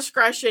your own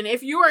discretion.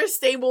 If you are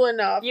stable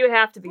enough. You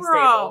have to be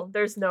stable.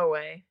 There's no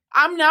way.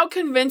 I'm now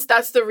convinced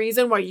that's the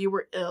reason why you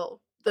were ill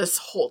this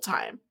whole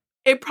time.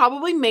 It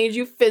probably made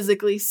you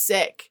physically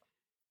sick.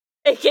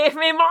 It gave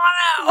me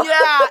mono.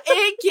 Yeah,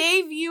 it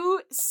gave you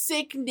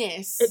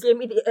sickness. It gave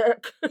me the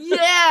ick.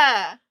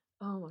 Yeah.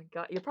 Oh my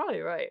God, you're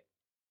probably right.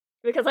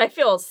 Because I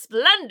feel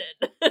splendid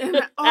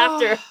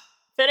after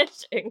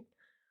finishing.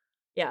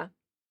 Yeah.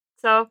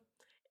 So,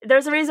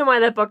 there's a reason why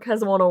that book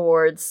has won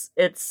awards.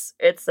 It's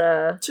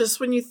just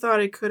when you thought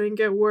it couldn't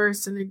get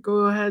worse and it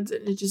go ahead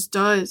and it just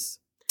does.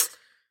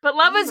 But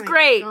love is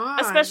great,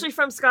 especially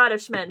from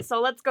Scottish men.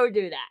 So let's go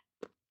do that.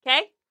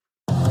 Okay?